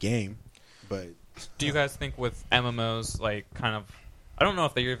handed me the game, but. Do you guys think with MMOs, kind of, I don't know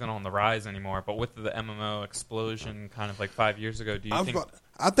if they're even on the rise anymore, but with the MMO explosion kind of 5 years ago, do you think...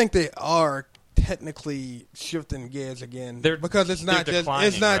 I think they are technically shifting gears again because it's not just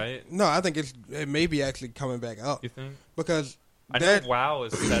declining, right? No, I think it may be actually coming back up. You think? Because I know WoW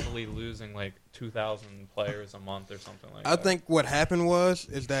is steadily losing 2,000 players a month or something like that. I think what happened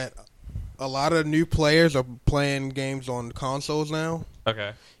is that a lot of new players are playing games on consoles now.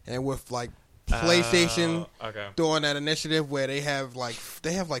 Okay. And with PlayStation Okay. doing that initiative where they have like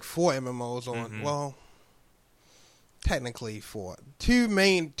 4 MMOs on. Mhm. Well, technically 4. Two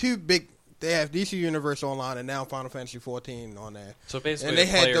big. They have DC Universe Online and now Final Fantasy 14 on there. So basically, And they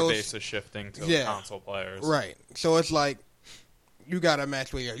the had player those- base is shifting to Yeah. console players. Right. So it's like you got to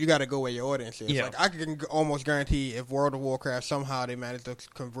match where you got to go where your audience is. Yeah. Like I can almost guarantee if World of Warcraft somehow they manage to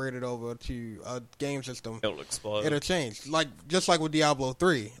convert it over to a game system, It'll explode. it'll change. Like just like with Diablo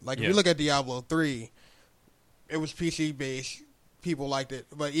 3. Like if Yeah. you look at Diablo 3, it was PC based. People liked it,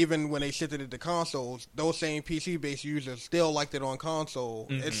 but even when they shifted it to consoles, those same PC based users still liked it on console.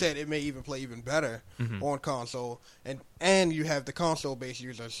 Mhm. It said it may even play even better Mhm. on console, and you have the console based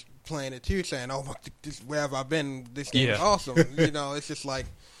users playing it too, saying, "Oh, this, where have I been? This game is Yeah. awesome." It's just like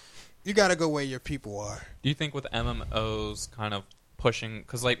you got to go where your people are. Do you think with MMOs kind of pushing,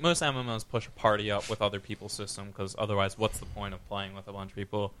 because like most MMOs push a party up with other people's system, because otherwise what's the point of playing with a bunch of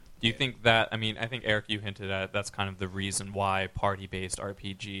people? Do you think that, I mean, I think Eric, you hinted at that's kind of the reason why party-based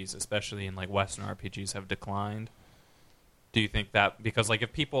RPGs, especially in like Western RPGs, have declined? Do you think that, because like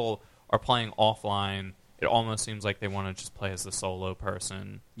if people are playing offline, it almost seems like they want to just play as the solo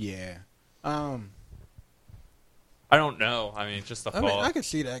person. Yeah. I don't know. I mean, just a I mean, thought. I can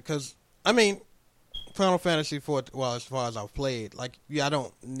see that because Final Fantasy 4. Well, as far as I've played, like I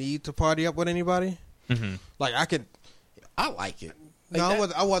don't need to party up with anybody. Mm-hmm. Like I could. I like it. Like No,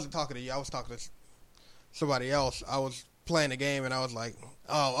 that- I wasn't talking to you. I was talking to somebody else. I was playing the game, and I was like,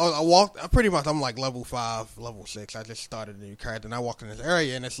 I walked. Pretty much, I'm like level 5, level 6. I just started a new character, and I walked in this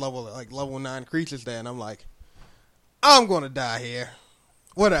area, and it's level 9 creatures there, and I'm like, I'm going to die here.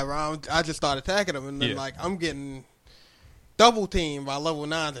 Whatever. I just started attacking them, and then Yeah. I'm getting double teamed by level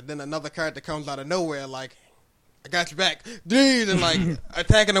 9s, and then another character comes out of nowhere, like, I got your back, dude, and like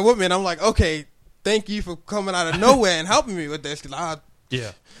attacking the woman. I'm like, okay. Thank you for coming out of nowhere and helping me with this, because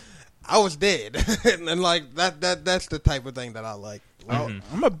Yeah. I was dead, and like that's the type of thing that I like. Mhm.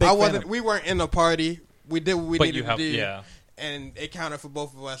 I'm a big fan of- We weren't in a party. We did what we But needed you have, to do, yeah. and it counted for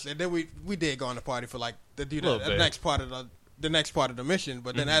both of us. And then we did go on the party for like to do Little the bit. next part of the next part of the mission.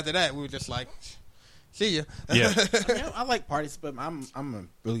 But then after that, we were just like, see ya. Yeah. I mean, I like parties, but I'm a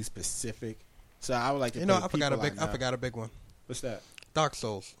really specific. So I would like to. You know, play I forgot people I know. forgot a big one. What's that? Dark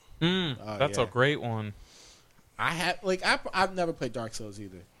Souls. Mm, Oh, that's yeah. a great one. I've never played Dark Souls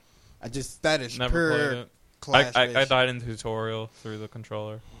either. I just That is Never pure played it. class. I died in the tutorial through the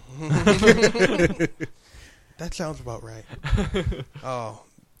controller. That sounds about right. Oh,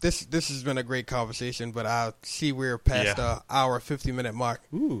 this has been a great conversation, but I see we're past Yeah. the hour 50-minute mark.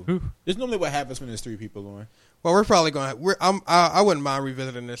 ooh. It's normally what happens when there's 3 people on. Well, we're probably going to... I wouldn't mind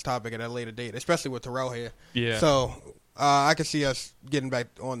revisiting this topic at a later date, especially with Terrell here. Yeah. So, I can see us getting back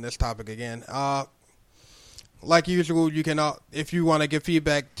on this topic again. Like usual, you can, if you want to give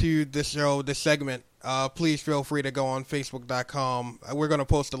feedback to this show, this segment, please feel free to go on Facebook.com. We're going to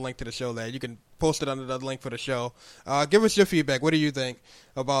post a link to the show there. You can post it under the link for the show. Give us your feedback. What do you think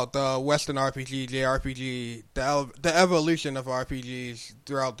about Western RPG, JRPG, the evolution of RPGs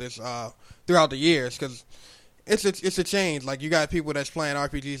throughout the years? Because it's a change. Like, you got people that's playing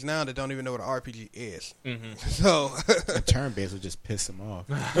RPGs now that don't even know what an RPG is. Mhm. So, The turn-based would just piss them off.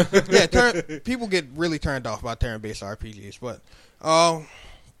 yeah, people get really turned off by turn-based RPGs. But, look,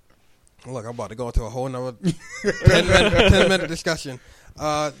 I'm about to go into a whole nother 10-minute discussion.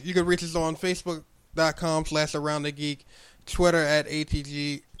 You can reach us on Facebook.com/AroundTheGeek, Twitter at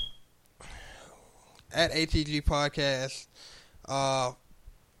ATG Podcast.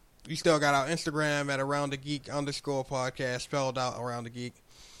 We still got our Instagram at @AroundTheGeek_podcast, spelled out Around the Geek.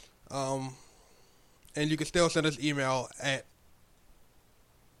 And you can still send us email at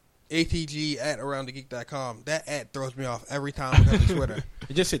atg@aroundthegeek.com. That @ throws me off every time because of Twitter.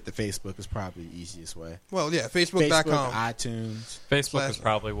 You just hit the Facebook is probably the easiest way. Well, yeah, Facebook, Facebook.com. iTunes. Facebook is Slash-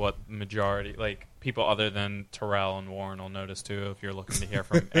 probably what majority, like people other than Terrell and Warren will notice too if you're looking to hear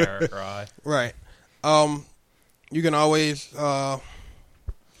from Eric or I. Right. You can always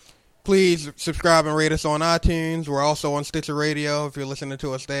please subscribe and rate us on iTunes. We're also on Stitcher Radio if you're listening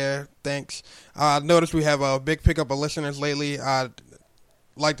to us there. Thanks. I noticed we have a big pickup of listeners lately. I'd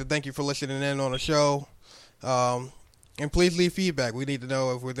like to thank you for listening in on the show. And please leave feedback. We need to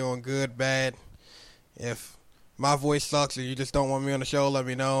know if we're doing good, bad. If my voice sucks and you just don't want me on the show, let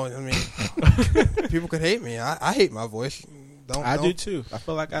me know. I mean, people could hate me. I hate my voice. I do too. I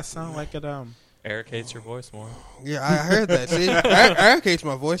feel like I sound like it. Eric hates your voice more. Yeah, I heard that. See, Eric hates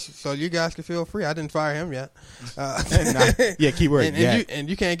my voice, so you guys can feel free. I didn't fire him yet. Yeah, keyword. And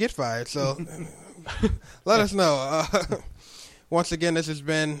you can't get fired. So let us know. Once again, this has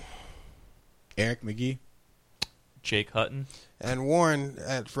been Eric McGee. Jake Hutton. And Warren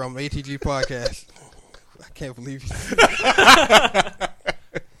from ATG Podcast. I can't believe you.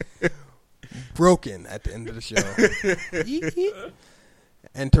 Broken at the end of the show.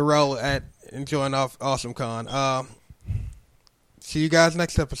 And Terrell at Enjoying Awesome Con. See you guys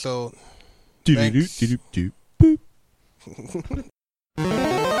next episode. Thanks. Boop.